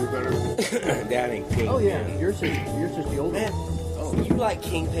earlier movie better. Down in King. Oh yeah, yours is the old one. You like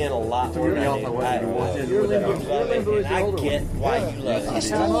Kingpin a lot more than I do. Your Limbo is the I older get one. why you love it.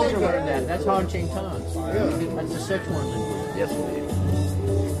 How long ago learned that? That's Han Ching Tans. That's the Sichuan linguist. Yes, it is.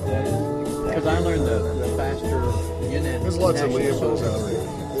 Because I learned the fact faster. There's lots of Leopold's out there.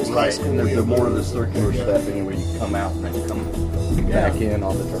 There's high Right, school and there's the more of the Leopold. circular stepping where you come out and then come back in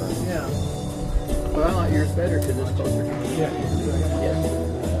on the turn. Yeah. But I like yours better because it's closer to me. Yes.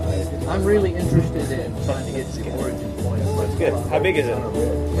 I'm really interested in trying to get to the origin point. That's good. How big is it?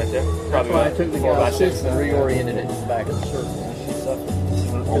 Right there? That's why I took the 4 by guy 6. and reoriented it to the back of the circle.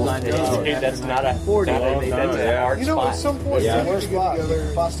 Because I know Dude, that's not a 40. that's a hard You know, spot. at some point, Yeah. we need to get together,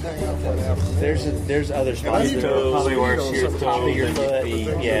 just hang out for an afternoon. There's other spots think that those probably worse. are Your some top of your foot.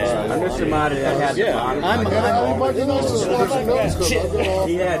 Yeah. I knew somebody that had the bottom. I'm It might be nice to swap some notes because I've been off.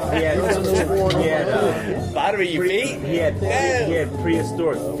 He had Bottom of your feet? he had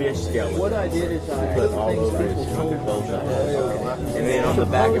prehistoric fish skeletons. What I did is I Put all things over people his told shoulder. And then on the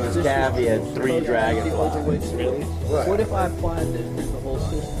back of his calf, he had 3 dragonflies. What if I applied this to the whole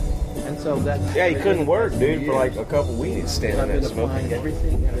system? And so that Yeah, he couldn't work, dude, for like a couple weeks standing I've there been applying smoking.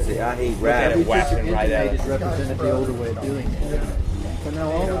 everything. See, I hate Look at it rabbits. whacking right at Intimated it. represented the older way of doing it. So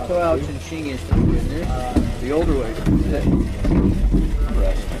now all the Toao Chinching is doing this, the older way,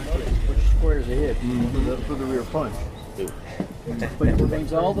 which squares ahead for the rear punch. But it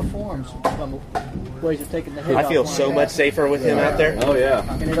remains all the forms from ways of taking the head I feel off so my much back. safer with him out there. Oh, yeah.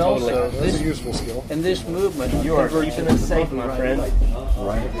 And it also, That's a useful skill. and this movement, You are converts keeping it us to safe, the my right friend. leg.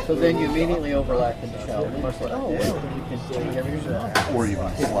 So then you immediately overlap in the shower. And it's like, oh, well, then you can change everything. Or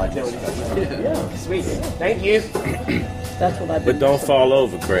even slide this. Sweet. Thank you. That's what I did. But don't fall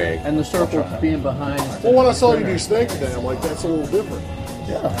over, Craig. And the circle being behind. Well, when I saw you do snake today, I'm like, that's a little different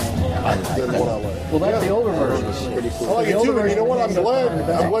than what I like. Well, that's the older version. It's pretty cool. I like The it older too, and you know what? I'm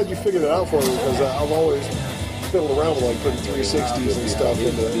version glad you figured it out for me because I've always fiddled around with like putting 360s and stuff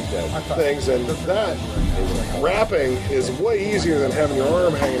into things, and that wrapping is way easier than having your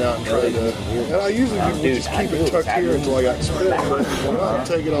arm hanging out and trying to. And I usually would just keep it tucked here until I got spit, but when I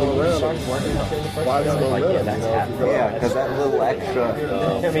take it all around, why not go there? Yeah, because that little extra.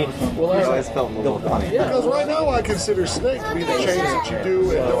 I mean, I always felt a little funny. Because right now I consider snake to be the change that you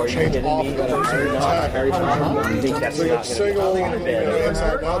do and don't change off the person you attack. I think that's So you not got single, going to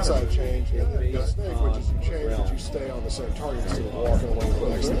inside and outside change, and then you got snake, which is you change that you stay on the same target instead of walking away to the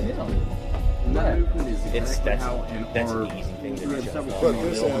next thing. that's an easy thing to do. But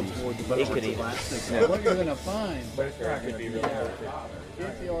this adds more It could even. What you're going to find, Could be really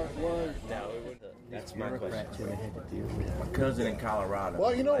if the art was That's my question. My cousin in Colorado.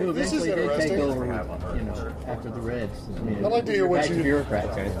 Well, you know, who this is eventually did take interesting. over, you know, after the Reds. I'd like to hear what you.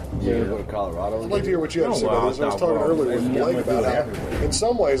 bureaucrats. You go to Colorado. I'd like to hear what you had to say Oh, well, about this. I was talking earlier with Blake about how, in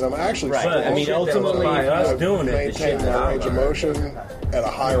some ways, I'm actually. Right. But, I mean, ultimately, by us doing it, the maintain shit that my I range of learned, motion at a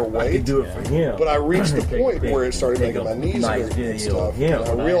higher I could weight. do it for him. But I reached the Take point a where it started take making a my knees nice hurt video and of stuff. him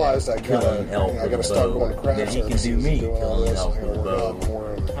And I realized I killing elk got to with a start bow. going to craft Then he can do services me and doing all killing this elk and with a working bow. out more.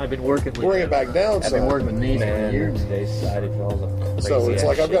 I've been working with Bring it back down I've been working some. with knees for Man, years. they decided for all the So crazy it's ass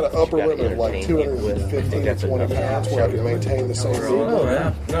like I've got an shit upper you gotta limit of like entertain people with. I 215 think to that's 20 another pounds where I can maintain the same Oh,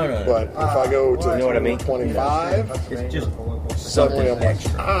 movement. yeah. No. But if I go to You know what I mean? 25, It's just suddenly I'm like,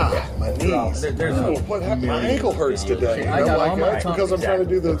 extra. my knees. There's Oh, what happened? My ankle hurts today. I got all my because I'm trying to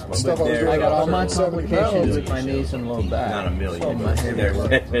do the stuff I was doing. I got all my 70 complications pounds. with my knees and low back. Not a million. In my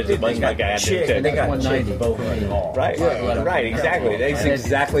hip. There's a bunch like I had to Chick, do. they got 190 chicks both for me. involved. Right, Yeah. right, exactly. That's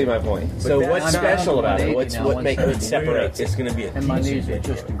exactly my point. So what's I'm special about it? 180 What's now, what makes it separates It's it? going to be a And my teaching knees are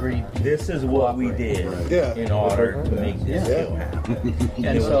video. just green. This is what we did Yeah. in order to make this Yeah. deal happen.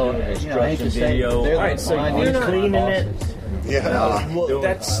 And so, you know, I hate to say, Video. they're All right, the so my you're knees not are cleaning it. bosses. Yeah. Well,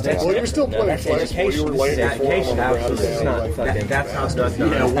 that's Well, you're still playing that's flexible. You were laying education. your forearm on the ground. It's not Like, fucking. That's how Doug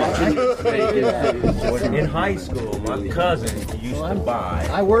does it. In high school, my cousin used to buy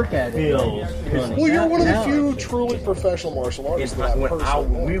I work at it. pills. Well, you're one of the Now- few truly professional martial artists that I When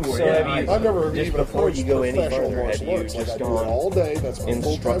personally we know. were So in have high you- school. I've never Just even before approached you go any professional further, martial have you arts. Like just I do it gone all day. That's my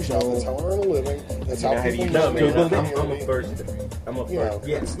full-time job. That's how I earn a living. That's how Now, have people you know done me. Googled it? I'm a first. I'm a You know. first.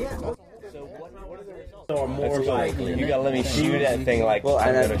 Yes. Or more likely. You gotta let me shoot that thing like Well,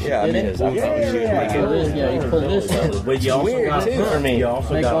 I'm and gonna shoot yeah, I mean, because I'm probably shooting Yeah, like it. yeah, you pull this up. But you also weird, got too, for me. You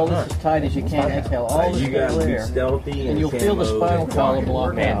also Make got all to this hunt. as tight as you can. Exhale all this You got to be air. stealthy And you'll feel the spinal column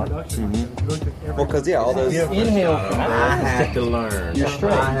block out. well, because yeah, all those. Inhale from I there. had to learn. You're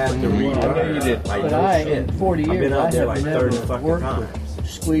straight. I had to read. I know you did. Like, But no I, shit. in 40 I've years, been I out there have like never 30 fucking worked times. with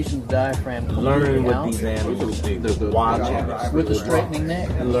squeezing the diaphragm to Learning out what these animals do. Watching. with a straightening neck.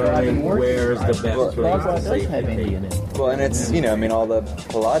 Learning where's the best Dog place does to safely have be. Indian in it. Well, and it's, you know, I mean, all the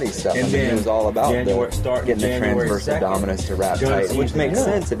Pilates stuff. And I mean, then it was all about starting getting the January transverse 2nd, abdominis to wrap joint tight, which season. makes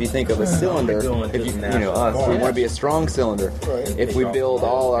sense if you think of a cylinder. Going to If you, the you know, us, we national want to be a strong cylinder. If we build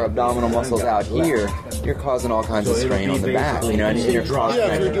all our abdominal muscles out here, you're causing all kinds of strain on the back. You know, and you're cross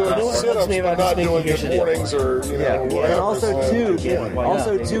Yeah, if you're doing sit-ups but not doing good mornings or, you know, and whatever. also too,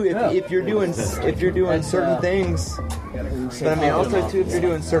 if you're doing certain things. But I mean, also too, if you're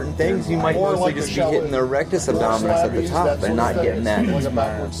doing certain things, you might mostly just be hitting the rectus abdominis at the top and not getting that.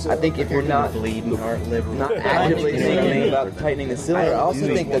 I think if you're not actively thinking about tightening the cylinder, I also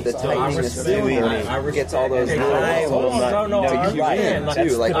think that the tightening the cylinder gets all those to you in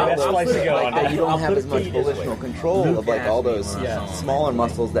too, like all those, like that you don't have as much volitional control of like all those smaller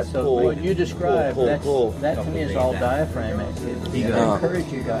muscles that So pull. what you described, pull. that to me is all diaphragm activity. I encourage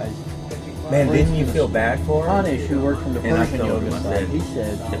you guys. Man, didn't you feel bad for her? Anish, who worked from the And I Persian told yoga him, I side, said, he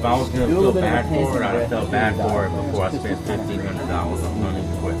said, if I was going to do a feel little bit of bad for it, enhancing I'd have breath felt before bad you for it dive. before I spent $1,500 on running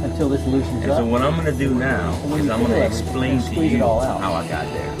equipment. until this loosens And up. so what I'm going to do now is I'm going to explain to Squeeze you it all out. how I got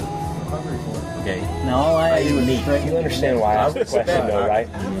there. Okay? Now all I had to do was straighten. You understand why I asked the question, though, right?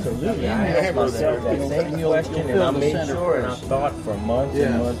 Absolutely. I asked myself that same question, and I made sure, and I thought for months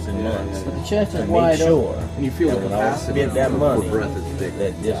and months and months. But the chest to is make wide sure open. And you feel that the when I capacity spent that money, for breath is thick.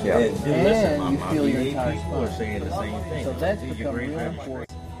 that just Yeah. and listen, And you my feel your VA entire people are spine. saying the same thing. So that's Do you become agree, real man? important.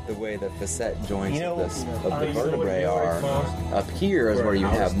 The way the facet joints You know, of the vertebrae are up here is where you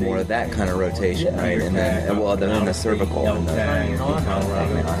have more of that kind of rotation, right? And then, well, then in the cervical, and the,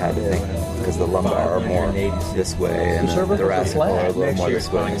 I had to think because the lumbar are more this way, and the thoracic are a little more this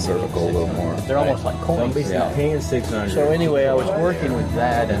way, and the cervical a little more. They're almost like coins. Yeah. Paying $600. So anyway, I was working with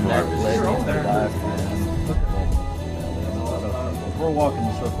that, and that led me to the diaphragm. We're walking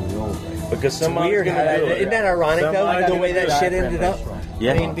the circle the old way. Because somebody's Weird. going to do it. Isn't that ironic, Somebody's though, the way gonna that do shit it. ended up?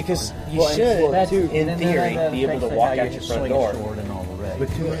 Yeah. I mean, because you Well, should, that's- in and theory, that be able to affects walk how you out your front swing a door. sword and all the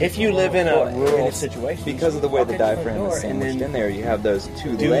rest. If you live in a rural situation, Because of the way the walk out your front diaphragm door is and sandwiched then in there, you have those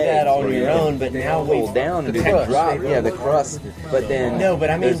two do legs that on where your you own, but now we hold down and do the crust. drop. Yeah, the crust. But then No, but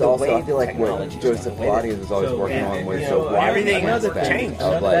I mean there's the also, way I feel like what technology is, Joseph the way that- Pilates was always working on was you the know, wide everything aspect changed.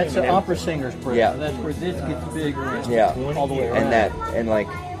 of like, That's an opera singer's prayer. Yeah. That's where this gets bigger and yeah, all the way around. and that and like.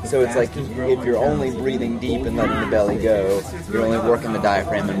 So it's like if you're only breathing deep and letting the belly go, you're only working the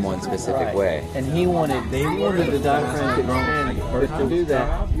diaphragm in one specific way. And he wanted the diaphragm to expand, but to do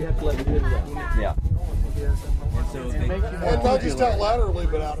that, you have to let it do that. Yeah. And not just out laterally,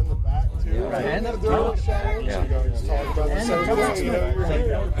 but out in the back, too. Right. And there are shows you guys talk about the same thing. You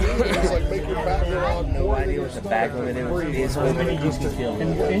know, it's like make your back go out. no idea what the back limit is. And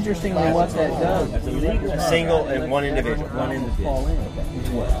interestingly, what that does, A single and one individual. fall in.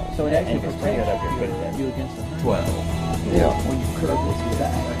 So it actually protects you against the 12. Yeah. when you curve this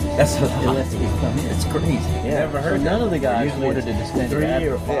back. That's a It lot. lets it come in. It's crazy. Yeah. Never heard So none of the guys wanted to distend 3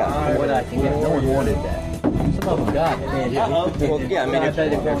 or that. 5. From what I can get, no one wanted that. Some of them got it. Well, yeah, I mean, if,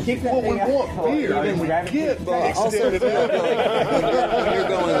 Well, we want beer, and we get also extended I feel like when you're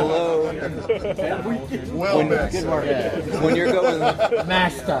going low, well, when you're going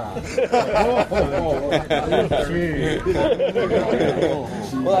Master.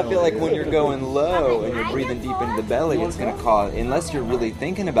 well, I feel like when you're going low and you're breathing deep into the belly, it's going to cause, unless you're really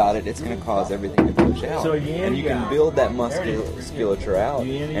thinking about it, it's going to cause everything to push out. So yin And you can yang. build that musculature out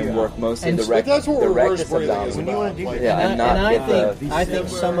and work most of the But that's what the reverse rectus breathing is abdominal. about. Like, Yeah, and not I get think I think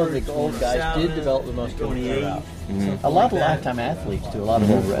some of the old guys did develop the musculature out. A lot of lifetime athletes do. A lot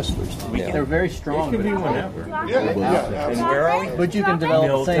of old wrestlers do. Yeah. They're very strong. It can be whenever. yeah, And where are we? But you can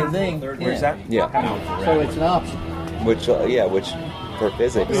develop the same thing. Where's that? Yeah, So it's an option. which for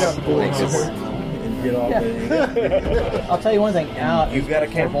physics, I think is And get off Yeah. I'll tell you one thing. Out, You've got a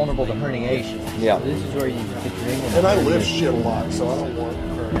more camera. vulnerable to herniation. Yeah. So this is where you get your England. and I lift shit a lot, so I don't want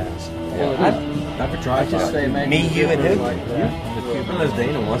curves. I've tried I just say, imagine Me, you, and who? like that. Unless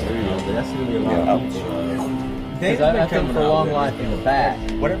Dana wants to do it, but that's going to be a lot. Because I think for long life in the back,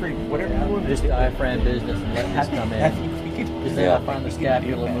 Whatever you want. this diaphragm business and let that come in. Is then I find the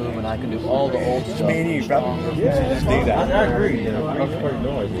scapula move and I can do all the old stuff. you probably Let's do that. I agree. I love pretty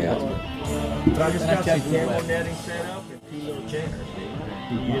noise. Yeah. But I just got some camo netting set up and 2 little chairs.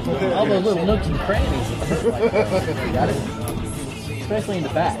 You just don't All those little nooks and crannies. You got it? Especially in the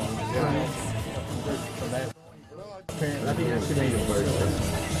back. I think that's the main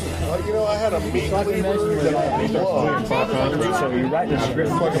version. You know, I had a meat cleaver that I loved. So you're writing a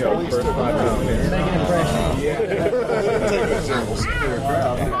script for the first 5 pounds. Make an impression.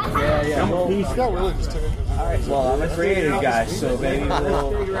 Yeah. Well, Scott really just took it. Alright, well, I'm a creative guy, so maybe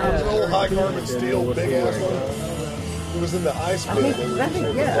we'll... It was an old high carbon steel, big ass one. It was in the ice pit. I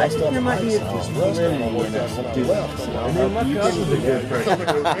think there might be a restaurant I worked at when I left. And then my cousin's a good person.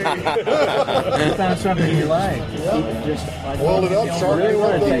 You found something you like. Just boiled it up, sharpened it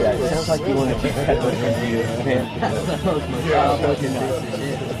up. It sounds like you want to keep that with you.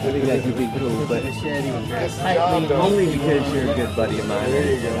 I think that could be cool, but only because you're a good buddy of mine.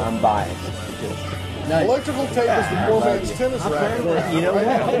 I'm biased. Electrical tape is the poor man's tennis racket. You know what?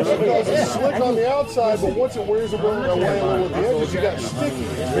 Because it's slick on the outside, but once it wears away along with the edges, you got sticky.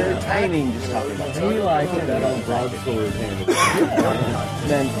 It's very tight. Just talking about something. You like it that old broadsword handle.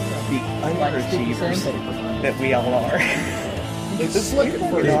 Then the underachievers that we all are. It's slick at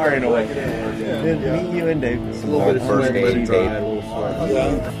first. We are in a way. Then me, you, and Dave. A little bit of sweaty, Dave.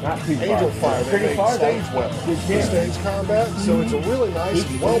 Not too far. Angel Fire, Pretty they far, make stage weapons, stage combat, so it's a really nice,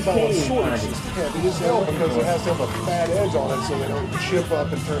 well-balanced sword. It's just heavy as hell because it has to have a fat edge on it so they don't chip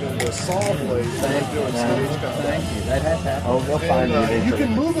up and turn into a saw blade when they're doing stage combat. Thank you. That has happened. Oh, they'll find it. You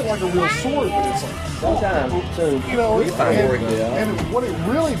can move it like a real sword, but it's like... Sometimes. You know, and what it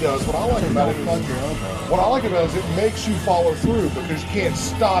really does, what I like about it is it makes you follow through because you can't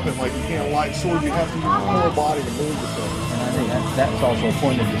stop it like you can't a light sword. You have to use your whole body to move the thing. And I think that's also a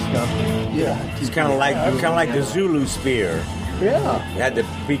point of discovery. Yeah. It's kind of like the Zulu spear. Yeah. You had to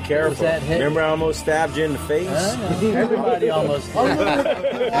be careful. Remember I almost stabbed you in the face? Everybody almost. I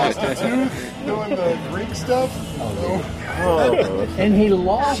remember lost a tooth doing the Greek stuff. And he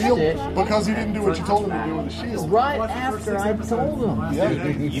lost it because he didn't do what you told him to do with the shield. Right after I told him. Yeah.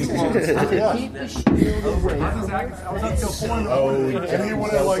 Keep the shield away. And he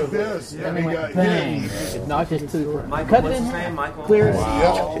went in like this. And he got bang. It knocked his tooth. Cut it in half. Clear it.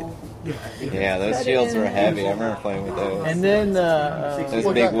 Yeah, those shields were heavy. I remember playing with those. And then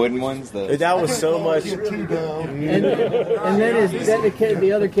those big wooden ones. That was so much. And then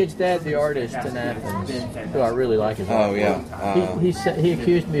the other kid's dad, the artist in Athens, who I really like his art. Oh yeah. He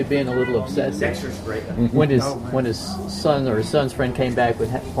accused me of being a little obsessive. When his son or his son's friend came back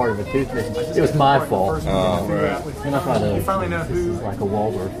with part of a tooth missing, it was my fault. Oh right. And I thought, this is like a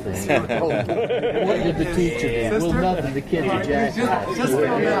Waldorf thing. What did the teacher do? Well, nothing. The kid's a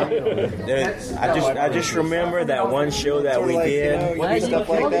jackass. I just remember that one show that we did. You do stuff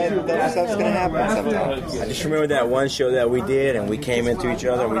like that. That stuff's gonna happen sometimes. I just remember that one show that we did, and we came into each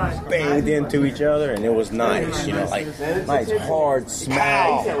other, and we banged into each other, and it was nice, you know, like nice hard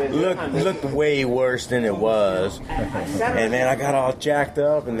smack. Looked way worse than it was. And man, I got all jacked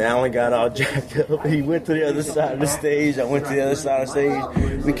up, and Alan got all jacked up. He went to the other side of the stage. I went to the other side of the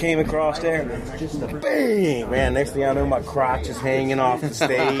stage. We came across there, bang! Man, next thing I know, my crotch is hanging off the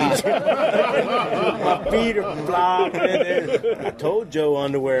stage. My feet are flopping. I told Joe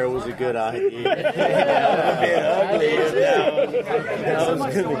underwear was a good idea.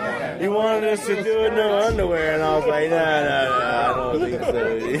 He wanted us to do it no underwear, and I was like, no, I don't think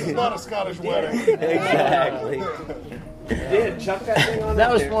so. It's not a Scottish wedding. Exactly. That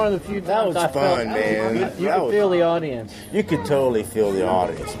was one of the few times I felt fun, man. You could feel the audience. You could totally feel the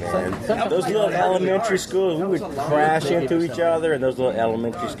audience, man. Those little elementary schools, we would crash into each other, and those little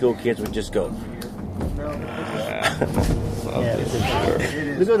elementary school kids would just go.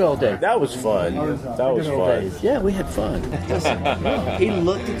 The good old days. That was fun. That was fun. Yeah, we had fun. He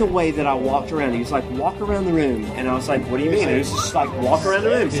looked at the way that I walked around. He was like, walk around the room. And I was like, what do you mean? And he was just like, walk around the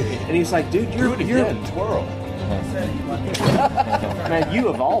room. And he was like, dude, you're a twirl. Man, you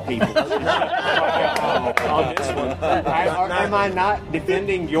of all people. On this one. Am I not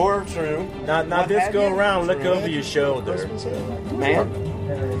defending your room? Not this go around, look over your shoulder. Man,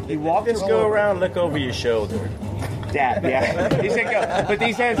 you walk this go around, look over your shoulder. Dad, yeah. He said, go. Put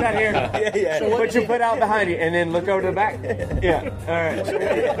these hands out here. Yeah. So put your foot out behind you, and then look over to the back. Yeah. All right.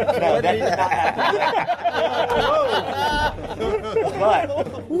 No, that did not happen. But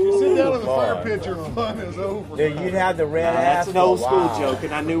you sit down in the fire pit, your fun is over. Dude, you'd have the red ass. That's an old school joke,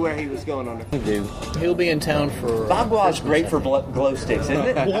 and I knew where he was going on it. He'll be in town for. Bob Wild's great for glow sticks, isn't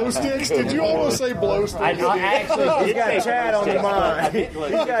it? Glow sticks? Did you almost say blow sticks? I actually He's got Chad on his mind. He's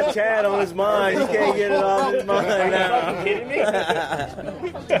got Chad on his mind. He can't get it off his mind now. Are you kidding me?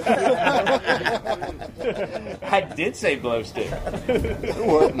 I did say blow stick. Who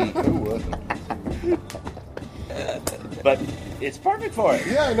wouldn't? But it's perfect for it.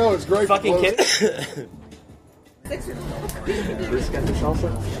 Yeah, I know. It's great. Fucking kidding. This got the salsa?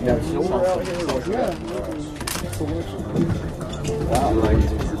 Yeah. Wow.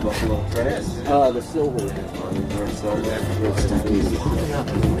 Buffalo Trace? The silver.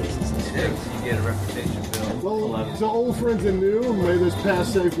 You get a reputation bill. Well, to old friends and new, may this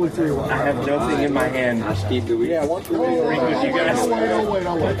pass safely through. I have nothing in my hand. I'll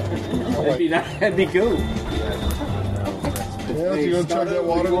wait. That'd be cool. Yeah, you gonna chug that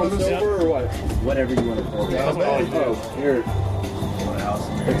water on this? Or what? Whatever you want to call it. Oh, here.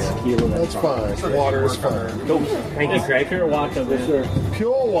 It's tequila. That's fine. Water is fine. Cool. Thank you, Craig. Pure water, yes, sir.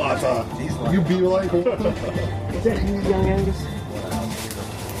 Pure water. You be like water. Is that you, young Angus?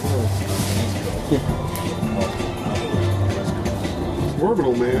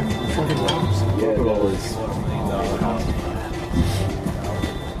 Orbital, man. Fucking rocks. Yeah, Orbital is.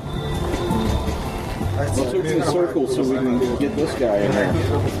 Let's search in a circle so we can get this guy in there.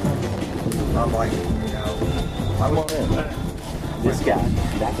 I'm like, I'm on in. This guy.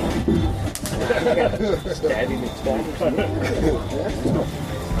 That guy. Stabbing and stabbing.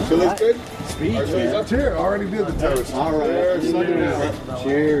 So that's good? Sweet. Here, I already did the toast. All right.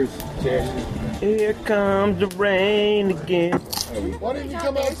 Cheers. Cheers. Here comes the rain again. Why didn't you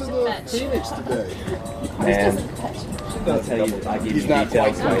come out to the Phoenix today? Man, I'll tell you, I give He's you not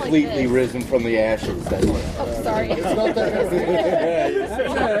quite details. completely risen from the ashes. That's Oh, sorry. It's not that heavy.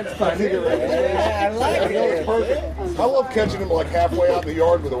 That's funny. I like That was perfect. I love catching him like halfway out in the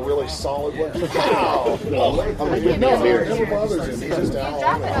yard with a really solid one. Pow! I mean, it never bothers him. He's just out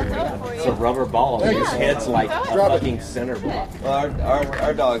on it. It's a rubber ball. His head's like a fucking center block. Well,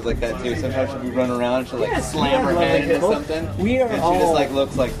 our dog's like that too. Sometimes she'll be running around, she'll like slam her head into something. We are and she all just like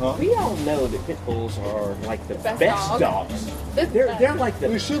looks like, huh? We all know that pit bulls are like the best dogs. That's They're like We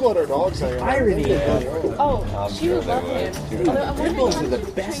the should let our dogs hang out. irony of Oh, she would love him. Although I'm pit bulls are wondering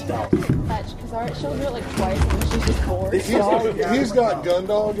the best dogs. because she'll do it like twice and she's just bored. He's got gun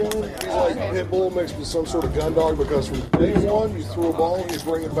dog in him. He's like pit bull mixed with some sort of gun dog because from day one you throw a ball, you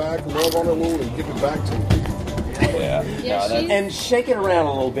bring it back, love on it a little, and give it back to him. Yeah. And shake it around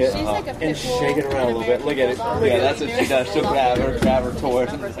a little bit. She's like a And pit bull shake it around a little bit. Look at it. Yeah, that's what she does. She'll grab her toys.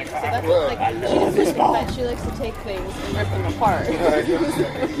 So that's like she likes to take things and rip them apart.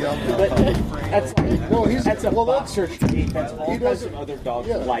 But that's No, he's that's a well, boxer trait. That's all kinds of other dogs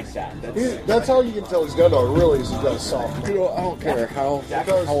yeah. like that. That's how you can tell he's gun dog. Really, is he's got a soft. I don't care how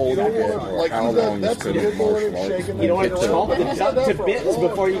Because old you you don't get want or to like how he's got, long you that's spend good in boy martial and arts. shaking. You don't want to chop the duck to bits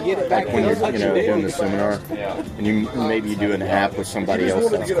before you get it back When when you're doing the seminar, and you maybe you do an app with somebody else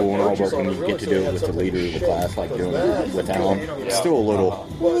that's cool and all, but when you get to do it with the leader of the class, like doing it with Alan, it's still a little,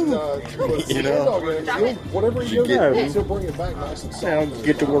 you know, whatever you Yeah. get, he'll bring it back nice and soft. now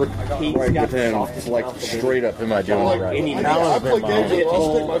get to work right with him, like straight up. Am I doing it right? I play games with him.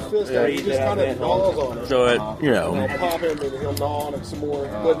 I'll stick my fist out. He just kind of gnaws on it. So it, you know. I'll pop him and he'll gnaw on it some more,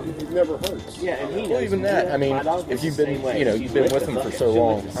 but it never hurts. Yeah, and he Well, knows even that, I mean, if you've been, you know, you've been with them for so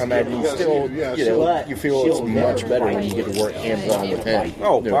long, I imagine you still, you know, you feel it's much better when you get to work hands-on with him.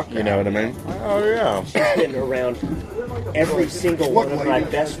 Oh, fuck, you know what I mean? Oh, yeah. She's been around every single one of my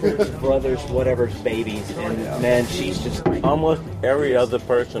best friends, brothers, whatever's babies, and man, she's just like almost every other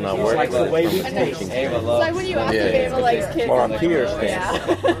person I work like the with. way we take. It's like when you ask if Ava likes kids. Well, I'm like, Peter yeah.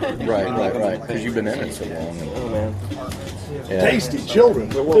 Right. Because you've been in it so long. Oh man. Yeah. Tasty children.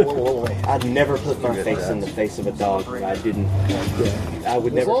 Whoa. I'd never put my face in the face of a dog that I didn't. I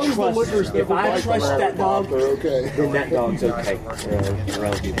would never long as the liquor's trust. If never I bites trust them, that dog, they're okay. then that dog's okay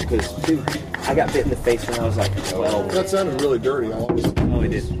around people. Because dude, I got bit in the face when I was like 12. That sounded really dirty. Oh, it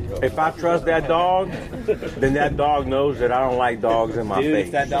did. If I trust that dog, then that dog knows that I don't like dogs in my Dude, face.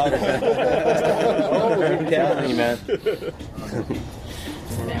 if that dog. I'm telling you, man.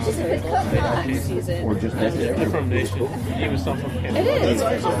 Just if it's cut pie season. Or just From Nation, even some from Canada. It is.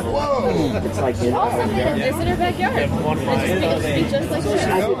 Whoa! It's like Also, it's in her backyard. It just makes just like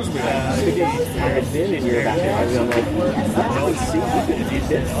I had been in your backyard. I'm like, I can see you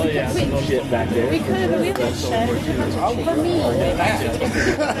did some shit back there. we could have, we have a shed. For me,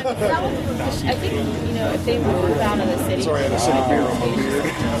 I think, you know, if they moved out of the city. Sorry, I had a sip of beer on my beard. I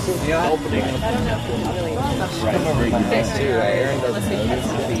don't know if it's really fixed too, unless we cut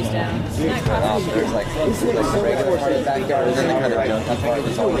some trees down. There's like a regular part of the backyard, and then they kind of junk that part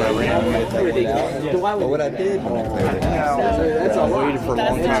that's all around. I cleared it out. But what I did when I cleared it out, that's all I waited for a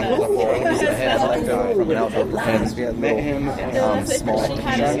long time. I had like from an outdoor defense. We had little small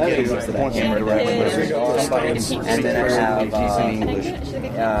games that I hammered around with the dog. And then I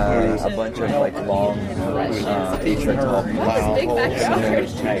have a bunch of like long 8-foot tall Wow. Big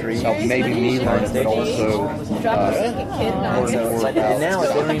backyard. Maybe me learn, but also Drop a kid and so nonsense. about now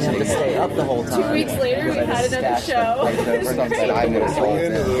they don't even have to stay up the whole time. 2 weeks later, we had another show. I would have told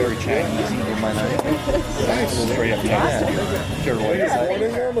them very Chinese in my night. Straight up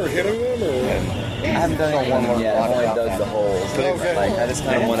warning them or hitting them or? I haven't done it one yet. It only does the holes. Okay. Like I just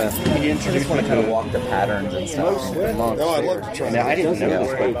kind of want to kind of walk the patterns and stuff. No, I'd love to try. Now, I didn't know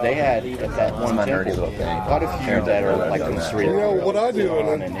this, but they had at that one my nerdy temple little thing. quite a few that are like those three. You know what I do,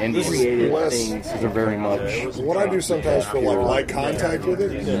 and this is created less. things that are very much. What I do sometimes for like contact with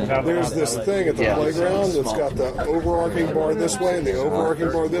it. There's this thing at the playground that's got the overarching bar this way and the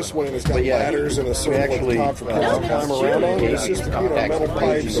overarching bar this way, and it's got ladders and a circle at the top for people to climb around on. It's just metal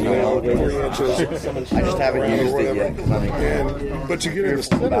pipes, 3 inches. I just haven't used it yet. But you get in the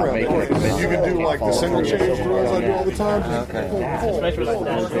center of it, you can do like the single change drills I do all the time. Hit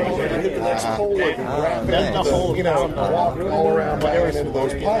the next pole and grab it, walk all around banging into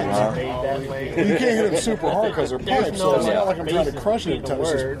those pipes. You can't hit them super hard because they're pipes, so it's not like I'm trying to crush it. It's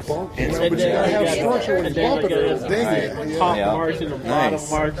just bump, but you gotta have structure when you bump it or it'll ding you.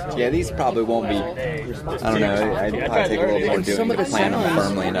 Nice. Yeah, these probably won't be. I don't know. I'd probably take a little more doing to plan them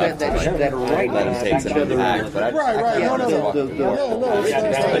firmly enough to let them take some impact. But Right. No.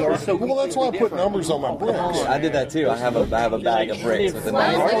 Well, that's why I put numbers on my bricks. I did that too. I have a bag of bricks with the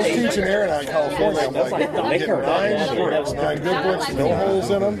I numbers. was teaching Aaron out in California. I'm like, get 9 bricks, 9 good bricks, no holes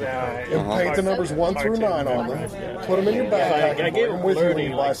in them, and paint the numbers 1 through 9 on them. Put them in your backpack and bring them with you when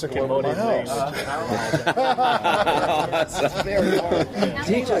you bicycle over to my house.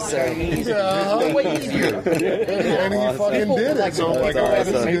 Teach us, sir. And he fucking did it. So I'm like, all right,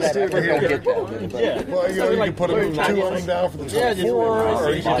 this is good stuff here. Well, you can put them 2 of them down for the 24,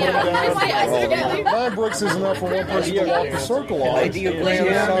 or you can put them down. 9 bricks is enough for one person to walk the circle on. If he comes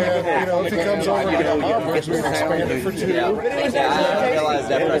over and got my bricks, we can expand it for 2. I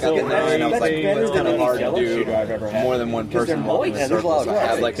realized after I got in there, and I was like, it's kind of hard to do more than one person walking the circle. So I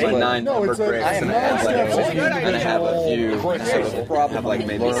have like my 9 numbered bricks, and I have a few, have like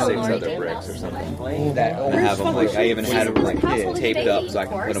maybe 6 other bricks or something. I have them like, I even had them like taped up so I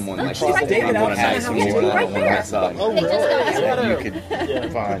can put them on like one a nice and more than I don't want to mess up. Oh, really? You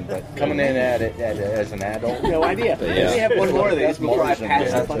could find, but coming in at it as an adult, no idea. But yeah. We have one more of these before I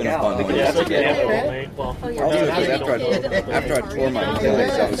pass the fuck out. Fun to get together. After I tore my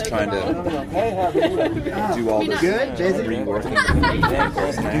Achilles, I was trying to do all this reworking and I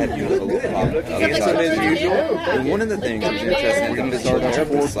had to do a little problem. And one of the things that was interesting, I think the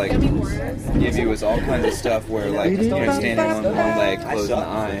therapists like give you is all kinds of stuff where like standing on one leg, closing an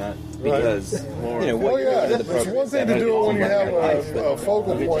eye. Because, what it's one thing to do it when you have a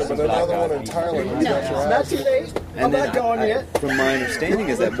focal point, but another one entirely when you got your eyes. Not too late. I'm not going yet. From my understanding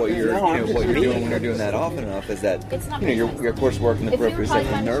is that what you're doing when you're doing that often enough is that you're of course working the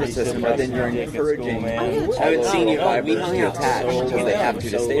proprioceptive nervous system, but then you're encouraging fibers to attach because they have to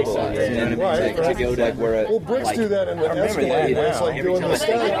stabilize and to go to like where well, bricks do that in the Escalade. It's like doing the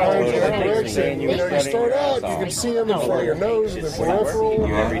static irons and bricks, and you start out, you can see them in front of your nose and the peripheral.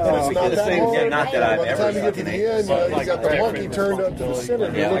 Not that hard. Not that I've By the time you get to the end, you got the monkey turned up to the center.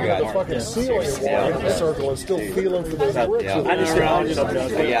 And you're looking at the fucking ceiling and walking in a circle and still feeling for those bricks.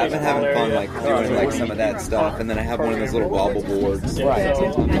 I've been having fun like doing like some of that stuff, and then I have one of those little wobble boards. Right.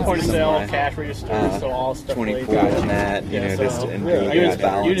 Point of sale, cash register, so all stuff. 24 on that, just and doing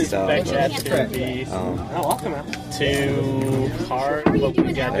balance stuff. I'll come out. Too hard, but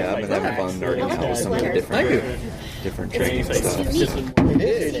we got I've been having fun nerding out with some of the different training stuff.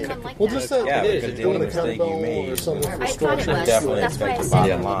 Well, just that doing the kettlebell or something for structure. Definitely expect the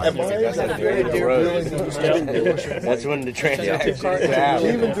bottom line. That's when the transaction starts to happen.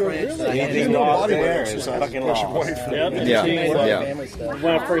 Even doing anything bodyweight exercise, pushing weight for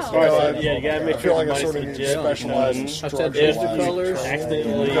when I first started, you gotta make sure I sort of need to specialize in structure. If the colors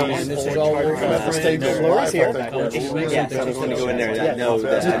accidentally, and this is all at the stage of life, I think. I just want to go in there and know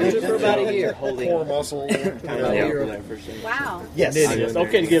that I did for about a year. Core muscle. Wow. Yes, it's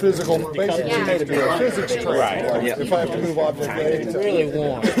okay to get physical, basically you need to be a physics trainer. Right. If I have to move object A to really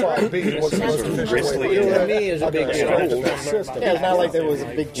warm. spot B, what's the most efficient way to do To that? me, is a big system. Yeah, it's not like there was a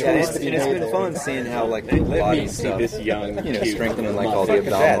big choice to be and it's made. been fun seeing how like the body stuff, strengthening like all the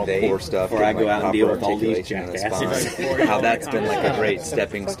abdominal core stuff, before I go out and deal with all these articulation in the spine. How that's been like a great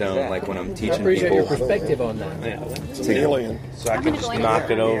stepping stone, like when I'm teaching appreciate your people. perspective on that. It's an alien. So I can just knock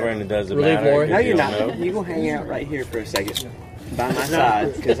it over and it doesn't Relieve matter. Lori. No, you're not. You go hang out right here for a second. By my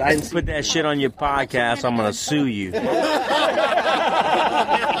side, because I Put that shit on your podcast, I'm gonna sue you.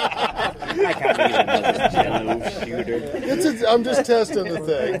 I I'm just testing the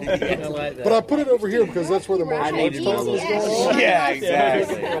thing. But I put it over here because that's where the martial arts class is going on. Yeah,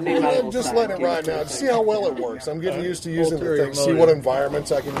 exactly. I'm just letting it ride now to see how well it works. I'm getting used to using the thing, see what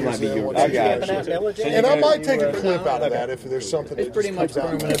environments I can use it in. what situations. And I might take a clip out of that if there's something that just comes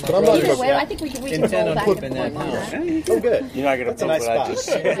out. But I'm not Either way, I going think we can roll back and forth on that. Oh, good. You're not going to put nice what I just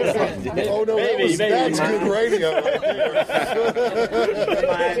to. Oh, no, that's good radio right there.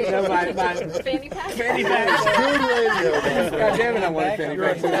 Fanny pack. Fanny pack. Good radio. God damn it, I want a fanny You're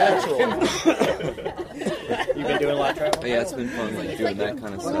a pack. You've been doing a lot of travel? Yeah, it's been fun, like doing that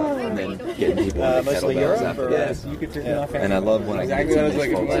kind of stuff, and then getting people into Mostly kettlebells Europe, after or that. you could turn off. And I love when I get Exactly what I was to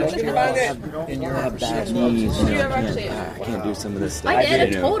looking for. last Did you find it? in Europe, I have bad knees, you know, I can't do some of this stuff. I did,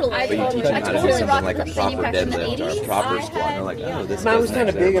 you know, totally. But you teach them how to do something like a proper deadlift or a proper squat, and they're like, oh, this Mine was doesn't kind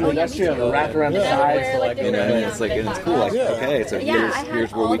of big and industrial, wrapped around the sides. you know, and it's like, and it's cool. Like, okay, so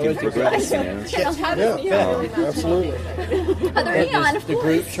here's where we can progress. You know, Yeah, absolutely. The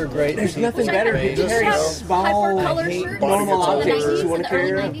groups are great. There's nothing better than carry small, normal objects you want to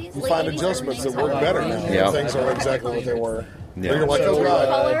carry. You find adjustments that work better now. Yeah. Things aren't exactly what they were. Yeah. You're like, oh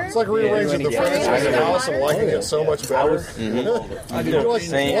god, it's like rearranging the furniture in the house and liking it so much better. You're like,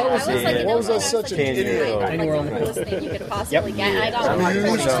 why was I such an idiot? You could possibly get. I got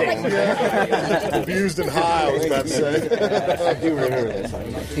Abused, abused and high, I was about to say. I do remember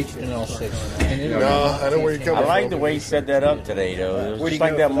this. Teaching in all six. No, I know where you're coming I from. like the way he set that up today, though. It was just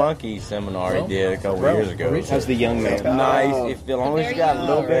like that monkey seminar he did a couple years ago. How's the young man? Nice. As long as you got a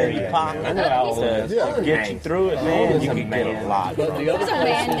little bit of pocket to get you through it, man, you can get a lot. But the other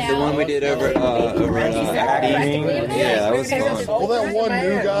the one we did over Academy, yeah, that was fun. Well, that one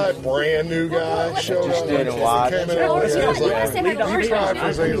new guy, brand new guy, showed up stood and watched. came in and he tried for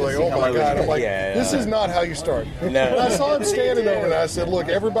his age, like, oh my god. I'm like, this is not how you start. And I saw him standing over and I said, look,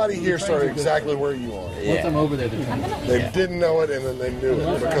 everybody here started exactly where you are. once I'm over there, the time. They didn't know it and then they knew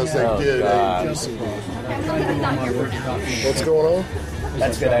it because they did ABCD. What's going on?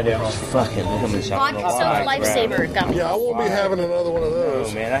 That's a good idea. Fucking Vodka soda lifesaver gum. Yeah, I won't be having another one of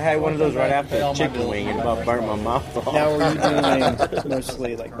those. Oh man, I had one of those right after the chicken wing and about burnt my mouth off. Now, are you doing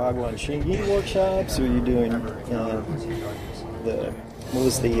mostly like Bhagwan Shingi workshops, or are you doing what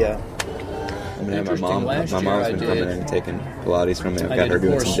was the? I mean, my mom's been coming in and taking Pilates from me. I've I got did her a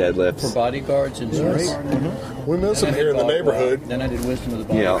doing course some deadlifts. for bodyguards and service. We miss them here in the neighborhood. Then I did wisdom of the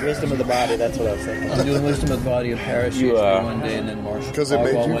body. Yeah. Wisdom of the body. That's what I was thinking. I'm doing wisdom of the body of parachutes one day, and then martial. Because it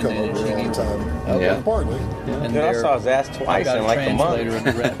made you one come day, over and all the time. Yeah. Partly. And Dude, I saw his ass twice I got in like a month. translator and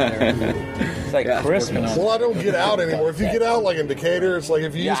the rep there. It's like Christmas. Well, I don't get out anymore. If you get out like in Decatur, it's like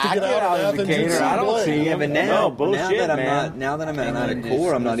if you used to get out in Athens, you'd see I don't Blake. see Yeah, him. but now, No, bullshit, man. now that I'm out at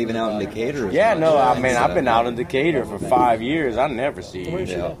Core, I'm not even out in Decatur. as Yeah, much. no, I mean, So- I've been out in Decatur for 5 years. I never see you.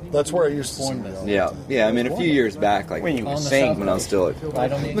 Yeah. That's where I used to see you. Yeah. I mean, a few years back, like When you were when I was still at. I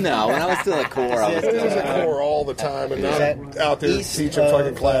don't need No, when I was still at Core, I was It still was at Core all the time and not out there teaching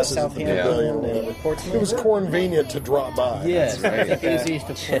fucking classes at the pavilion. It was convenient to drop by. Yes, I think it is east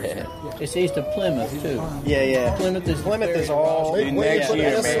of Portsmouth. It's east of Plymouth too. Yeah. Plymouth is all. Hey, Next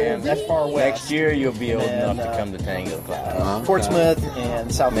year, man. That's far west. Next year, you'll be old enough to come to Tango class. Portsmouth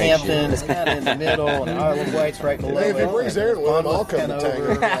and Southampton is kind of in the middle, and Isle of Wight's right below. Hey, if he it. brings Aaron with him, I'll come to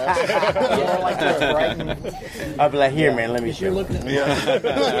Tango. Yeah, like Brighton. I'll be like, here, man, let me show you.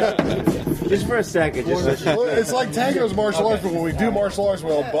 Just for a second. It's like Tango's martial arts, but when we do martial arts,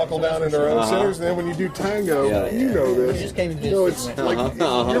 we'll buckle down into our own centers, and then when you do Tango, you know this. No, it's like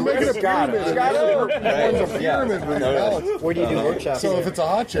you're making a pyramid. It's a pyramid with your balance. Where do you do workshops? So if it's a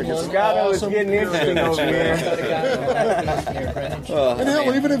hot chick, it's an Scotto is awesome getting interesting over here. And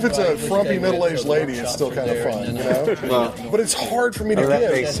hell, even if it's a frumpy middle-aged lady, it's still kind of fun, you know? But it's hard for me to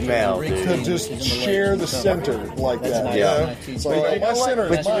to just share the center like that. Yeah. You know? It's like, my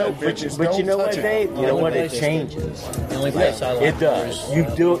center is mine, bitches. But you know what, Dave? You know what? It changes. It does. You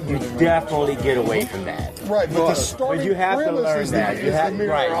definitely get away from that. Right, but the starting But you have to premise learn is that. the You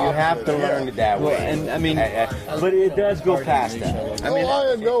have to learn it that way. And I mean, but it does go past that. I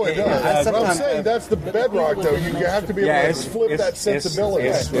know it does. But I'm saying that's the bedrock, though. You have to be able to flip that sensibility.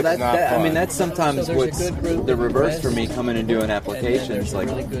 Well, that's sometimes what's the reverse for me coming and doing applications like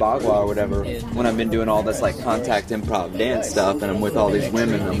Bagua or whatever. When I've been doing all this like contact improv dance stuff, and I'm with all these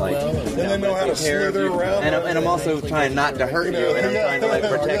women, I'm like, they know how to take care of slither you. around. And I'm also trying not to hurt you, and I'm trying to like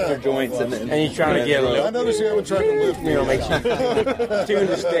protect your joints. And you're trying to get a little. I noticed you haven't tried to lift me. Make sure tune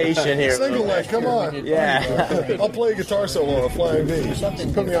the station here. Single leg, come on. Yeah. I'll play a guitar solo on a flying V.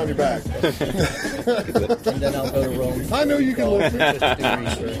 Put me on your back. And then I'll go to Rome. I know you can lift me. Just to do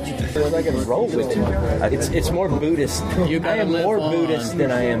research. I can roll with you. It's more Buddhist. I am more Buddhist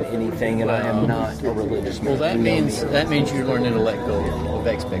than I am anything, and I am not a religious man. Well, that means you're learning to let go of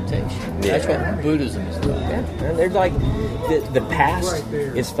expectation. That's what Buddhism is doing. Yeah. And they're like the past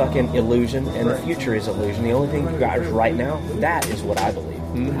is fucking illusion, and the future is illusion. The only thing you got is right now. That is what I believe.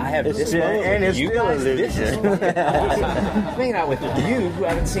 I have this moment and with it's you still guys. This is hanging out with you, who I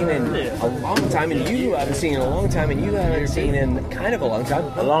haven't seen in a long time, and you who I haven't seen in a long time, and you haven't seen in kind of a long time.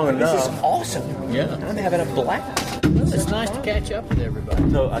 Long enough. This is awesome. Yeah. I'm having a blast. It's nice to catch up with everybody.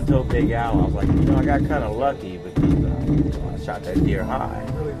 I told Big Al, I was like, I got kind of lucky because I shot that deer high.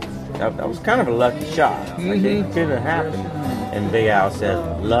 That was kind of a lucky shot. Like, it couldn't have happened. And Big Al said,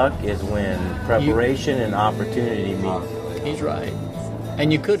 luck is when preparation and opportunity meet. He's right.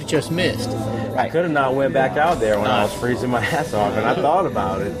 And you could have just missed. I could have not went back out there when I was freezing my ass off, and I thought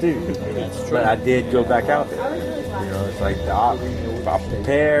about it too. But I did go back out there. It's like I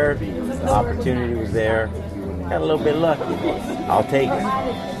prepared, the opportunity was there. Got a little bit lucky. I'll take it.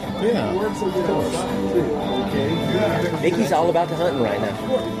 Yeah, of course. Mickey's all about the hunting right now.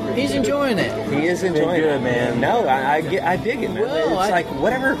 He's enjoying it. He is enjoying good, it, man. No, I dig it, man. Well, it's like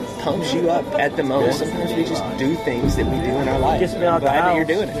whatever pumps you up at the moment. Sometimes we just do things that we do in our life. Gets me out I'm glad the that you're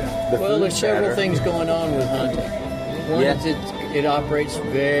house. doing it. Well, there's several things going on with hunting. One is it operates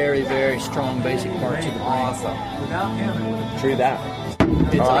very, very strong basic parts of the brain. True that.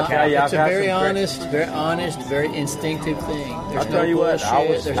 It's, I'll tell you, it's I've a had very some honest, very instinctive thing. There's I'll tell you what, I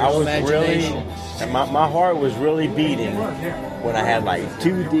was there's no really, imagination. my heart was really beating when I had like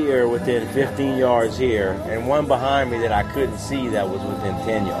 2 deer within 15 yards here and one behind me that I couldn't see that was within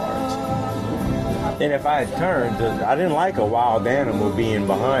 10 yards. And if I had turned, I didn't like a wild animal being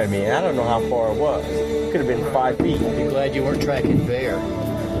behind me, and I don't know how far it was. It could have been 5 feet. Be glad you weren't tracking bear.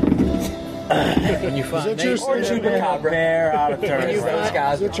 When you find or chupacabra bear out of turn. Those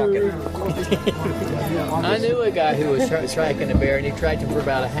guys are fucking. I knew a guy who was tracking a bear, and he tracked him for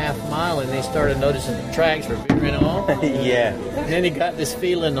about a half mile, and they started noticing the tracks were veering off. Yeah. And then he got this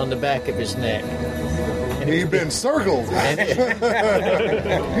feeling on the back of his neck. You've been circled. You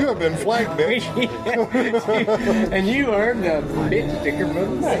have been flanked, bitch. And you earned a big sticker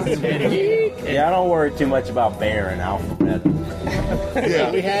from the Yeah, I don't worry too much about bear and alphabet.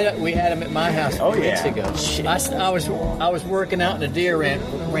 Yeah, we had him at my house a few weeks ago. I was working out, and a deer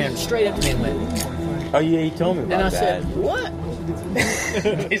ran straight up to me and went. Oh yeah, he told me about And I that. said, "What?"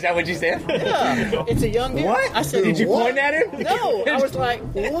 Is that what you said? Yeah, it's a young deer. What? I said, Did you "What?" point at him? No, I was like,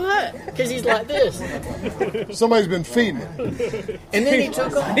 "What?" Because he's like this. Somebody's been feeding him. And then he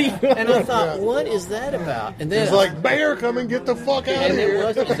took off, and I thought, "What is that about?" And then He's like, bear, come and get the fuck out of and here. it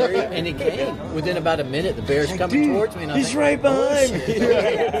wasn't very, and he came within about a minute. The bear's coming towards me, and I He's right behind me.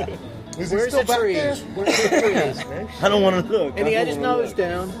 Is he Where's still the back trees? there? Where's the trees? I don't want to look. And he had his nose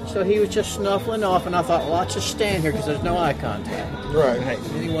down, so he was just snuffling off. And I thought, well, I'll just stand here because there's no eye contact. Right.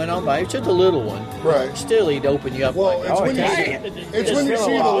 And he went on by. It was just a little one. Right. Still, he'd open you up. Well, like, it's when you see, it's when you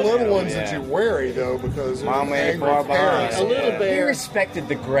see the little ones yeah. that you worry, though, because Mama ain't angry far parents. a little He bear. respected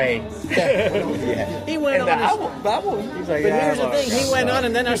the gray. Yeah. He went And on. he's like, But here's the thing. He went on,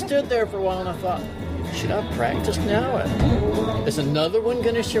 and then I stood there for a while, and I thought, should I practice now? Is another one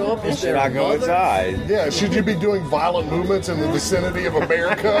going to show up? Is Should there I go another? inside? Yeah, should you be doing violent movements in the vicinity of a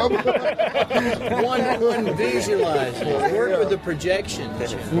bear cub? One visualize. Work with the projections.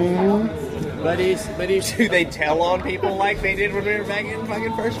 But he's. Do they tell on people like they did when we were back in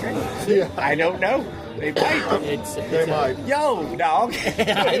fucking first grade? Yeah. I don't know. They might. They might. Yo, dog.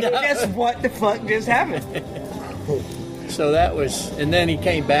 Guess what the fuck just happened? So that was, and then he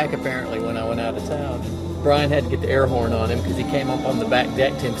came back apparently when I went out of town. Brian had to get the air horn on him because he came up on the back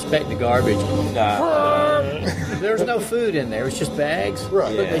deck to inspect the garbage. There was no food in there; it was just bags.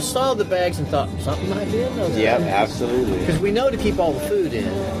 Right. But they saw the bags and thought something might be in those. Yep, absolutely. Because we know to keep all the food in,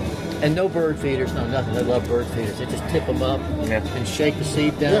 and no bird feeders, no nothing. They love bird feeders. They just tip them up and shake the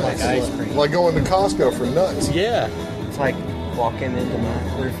seed down like ice cream. Like going to Costco for nuts. Yeah. It's like walking into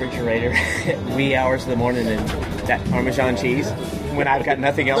my refrigerator at wee hours of the morning and that Parmesan cheese when I've got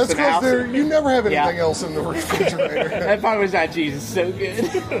nothing else That's in the house. because you never have anything Yeah. else in the refrigerator. That Parmesan cheese is so good.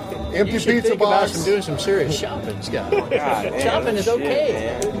 Empty pizza box. Doing some serious shopping, Scott. God, Shopping is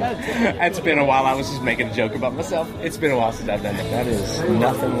okay. It's been a while. I was just making a joke about myself. It's been a while since I've done that. That is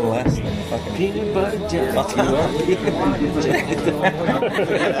nothing less than fucking Peanut butter jelly.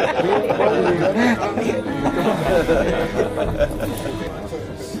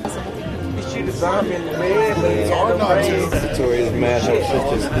 shoot a zombie in the bed, but it's hard not to. So his mashup shit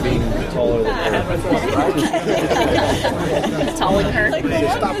just being taller than her. Taller than her.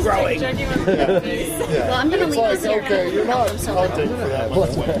 Stop growing. Well, I'm going to leave this here. Okay, you're not hunting for that one.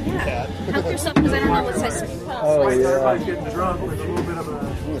 Yeah. Help yourself because I don't know what size. Oh, yeah. Everybody's getting drunk with a little bit of a...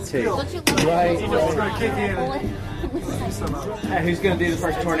 Let's see. Don't you leave Right. It's going to kick in. Who's going to do the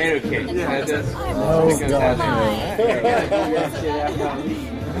first tornado kick? Yeah. Oh, God.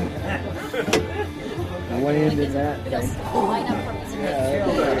 Land in that thing.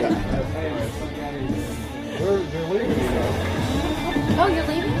 Oh, you're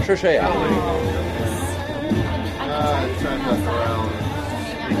leaving? Trisha,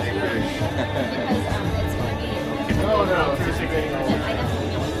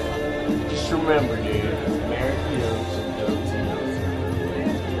 Just remember, dude.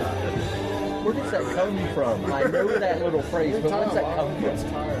 Where does that come from? I know that little phrase, but where's that come from?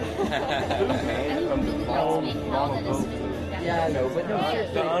 Yeah, I know, but no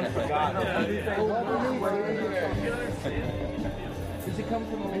shit. The unforgotten. Does it come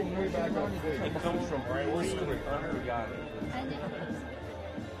from a little movie background? It comes from unforgotten.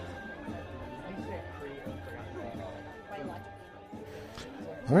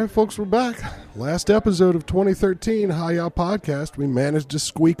 All right, folks, we're back. Last episode of 2013 Hi-Ya Podcast. We managed to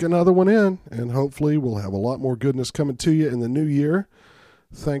squeak another one in, and hopefully we'll have a lot more goodness coming to you in the new year.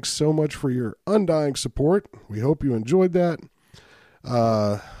 Thanks so much for your undying support. We hope you enjoyed that.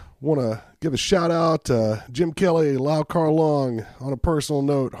 Want to give a shout out to Jim Kelly, Lau Carlong, on a personal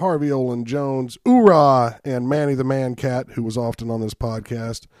note, Harvey Olin Jones, Oorah, and Manny the Man Cat, who was often on this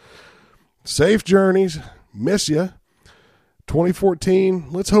podcast. Safe journeys. Miss you.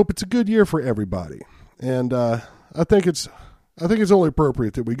 2014, let's hope it's a good year for everybody. And I think it's only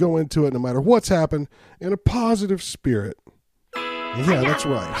appropriate that we go into it, no matter what's happened, in a positive spirit. Yeah, that's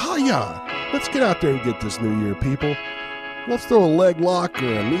right. Hi-ya! Let's get out there and get this new year, people. Let's throw a leg lock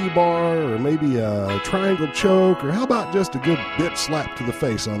or a knee bar or maybe a triangle choke, or how about just a good bit slap to the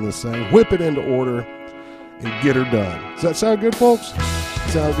face on this thing, whip it into order, and get her done. Does that sound good, folks?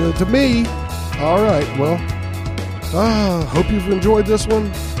 Sound good to me. All right, well, hope you've enjoyed this one.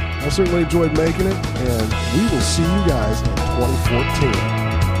 I certainly enjoyed making it, and we will see you guys in 2014.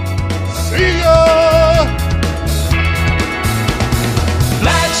 See ya!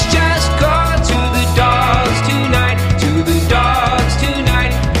 Let's just go to the dogs tonight, to the dogs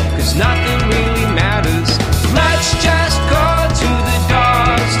tonight, 'cause nothing really matters. Let's just go to the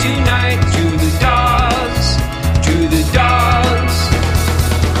dogs tonight, to the dogs, to the dogs.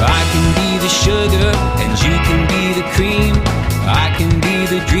 I can be the sugar and you can be the cream. I can be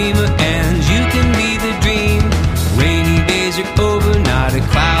the dreamer and you can be the dream. Rainy days are over, not a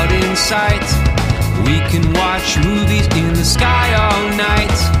cloud in sight. We can watch movies in the sky all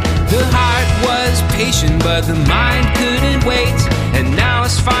night. The heart was patient, but the mind couldn't wait. And now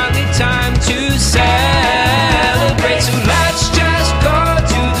it's finally time to celebrate. So let's just go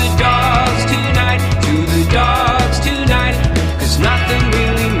to the dogs tonight, to the dogs tonight, 'cause nothing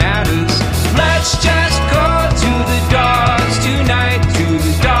really matters. Let's just go to the dogs tonight, to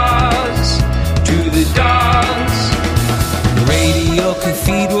the dogs, to the dogs. Radio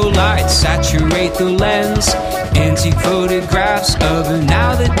cathedral lights saturate the lens. Antique photographs of a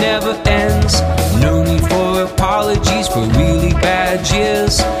now that never ends. No need for apologies for really bad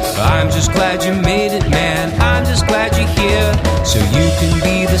years. I'm just glad you made it, man. I'm just glad you're here. So you can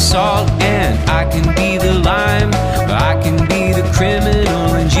be the salt and I can be the lime. I can be the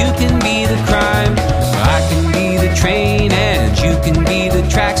criminal and you can be the crime. I can be the train and you can be the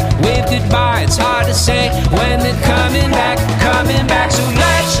tracks. Wave goodbye, it's hard to say when they're coming back, coming back. So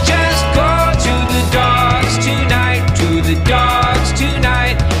let's just go to the dogs tonight, to the dogs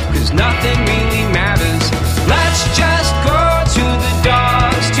tonight, 'cause nothing really matters. Let's just go to the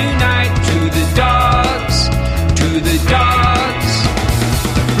dogs tonight, to the dogs, to the dogs.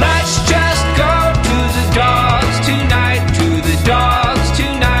 Let's just go to the dogs tonight, to the dogs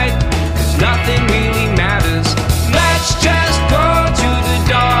tonight, 'cause nothing really matters. Let's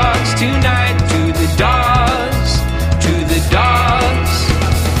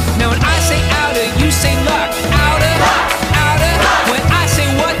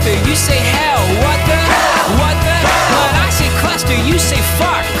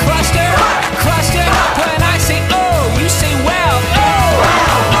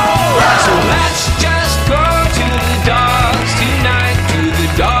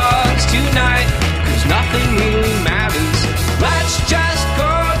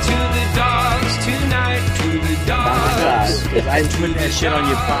transmit that shit on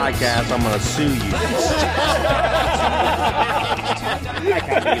your podcast, I'm gonna sue you. I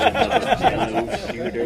gotta be another Jello shooter.